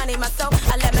can't explain it myself.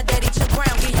 I let my daddy Chuck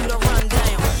Brown give you the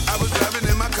rundown. I was driving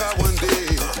in my car one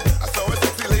day. I saw a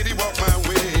sexy lady walk my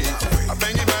way. A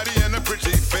banging body and a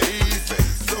pretty face.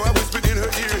 So I whispered in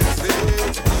her ear and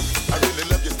said, I really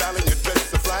love your style and your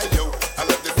dress to fly, yo. I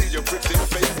love to see your pretty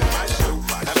face in my show.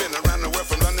 I've been around the world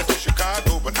from London to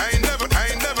Chicago, but I ain't never.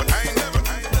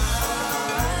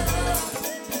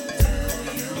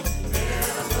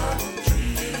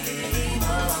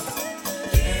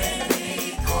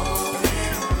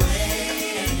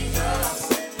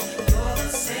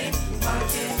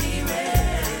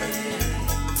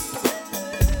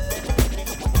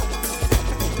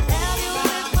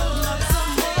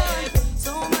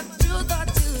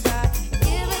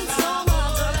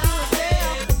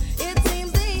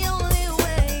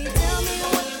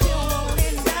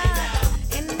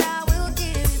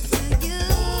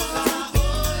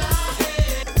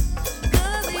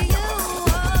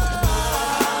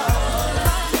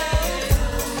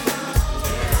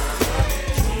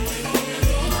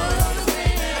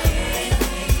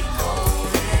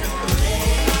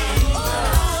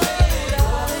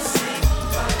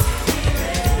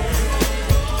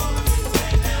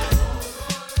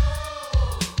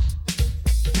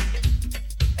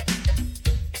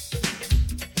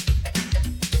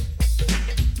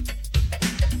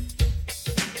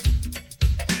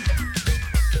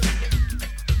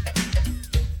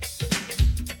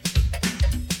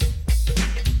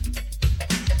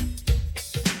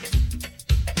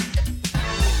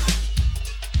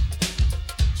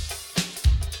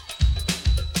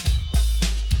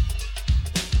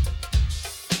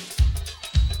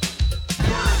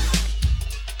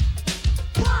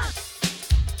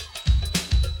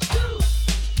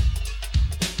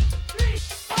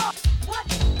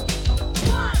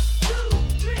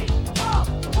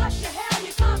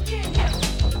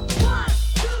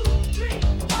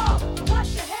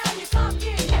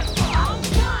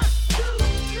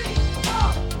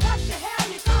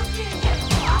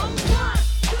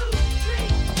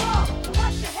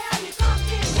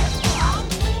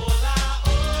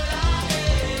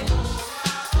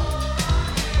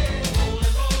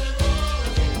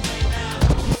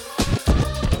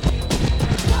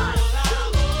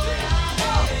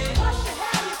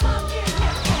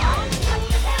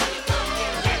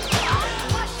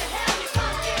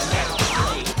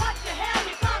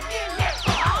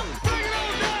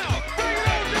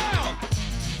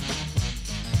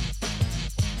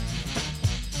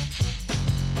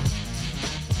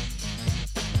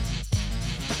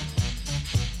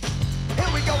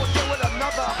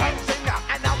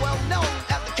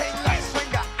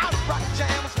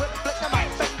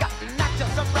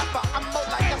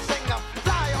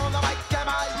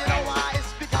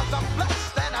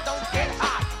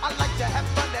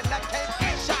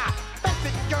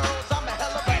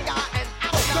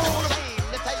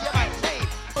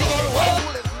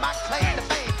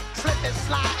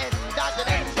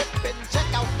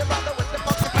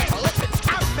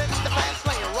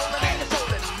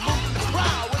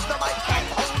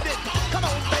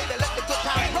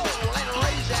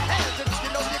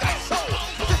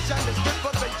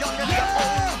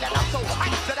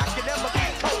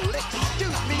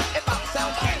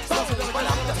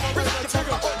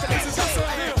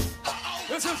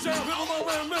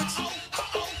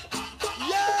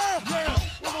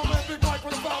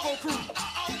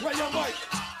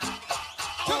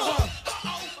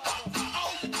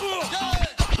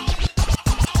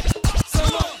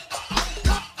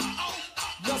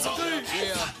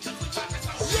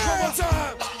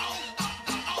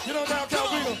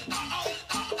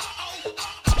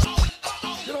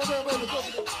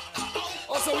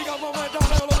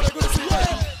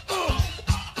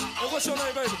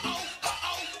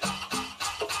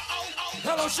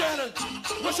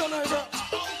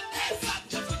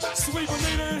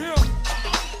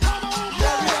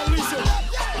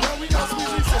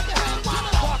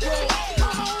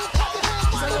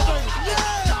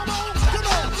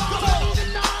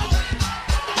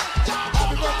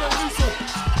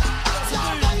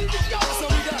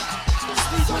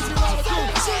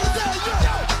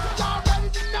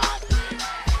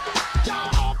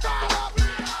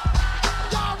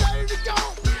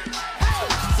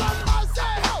 Somebody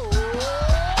say, oh,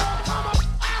 come on.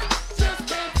 I just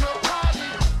came to party.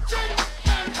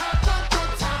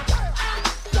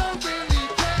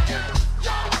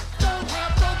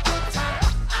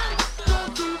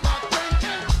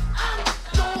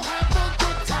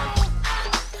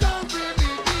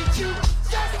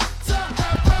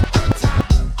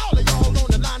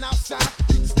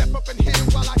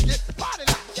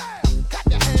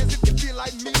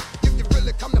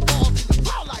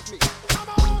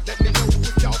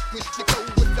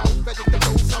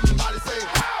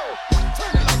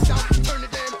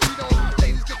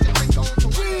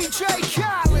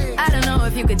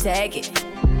 take it.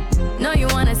 No, you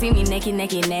wanna see me naked,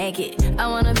 naked, naked. I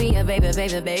wanna be a baby,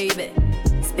 baby, baby.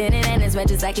 Spinning in his red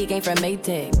just like he came from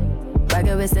Maytag.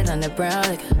 Rocket with it on the brown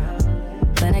liquor.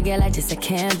 When I get like this, I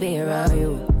can't be around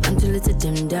you. I'm too little to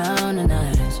dim down a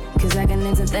notch. Cause I can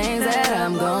into things that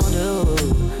I'm gon'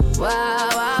 do. Wow,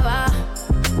 wow, wow.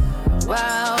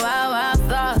 Wow, wow, wow,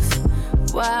 thoughts.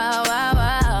 Wow, wow,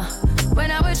 wow.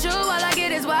 When I'm with you, all I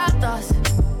get is wild thoughts.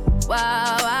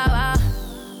 Wow, wow, wow.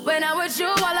 When I'm with you,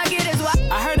 all I get is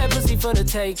wild. I heard that pussy for the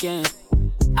taking.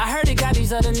 I heard it got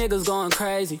these other niggas going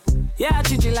crazy. Yeah, I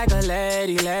treat you like a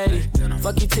lady, lady.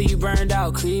 Fuck you till you burned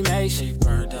out, cremation.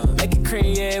 Make it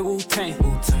cream, yeah, Wu-Tang.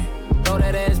 Throw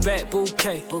that ass back,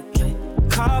 bouquet.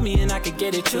 Call me and I could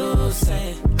get it, you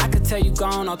say. I could tell you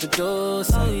gone off the door,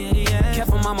 say. Oh, yeah, yeah.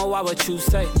 Careful, mama, why what you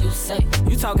say?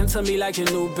 You talking to me like your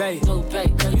new babe.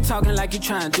 You talking like you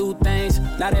trying to do things.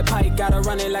 Now that pipe gotta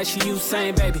run it like she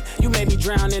Usain, baby. You made me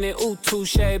drown in it, ooh,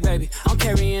 touche, baby. I'm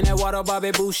carrying that water,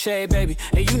 Bobby Boucher, baby.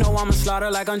 And you know I'ma slaughter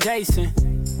like I'm Jason.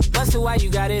 Busted, why you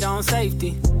got it on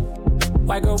safety?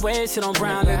 White girl wear shit on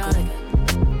brown liquor.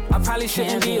 I probably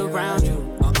shouldn't be around you.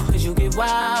 Cause you get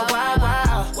wild,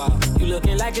 wild, wild. You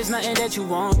looking like it's nothing that you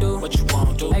won't do. What you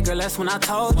won't do? Hey girl, that's when I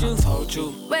told you.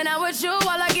 When I'm with you, all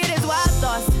I get is wild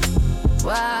thoughts.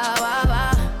 Wow.